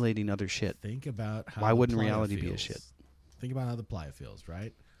simulating other shit. Think about how Why the wouldn't playa reality be a feels. shit? Think about how the playa feels,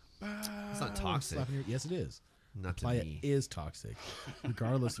 right? It's not toxic. Yes, it is. Not to Playa me. is toxic,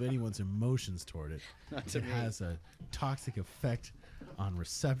 regardless of anyone's emotions toward it. It has a toxic effect on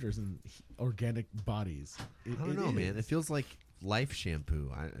receptors and organic bodies. I don't know, man. It feels like life shampoo.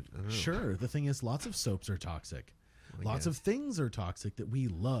 I don't know. Sure. The thing is, lots of soaps are toxic. I Lots guess. of things are toxic that we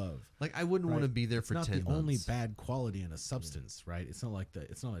love. Like I wouldn't want to right? be there It's for not 10 the months. only bad quality in a substance, right? It's not like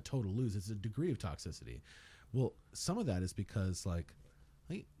it's not a total lose. It's a degree of toxicity. Well, some of that is because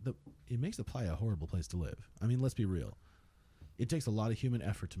it makes the playa a horrible place to live. I mean, let's be real. It takes a lot of human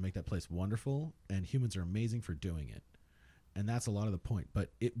effort to make that place wonderful, and humans are amazing for doing it. And that's a lot of the point.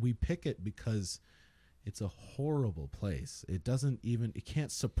 But we pick it because it's a horrible place. It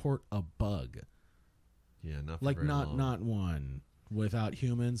can't support a bug. Yeah, not for Like very long. not one without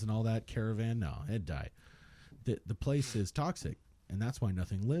humans and all that caravan. No, it'd die. The place is toxic, and that's why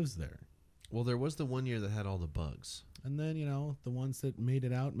nothing lives there. Well, there was the one year that had all the bugs. And then the ones that made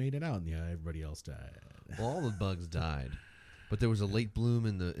it out, and yeah, everybody else died. Well, all the bugs died, but there was a late bloom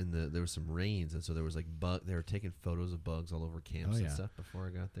in the there was some rains, and so there was like they were taking photos of bugs all over camps Oh, and yeah. stuff before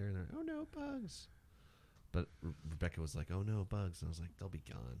I got there, and they're like, oh no, bugs. But Rebecca was like, oh no, bugs, and I was like, they'll be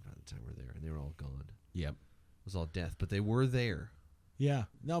gone by the time we're there, and they were all gone. Yep. It was all death, but they were there. Yeah.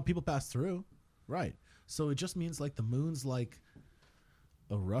 No, people pass through. Right. So it just means like the moon's like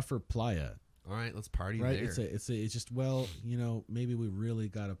a rougher playa. All right, let's party Right. there. It's just maybe we really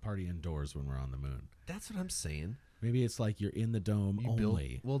got to party indoors when we're on the moon. That's what I'm saying. Maybe it's like you're in the dome You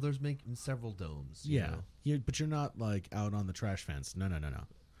only. well, there's making several domes. you Yeah. know? But you're not like out on the trash fence. No.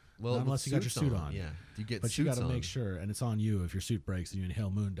 Well, Not unless with you got your suits suit on. Yeah, you get But you suits got to on. make sure, and it's on you if your suit breaks and you inhale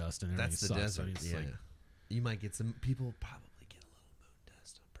moon dust and everything That's the sucks. desert. I mean, it's Yeah, like- you might get some people probably get a little moon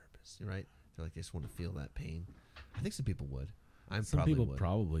dust on purpose, right? They're like they just want to feel that pain. I think some people would. some probably people would.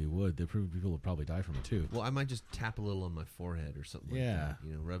 probably would. People would probably die from it too. Well, I might just tap a little on my forehead or something. Yeah.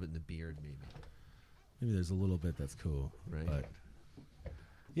 Like that, rub it in the beard, maybe. Maybe there's a little bit that's cool, Right. But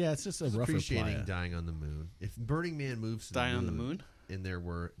yeah, it's just a Just rougher appreciating playa. dying on the moon. If Burning Man moves to Dying the on the moon, moon? and there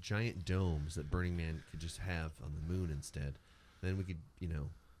were giant domes that Burning Man could just have on the moon instead, then we could,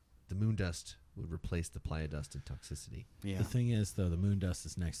 the moon dust would replace the playa dust and toxicity. Yeah. The thing is, though, the moon dust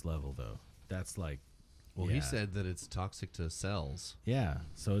is next level, though. That's like, Well, he yeah. said that it's toxic to cells. Yeah,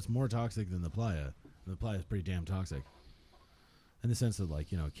 so it's more toxic than the playa. And the playa is pretty damn toxic. In the sense that,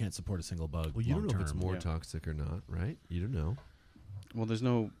 it can't support a single bug. Well, you don't know if it's long-term. more Yeah. toxic or not, right? You don't know. Well, there's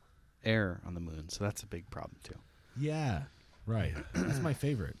no air on the moon, so that's a big problem too. Yeah, right. That's my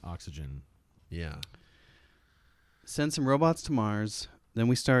favorite oxygen Yeah. Send some robots to Mars. Then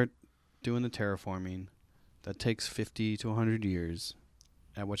we start doing the terraforming. That takes 50 to 100 years,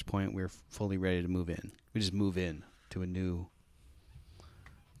 at which point we're fully ready to move in. We just move in to a new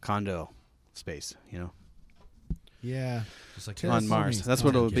condo space, you know? Yeah. Just like On Mars. That's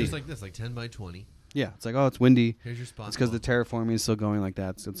what it would be. Just like this, like 10 by 20. Yeah, it's like, oh, it's windy. Here's your spot. It's because the terraforming is still going like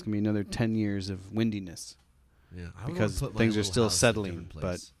that. So it's going to be another 10 years of windiness. Yeah, I would Because wanna put my things are little still house in a settling. different But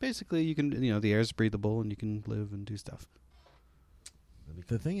place. basically, you can, you know, the air is breathable and you can live and do stuff.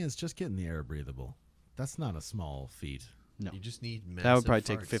 The thing is, just getting the air breathable. That's not a small feat. No. You just need massive That would probably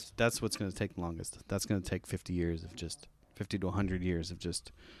take farts. 50. That's what's going to take the longest. That's going to take 50 years of just 50 to 100 years of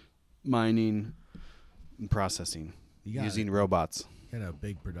just mining and processing You got using robots. Got a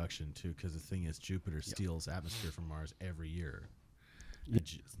big production too, because the thing is, Jupiter steals atmosphere from Mars every year.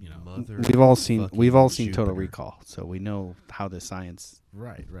 You know, Mother We've all seen fucking Total Jupiter. Recall, so we know how the science.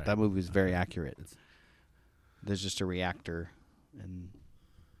 right. That movie is very accurate. There's just a reactor, and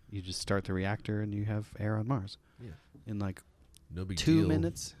you just start the reactor, and you have air on Mars. Yeah. In like No big 2 deal.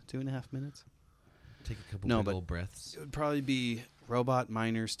 minutes, 2.5 minutes. Take a couple No, big but old breaths. It would probably be robot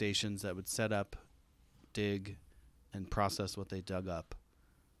miner stations that would set up, dig, and process what they dug up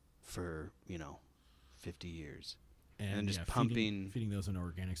for, 50 years. And just feeding those into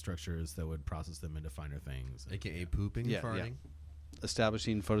organic structures that would process them into finer things. AKA pooping and farting.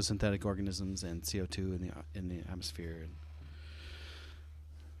 Establishing photosynthetic organisms and CO2 in the atmosphere. And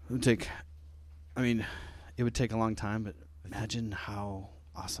it would take, it would take a long time, but imagine how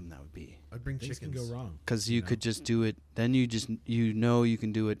awesome that would be. I'd bring Things chickens. can go wrong. Because you could just do it. Then you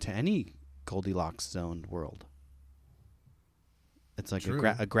can do it to any Goldilocks zoned world. It's like True.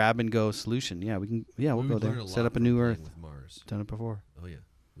 a grab and go solution. Yeah, we can. Yeah, we'll We go would learn there. a Set lot up a from new playing Earth. with Mars. Done it before. Oh yeah,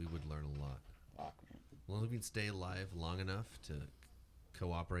 we would learn a lot. As long as we can stay alive long enough to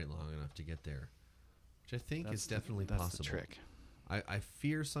cooperate long enough to get there, which I think is definitely that's possible. the trick. I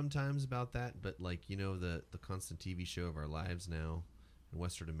fear sometimes about that, but like the constant TV show of our lives now in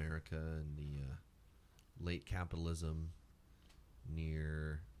Western America and the late capitalism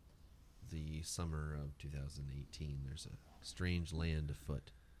near the summer of 2018. There's a strange land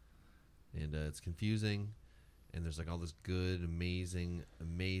afoot, and it's confusing. And there's like all this good, amazing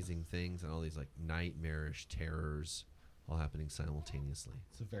things, and all these like nightmarish terrors all happening simultaneously.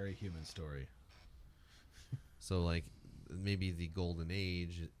 It's a very human story. So like maybe the golden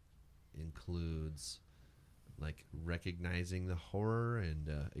age includes like recognizing the horror and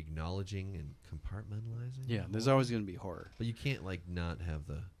acknowledging and compartmentalizing. Yeah, the there's horror. always going to be horror. But you can't like not have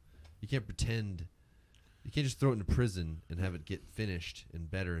you can't pretend. You can't just throw it into prison and have it get finished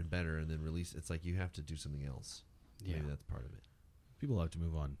and better and then release. It's like you have to do something else. Yeah. Maybe that's part of it. People have to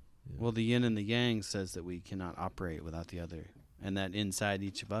move on. Yeah. Well, the yin and the yang says that we cannot operate without the other, and that inside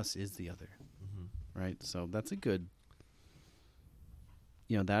each of us is the other, right? So that's a good.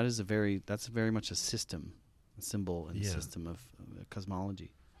 That's very much a system, a symbol and system of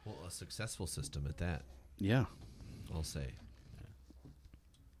cosmology. Well, a successful system at that, Yeah. I'll say.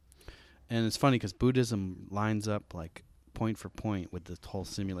 And it's funny because Buddhism lines up like point for point with the whole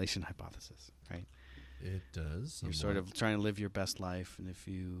simulation hypothesis, right? It does. You're sort of trying to live your best life, and if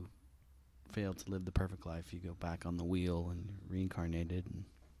you fail to live the perfect life, you go back on the wheel and you're reincarnated, and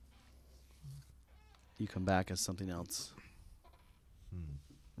you come back as something else,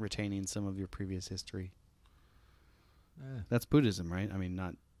 retaining some of your previous history. That's Buddhism, right? I mean,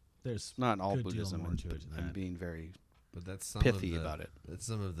 There's not all good deal Buddhism, more and, to it than and that. being very But that's some pithy of the, about it. That's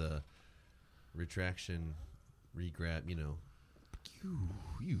some of the retraction, regrab.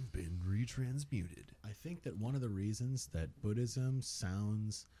 You've been retransmuted. I think that one of the reasons that Buddhism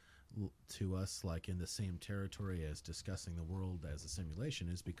sounds to us like in the same territory as discussing the world as a simulation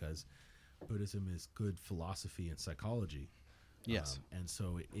is because Buddhism is good philosophy and psychology. Yes. And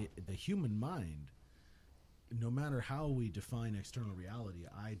so the human mind, no matter how we define external reality,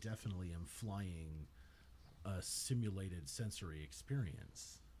 I definitely am flying a simulated sensory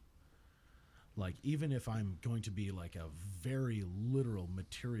experience. Like, even if I'm going to be like a very literal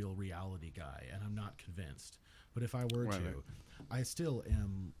material reality guy, and I'm not convinced, but if I were I still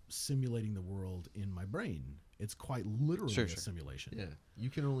am simulating the world in my brain. It's quite literally a simulation. Yeah, you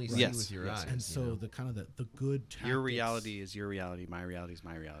can only see with your eyes. And so the kind of the good tactics, Your reality is your reality. My reality is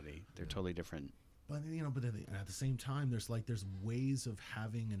my reality. They're totally different. But but at the same time, there's ways of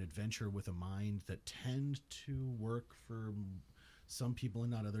having an adventure with a mind that tend to work for some people and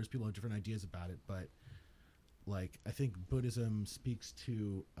not others. People have different ideas about it, but like I think Buddhism speaks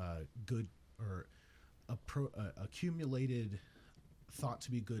to good or accumulated thought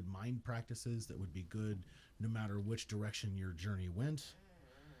to be good mind practices that would be good no matter which direction your journey went.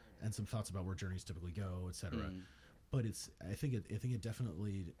 and some thoughts about where journeys typically go, etc. Mm. But I think it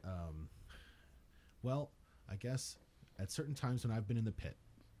definitely, well, I guess at certain times when I've been in the pit,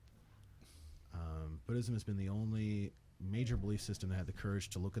 Buddhism has been the only major belief system that had the courage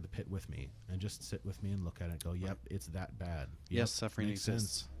to look at the pit with me and just sit with me and look at it and go, yep, it's that bad. Yep, Yes, suffering makes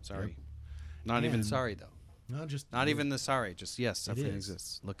exists. sense. Sorry. Yep. Not even And- sorry though. Not even the sorry. Just yes, suffering is.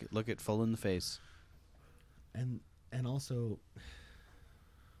 exists. Look it full in the face. and also,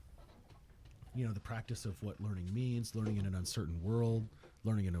 you know, the practice of what learning means, learning in an uncertain world,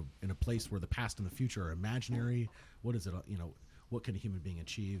 learning in a place where the past and the future are imaginary. What is it? You know, what can a human being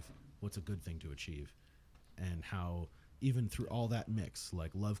achieve? What's a good thing to achieve? And how even through all that mix,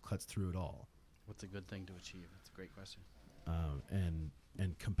 like love cuts through it all. What's a good thing to achieve? That's a great question.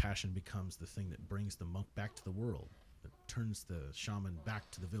 And compassion becomes the thing that brings the monk back to the world, that turns the shaman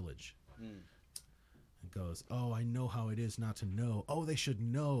back to the village. And goes, oh, I know how it is not to know. Oh, they should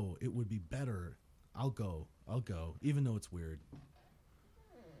know. It would be better. I'll go, even though it's weird.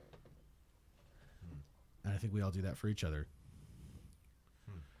 And I think we all do that for each other.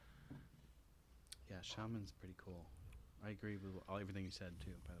 Yeah, shaman's pretty cool. I agree with everything you said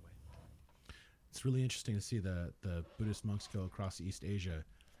too, by the way. It's really interesting to see the Buddhist monks go across East Asia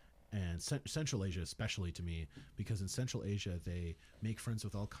and Central Asia, especially to me, because in Central Asia they make friends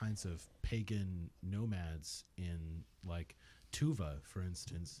with all kinds of pagan nomads in like Tuva, for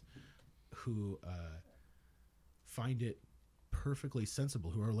instance, who find it perfectly sensible,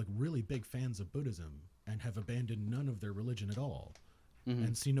 who are like really big fans of Buddhism and have abandoned none of their religion at all,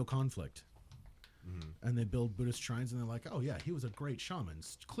 and see no conflict. And they build Buddhist shrines, and they're like, oh yeah, he was a great shaman,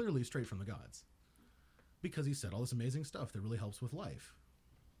 clearly straight from the gods, because he said all this amazing stuff that really helps with life.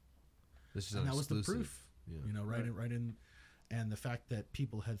 This is And that was the exclusive. proof, Yeah. you know, right in, and the fact that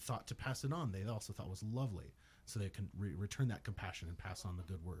people had thought to pass it on, they also thought was lovely, so they can return that compassion and pass on the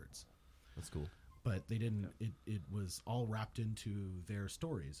good words. That's cool. But they didn't. It was all wrapped into their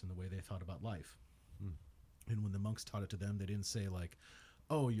stories and the way they thought about life. And when the monks taught it to them, they didn't say like,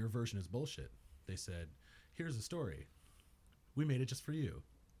 "Oh, your version is bullshit." They said, "Here's a story. We made it just for you.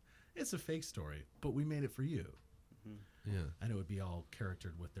 It's a fake story, but we made it for you." Yeah. And it would be all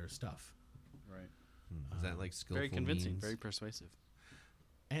charactered with their stuff. Right. Is that like skillful Very convincing, means? very persuasive.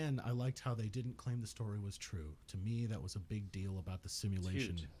 And I liked how they didn't claim the story was true. To me, that was a big deal about the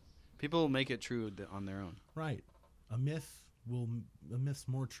simulation. Huge. People make it true on their own. Right. A myth's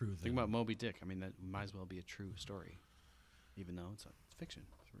more true than... Think about Moby Dick. I mean, that might as well be a true story, even though it's fiction.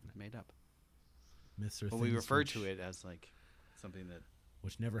 It's made up. Myths are But we things refer which- to it as like something that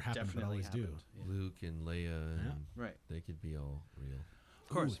which never happened, but definitely always do. happened. Yeah. Luke and Leia, and Right. they could be all real. Of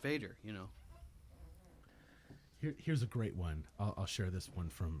course, Ooh. Vader, you know. Here's a great one. I'll share this one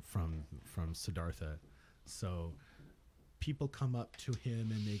from Siddhartha. So people come up to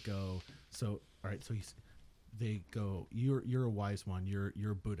him and they go, so all right, so they go, you're a wise one,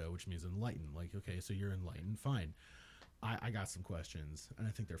 you're Buddha, which means enlightened. Like, okay, so you're enlightened, fine. I got some questions, and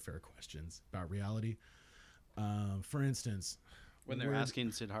I think they're fair questions about reality. For instance, When they're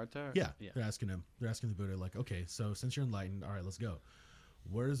asking Siddhartha? yeah, they're asking him. They're asking the Buddha, like, okay, so since you're enlightened, all right, let's go.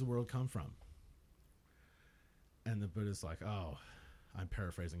 Where does the world come from? And the Buddha's like, oh, I'm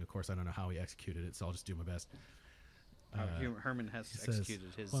paraphrasing. Of course, I don't know how he executed it, so I'll just do my best. Herman has he says,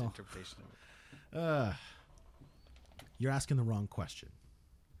 executed his well, interpretation of it. You're asking the wrong question.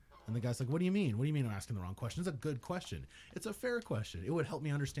 And the guy's like, what do you mean? What do you mean I'm asking the wrong question? It's a good question. It's a fair question. It would help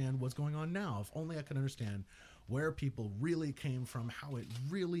me understand what's going on now. If only I could understand where people really came from, how it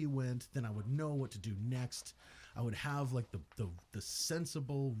really went, then I would know what to do next. I would have like the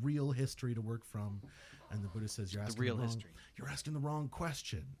sensible, real history to work from. And the Buddha says, you're asking real the wrong, history. You're asking the wrong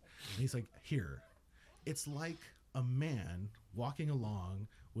question. And he's like, here, it's like a man walking along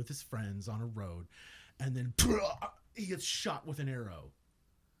with his friends on a road, and then he gets shot with an arrow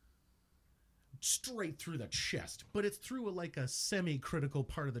straight through the chest, but it's through like a semi-critical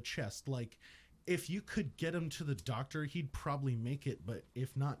part of the chest. Like, if you could get him to the doctor, he'd probably make it, but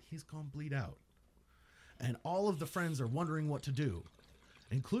if not, he's gonna bleed out. And all of the friends are wondering what to do,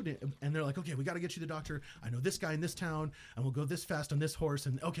 including, and they're like, okay, we got to get you to the doctor. I know this guy in this town, and we'll go this fast on this horse,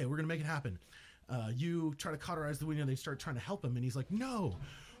 and okay, we're gonna make it happen. You try to cauterize the wound, and they start trying to help him, and he's like, no,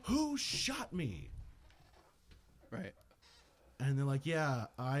 who shot me? Right. And they're like, yeah,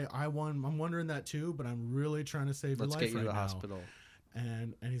 I'm wondering that too, but I'm really trying to save your Let's life get you right to the now. hospital.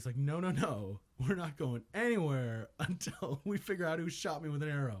 And he's like, no, we're not going anywhere until we figure out who shot me with an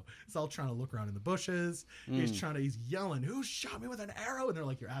arrow. He's all trying to look around in the bushes. He's yelling, who shot me with an arrow? And they're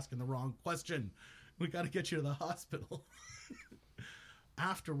like, you're asking the wrong question. We got to get you to the hospital.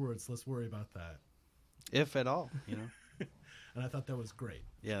 Afterwards, let's worry about that. If at all, you know. And I thought that was great.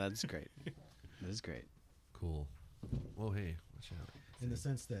 Yeah, that's great. That is great. Cool. Whoa, hey, watch out. In the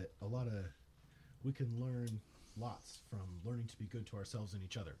sense that we can learn lots from learning to be good to ourselves and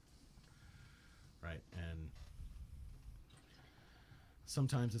each other. Right? And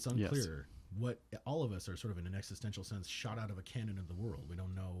sometimes it's unclear what all of us are sort of in an existential sense shot out of a cannon of the world. We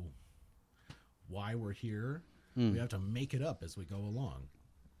don't know why we're here. We have to make it up as we go along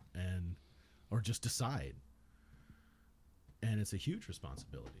or just decide. And it's a huge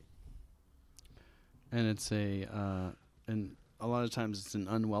responsibility. And it's and a lot of times it's an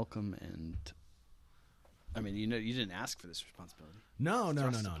unwelcome and, I mean, you didn't ask for this responsibility. No.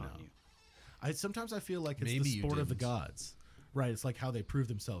 Thrust upon you. Sometimes I feel like it's Maybe the you sport of the didn't. gods. Right, it's like how they prove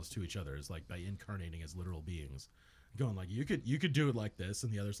themselves to each other is like by incarnating as literal beings. Going like, you could do it like this,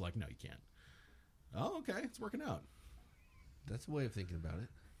 and the other's like, no, you can't. Oh, okay, it's working out. That's a way of thinking about it.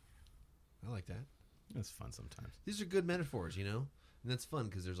 I like that. It's fun sometimes. These are good metaphors, you know? And that's fun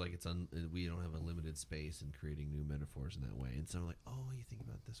because there's like, we don't have a limited space in creating new metaphors in that way. And so I'm like, oh, you think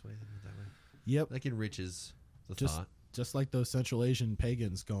about it this way, think about it that way. Yep. Like enriches the Just thought. Just like those Central Asian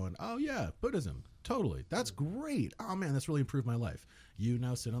pagans going, oh yeah, Buddhism, totally. That's great. Oh man, that's really improved my life. You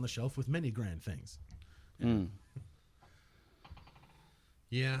now sit on the shelf with many grand things.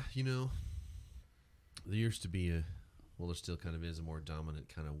 Yeah, you know, there used to be there still kind of is a more dominant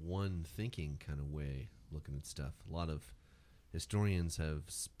kind of one thinking kind of way looking at stuff. A lot of historians have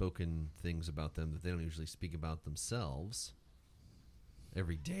spoken things about them that they don't usually speak about themselves.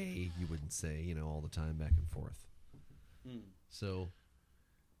 Every day, you wouldn't say, you know, all the time back and forth. So,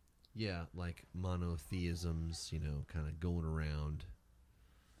 yeah, like monotheisms, you know, kind of going around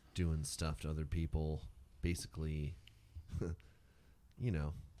doing stuff to other people, basically, you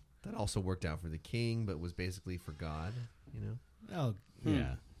know, that also worked out for the king, but was basically for God, you know? Oh,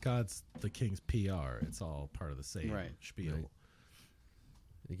 yeah. God's the king's PR. It's all part of the same spiel. Right.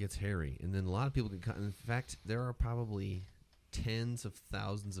 It gets hairy. And then a lot of people get caught. In fact, there are probably tens of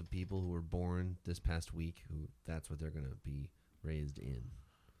thousands of people who were born this past week who that's what they're going to be raised in.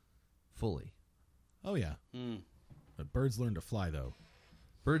 Fully. Oh, yeah. But birds learn to fly, though.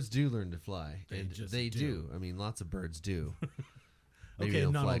 Birds do learn to fly. They and just they do. do. I mean, lots of birds do. Maybe Okay, they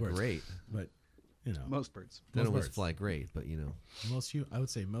don't not all fly birds. great. But, you know. Most birds. They don't always birds. fly great, but, you know. I would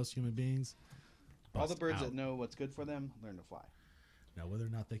say most human beings. All the bust birds out. that know what's good for them learn to fly. Now, whether or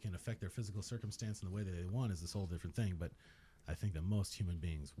not they can affect their physical circumstance in the way that they want is this whole different thing. But I think that most human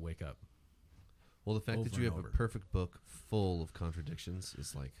beings wake up. Well, the fact Over that you and have over. a perfect book full of contradictions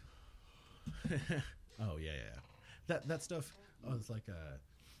is like... Oh, yeah. That stuff, it's like I'm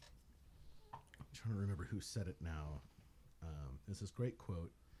trying to remember who said it now. There's this great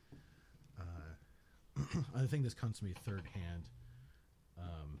quote. I think this comes to me third hand.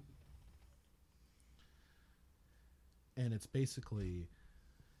 And it's basically,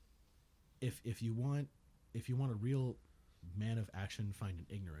 if you want a real man of action, find an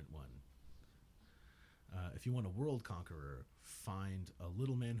ignorant one. If you want a world conqueror, find a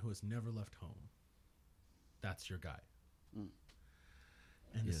little man who has never left home. That's your guy.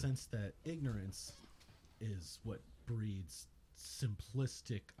 And the sense that ignorance is what breeds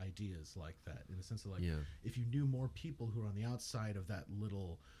simplistic ideas like that. In the sense of like, if you knew more people who are on the outside of that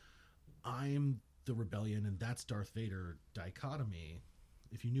little, I'm the rebellion and that's Darth Vader dichotomy,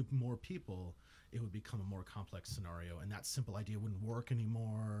 if you knew more people, it would become a more complex scenario, and that simple idea wouldn't work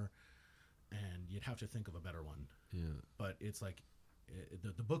anymore, and you'd have to think of a better one. Yeah. But it's like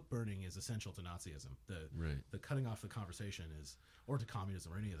the book burning is essential to Nazism. The cutting off the conversation is, or to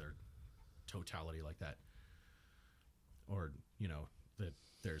communism or any other totality like that. Or, you know,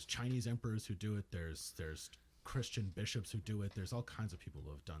 there's Chinese emperors who do it. There's Christian bishops who do it. There's all kinds of people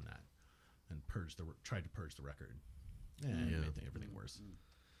who have done that and tried to purge the record. And made everything worse.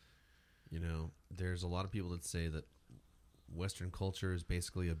 You know, there's a lot of people that say that Western culture is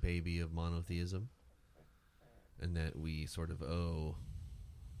basically a baby of monotheism, and that we sort of owe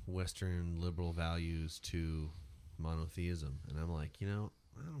Western liberal values to monotheism. And I'm like, you know,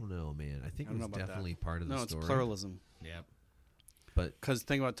 I don't know, man. I think it was definitely part of the story. No, it's pluralism. Yep. But because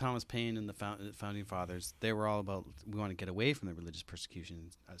think about Thomas Paine and the founding fathers, they were all about, we want to get away from the religious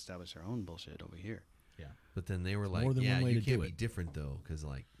persecution and establish our own bullshit over here. Yeah. But then they were like, more than yeah, one way you to can't do be it. different though, because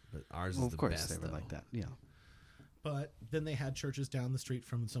like, but ours Well, is of the course best. they were though. like that. Yeah. But then they had churches down the street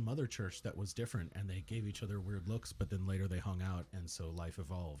from some other church that was different, and they gave each other weird looks, but then later they hung out, and so life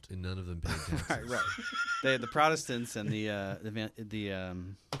evolved. And none of them paid taxes. Right. They had the Protestants and the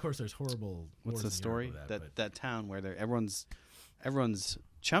Of course, there's horrible. what's wars the in story? Europe with but That town where everyone's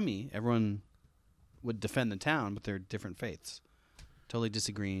chummy. Everyone would defend the town, but they're different faiths, totally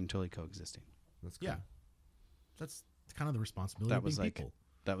disagreeing, totally coexisting. That's cool. yeah, that's It's kind of the responsibility That of was being like people.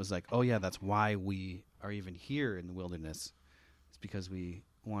 that was like, oh yeah, that's why we are even here in the wilderness. It's because we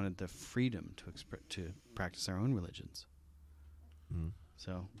wanted the freedom to practice our own religions. Mm.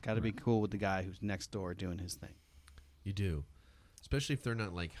 So got to be cool with the guy who's next door doing his thing. You do, especially if they're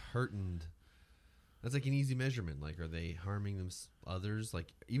not like hurting. That's like an easy measurement. Like, are they harming others? Like,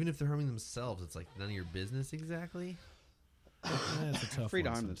 even if they're harming themselves, it's like none of your business exactly. Yeah, it's a tough Free to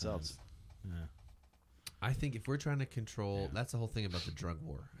one harm sometimes. themselves. Yeah. I think if we're trying to control, that's the whole thing about the drug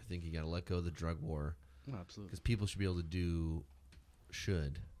war. I think you got to let go of the drug war Oh, absolutely. because people should be able to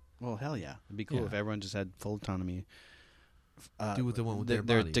Well, hell yeah. It'd be cool Yeah. if everyone just had full autonomy. do what they want with they're, their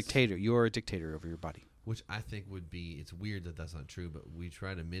they're bodies. dictator. You're a dictator over your body. Which I think would be, it's weird that that's not true, but we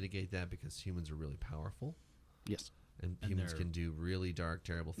try to mitigate that because humans are really powerful. Yes. And And humans they're- can do really dark,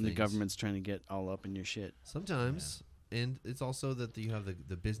 terrible And things. the government's trying to get all up in your shit. Sometimes. And it's also that you have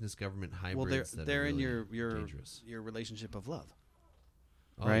the business government hybrids Well, that they're are in really your dangerous. your relationship of love.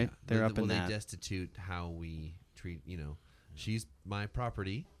 Oh, right? yeah. They're up in they that. destitute how we treat, she's my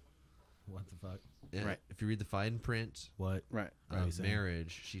property. What the fuck? And Right. If you read the fine print What? Right. What are you of saying?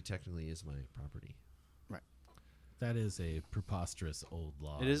 marriage, she technically is my property. That is a preposterous old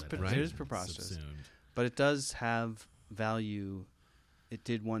law. It is that pre- has it been is preposterous. subsumed. But it does have value. It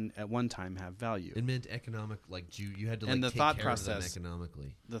did at one time have value. It meant economic, like you had to And like the take thought care of them process-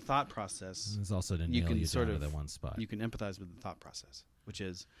 economically. The thought process, It's also to you nail can you sort down of to that one spot. you can empathize with the thought process, which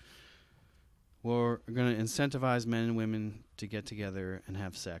is we're going to incentivize men and women to get together and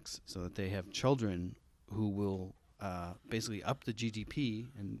have sex so that they have children who will basically up the GDP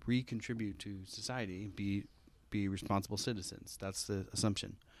and recontribute to society, be responsible citizens. That's the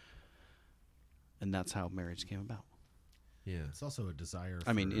assumption. And that's how marriage came about. Yeah. It's also a desire.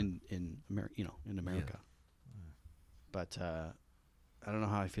 I mean, for- in America. But I don't know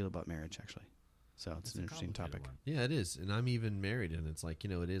how I feel about marriage, actually. So it's It's an a interesting complicated topic. one. Yeah, it is. And I'm even married, and it's like,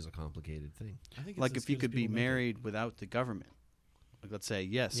 it is a complicated thing. I think it's Like as if you good as could be people make it. married without the government. Like let's say,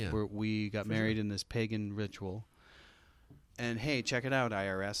 yes, Yeah. we got For married sure. in this pagan ritual. And hey, check it out,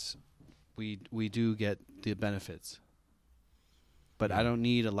 IRS. We do get the benefits. But I Yeah. don't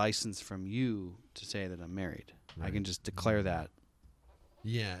need a license from you to say that I'm married. I Right. can just declare that.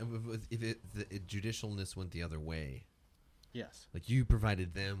 Yeah, if the judicialness went the other way, Yes. like you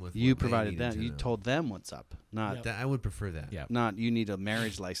provided them with, You what they provided needed them. to You know. told them what's up. Not Yep. That, I would prefer that. Yeah. not you need a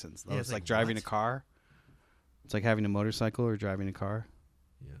marriage license. Yeah, It's it's like like, driving what? a car. It's like having a motorcycle or driving a car.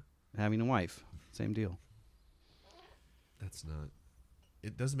 Yeah, Having a wife. Same deal. that's not.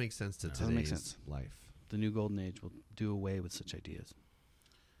 It doesn't make sense to No. Doesn't make today's sense. life The new golden age will do away with such ideas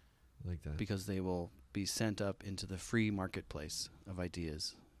like that. because they will be sent up into the free marketplace of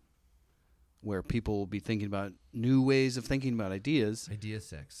ideas where people will be thinking about new ways of thinking about ideas, Idea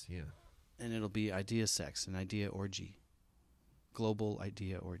sex, yeah. and it'll be idea sex, an idea orgy. Global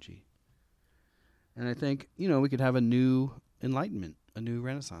idea orgy. And I think, we could have a new enlightenment, a new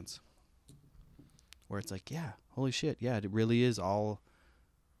renaissance. Where it's like, yeah, holy shit, yeah, it really is all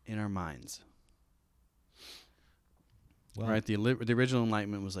in our minds. Well, Right? The original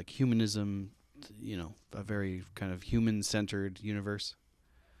enlightenment was like humanism, a very kind of human-centered universe.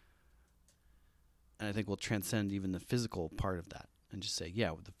 And I think we'll transcend even the physical part of that and just say,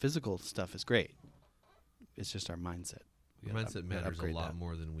 yeah, the physical stuff is great. It's just our mindset. We gotta Mindset we gotta matters a upgrade lot that.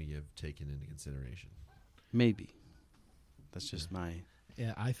 more than we have taken into consideration. Maybe. That's just my...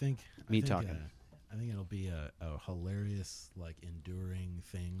 Yeah, I think Me talking. I think it'll be a hilarious, like, enduring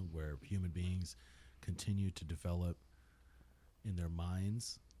thing where human beings continue to develop in their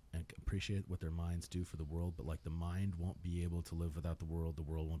minds and appreciate what their minds do for the world. But like, the mind won't be able to live without the world. The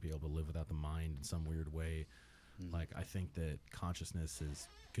world won't be able to live without the mind in some weird way. Like, I think that consciousness is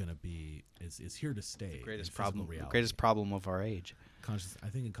gonna be is here to stay. in greatest physical problem, reality. greatest problem of our age. I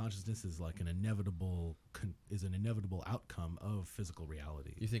think that consciousness is like an inevitable outcome of physical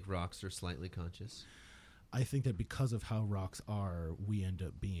reality. You think rocks are slightly conscious? I think that because of how rocks are, we end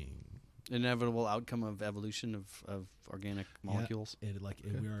up being Inevitable outcome of evolution of organic molecules. Yeah,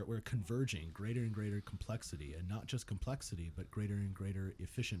 we're converging greater and greater complexity, and not just complexity, but greater and greater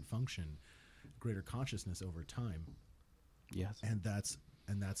efficient function, greater consciousness over time, Yes. and that's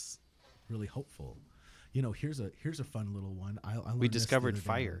really hopeful. Here's a fun little one. I learned We this the discovered other day.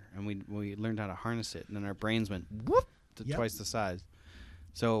 fire, and we learned how to harness it, and then our brains went whoop to Yep. twice the size.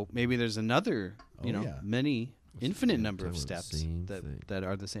 So maybe there's another, Oh, yeah. many infinite number of Talking about the steps same thing. that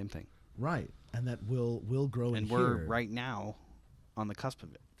are the same thing, Right, and that will grow. and in we're here. right now on the cusp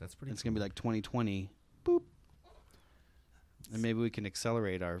of it. That's pretty. It's gonna be like 2020, boop, and maybe we can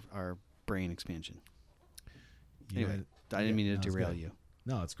accelerate our brain expansion. You Anyway, know, I didn't mean to no, it's derail good. you.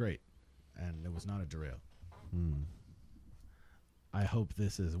 No, it's great, and it was not a derail. I hope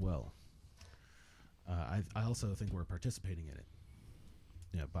this as well. I also think we're participating in it.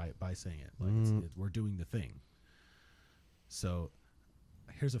 Yeah, by saying it, like we're doing the thing. So,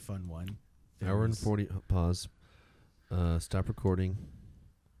 here's a fun one. Hour and 40. Pause. Stop recording.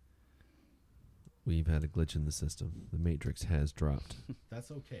 We've had a glitch in the system. The matrix has dropped.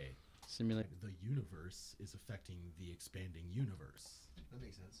 That's okay. Simulate. The universe is affecting the expanding universe. That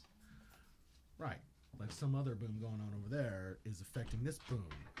makes sense. Right. Like some other boom going on over there is affecting this boom.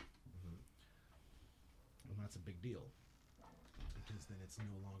 And that's a big deal. Because then it's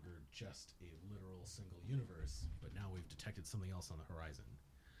no longer just a literal single universe, but now we've detected something else on the horizon.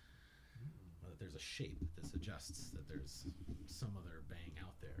 That there's a shape that suggests that there's some other bang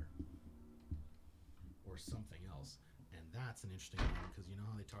out there. Or something else. And that's an interesting one because you know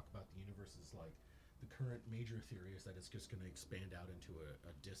how they talk about the universe is like the current major theory is that it's just going to expand out into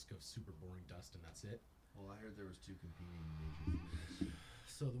a disk of super boring dust and that's it. Well, I heard there was two competing major theories.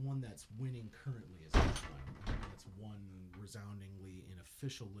 So the one that's winning currently is this one. It's won resoundingly in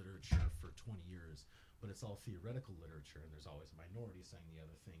official literature for 20 years, but it's all theoretical literature, and there's always a minority saying the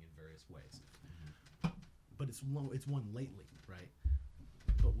other thing in various ways. But it's won lately, right?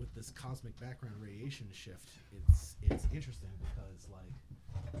 But with this cosmic background radiation shift, it's interesting because like,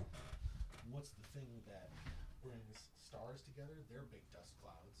 what's the thing that brings stars together? They're big dust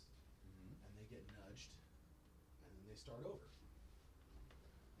clouds, and they get nudged, and then they start over.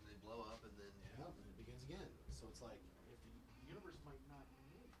 And they blow up and then... Yeah, and it begins again. So it's like, if the universe might not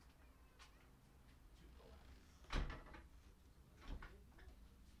need to collapse.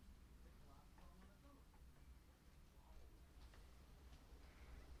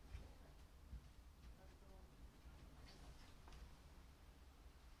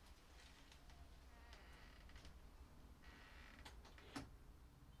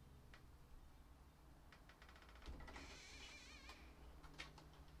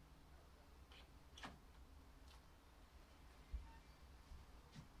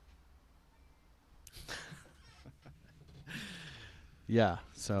 Yeah.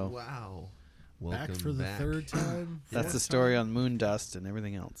 So Wow. Back Welcome for the back. third time. that's Fourth the story time? on moon dust and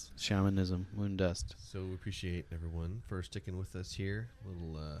everything else. Shamanism, moon dust. So we appreciate everyone for sticking with us here.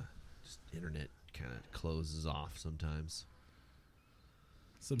 Little just internet kind of closes off sometimes.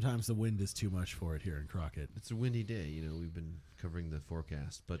 Sometimes the wind is too much for it here in Crockett. It's a windy day, you know. We've been covering the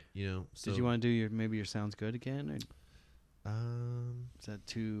forecast, but you know. So Did you want to do your sounds good again, or is that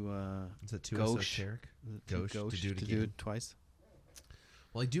too is that too gauche? esoteric? Is it too Gauche to gauche do it to again? do it twice?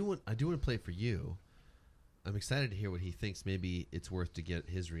 Well, I do want to play it for you. I'm excited to hear what he thinks. Maybe it's worth to get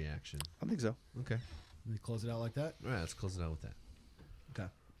his reaction. I think so. Okay. We close it out like that? All right, let's close it out with that. Okay.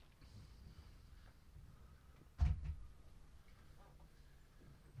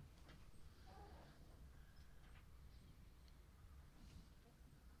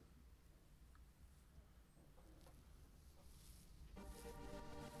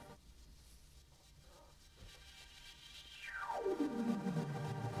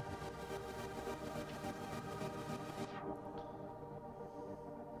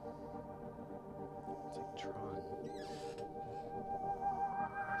 It's like Tron.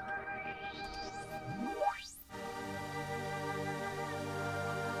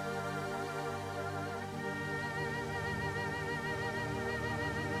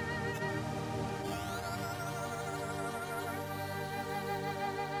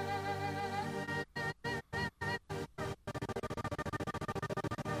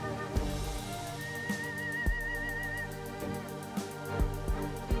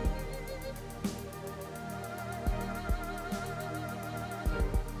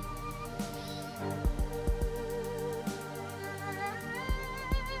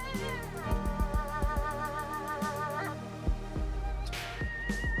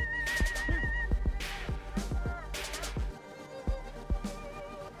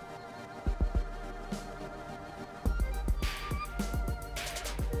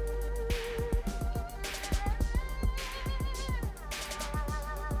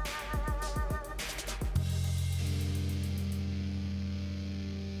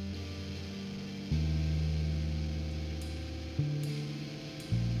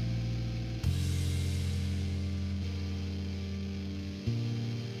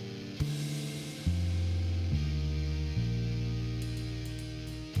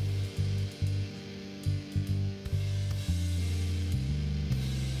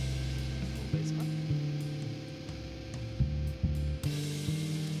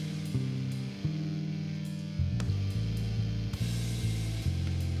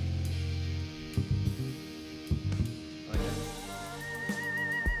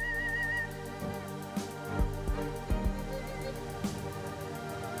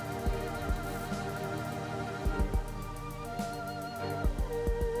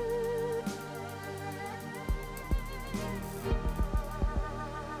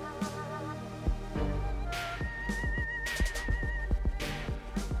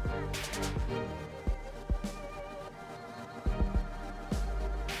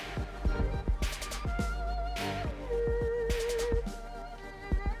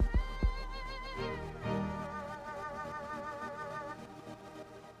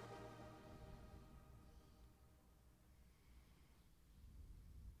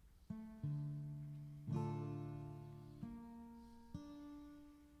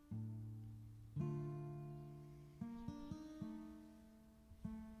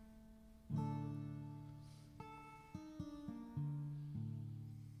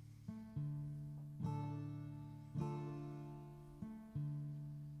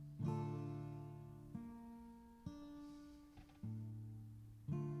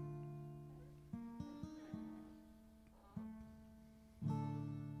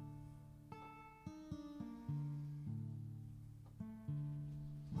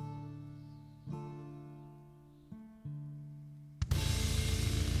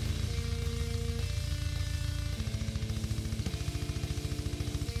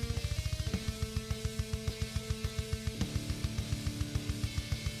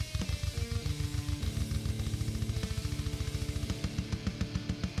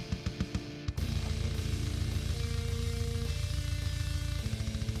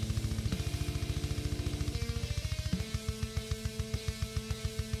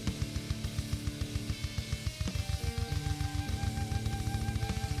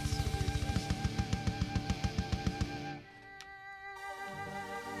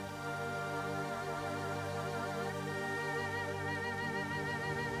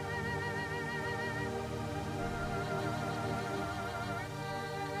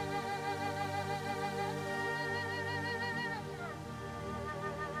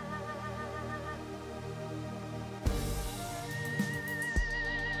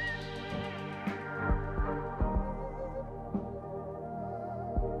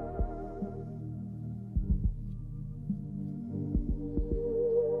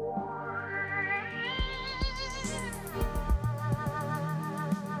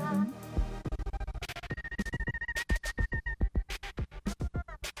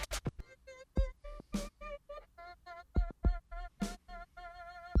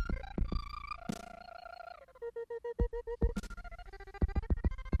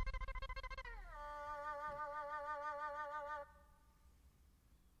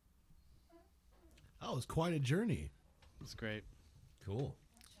 That was quite a journey. It's great. Cool.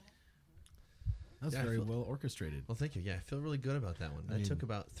 That was Yeah, I very feel- well orchestrated. Well, thank you. Yeah, I feel really good about that one. I That mean- took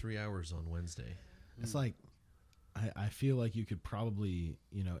about 3 hours on Wednesday. It's like I feel like you could probably,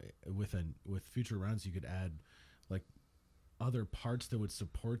 with future rounds, you could add like other parts that would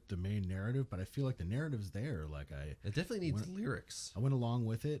support the main narrative. But I feel like the narrative's there. Like It definitely needs When- lyrics. I went along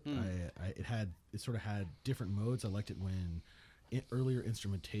with it. It sort of had different modes. I liked it when earlier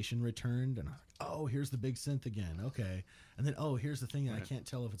instrumentation returned, and I was like, oh, here's the big synth again. Okay, and then here's the thing that I Right. can't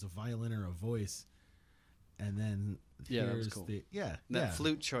tell if it's a violin or a voice. And then Yeah, that here's was cool. the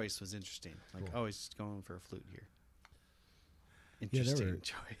Flute choice was interesting. Like, Cool. he's going for a flute here. Yeah, there Interesting were-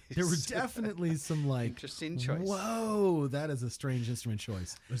 choice. There were definitely some like interesting choice. Whoa, that is a strange instrument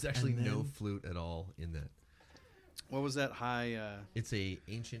choice. There's actually And no then- flute at all in that. What was that high? It's a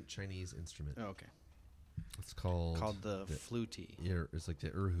ancient Chinese instrument. Oh, okay. It's called The fluty. Yeah, it's like the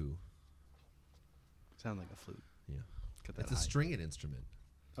erhu. Sound like a flute. Yeah, Got that it's a high. stringed instrument.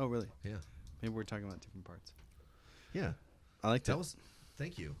 Oh, really? Yeah, Maybe we're talking about different parts. yeah. I like That was.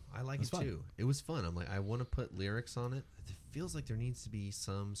 Thank you. I like It was it fun. too. It was fun. I'm like, I want to put lyrics on it. It feels like there needs to be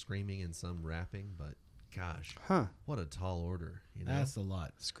some screaming and some rapping, but gosh, Huh. what a tall order. You know. That's a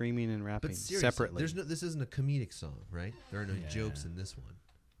lot. Screaming and rapping But seriously, separately. there's no. This isn't a comedic song, right? There are no Yeah. jokes in this one.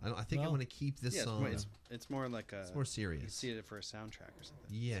 I think I Well, want to keep this yeah, song. it's more like a. It's more serious. You see it for a soundtrack or something.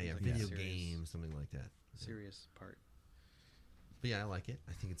 Yeah, Seems yeah, like a video serious- game, something like that. Yeah. Serious part. But yeah, I like it.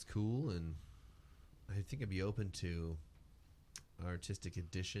 I think it's cool, and I think I'd be open to artistic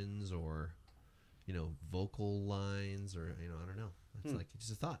additions or, vocal lines or I don't know. It's like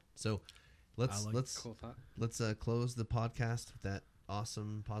just a thought. So let's Cool thought. let's close the podcast with that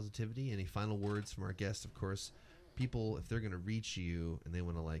awesome positivity. Any final words from our guest? Of course, people, if they're going to reach you and they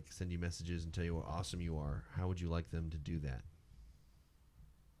want to send you messages and tell you how awesome you are, how would you like them to do that?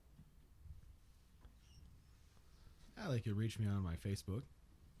 You reach me on my Facebook.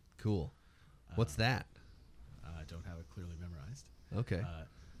 Cool. What's that? I don't have it clearly memorized. Okay.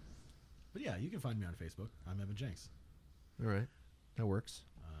 But yeah, you can find me on Facebook. I'm Evan Jenks. All right. That works.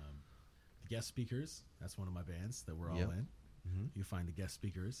 The Guest Speakers, that's one of my bands that we're all Yep. in. Mm-hmm. You find the Guest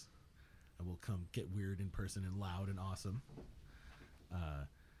Speakers, and we'll come get weird in person and loud and awesome.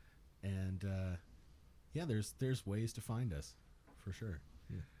 Yeah, there's ways to find us, for sure.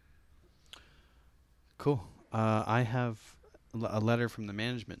 Cool. I have a letter from the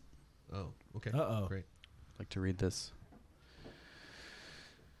management. Oh, okay. Uh-oh. Great. I'd like to read this.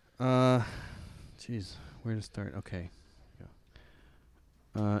 Jeez, where to start? Okay.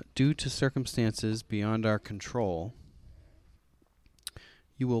 Due to circumstances beyond our control,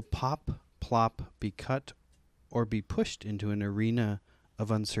 you will pop, plop, be cut, or be pushed into an arena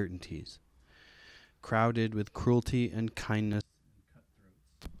of uncertainties, crowded with cruelty and kindness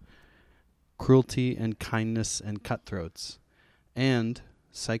and cutthroats, and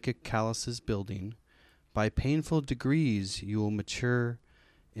psychic calluses building. By painful degrees you will mature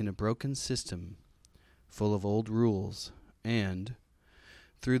in a broken system full of old rules, and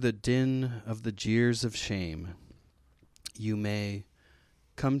through the din of the jeers of shame, you may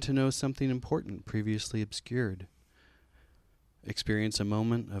come to know something important previously obscured, experience a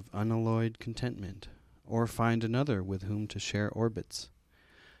moment of unalloyed contentment, or find another with whom to share orbits,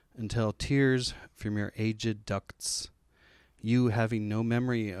 until tears from your aged ducts, you having no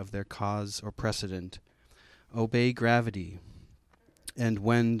memory of their cause or precedent, obey gravity, and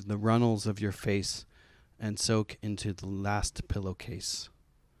wend the runnels of your face, and soak into the last pillowcase,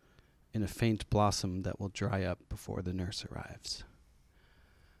 in a faint blossom that will dry up before the nurse arrives.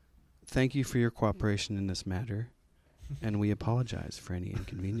 Thank you for your cooperation in this matter, and we apologize for any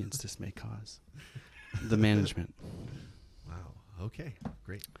inconvenience this may cause. The management. Wow. Okay.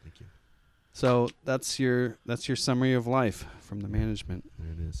 Great. Thank you. So that's your summary of life from the management.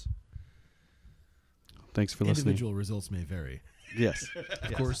 There it is. Thanks for listening. Individual results may vary. Yes.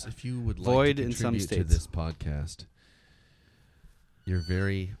 Of course, if you would like Void to in some contribute to states. this podcast, you're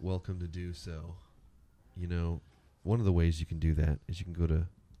very welcome to do so. One of the ways you can do that is you can go to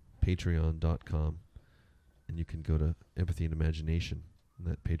patreon.com and you can go to Empathy and Imagination on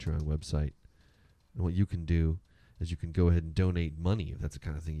that Patreon website. And what you can do is you can go ahead and donate money if that's the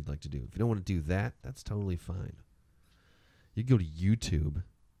kind of thing you'd like to do. If you don't want to do that, that's totally fine. You can go to YouTube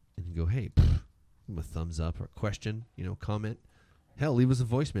and you go, hey, give them a thumbs up or a question, comment. Hell, leave us a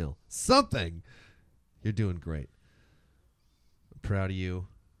voicemail. Something. You're doing great. I'm proud of you.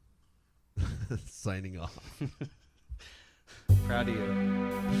 Signing off. Proud of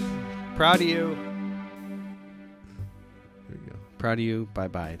you. Proud of you. There you go. Proud of you.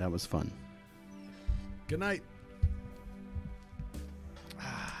 Bye-bye. That was fun. Good night.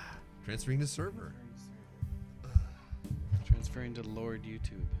 Transferring to server. transferring to Lord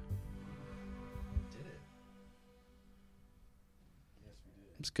YouTube.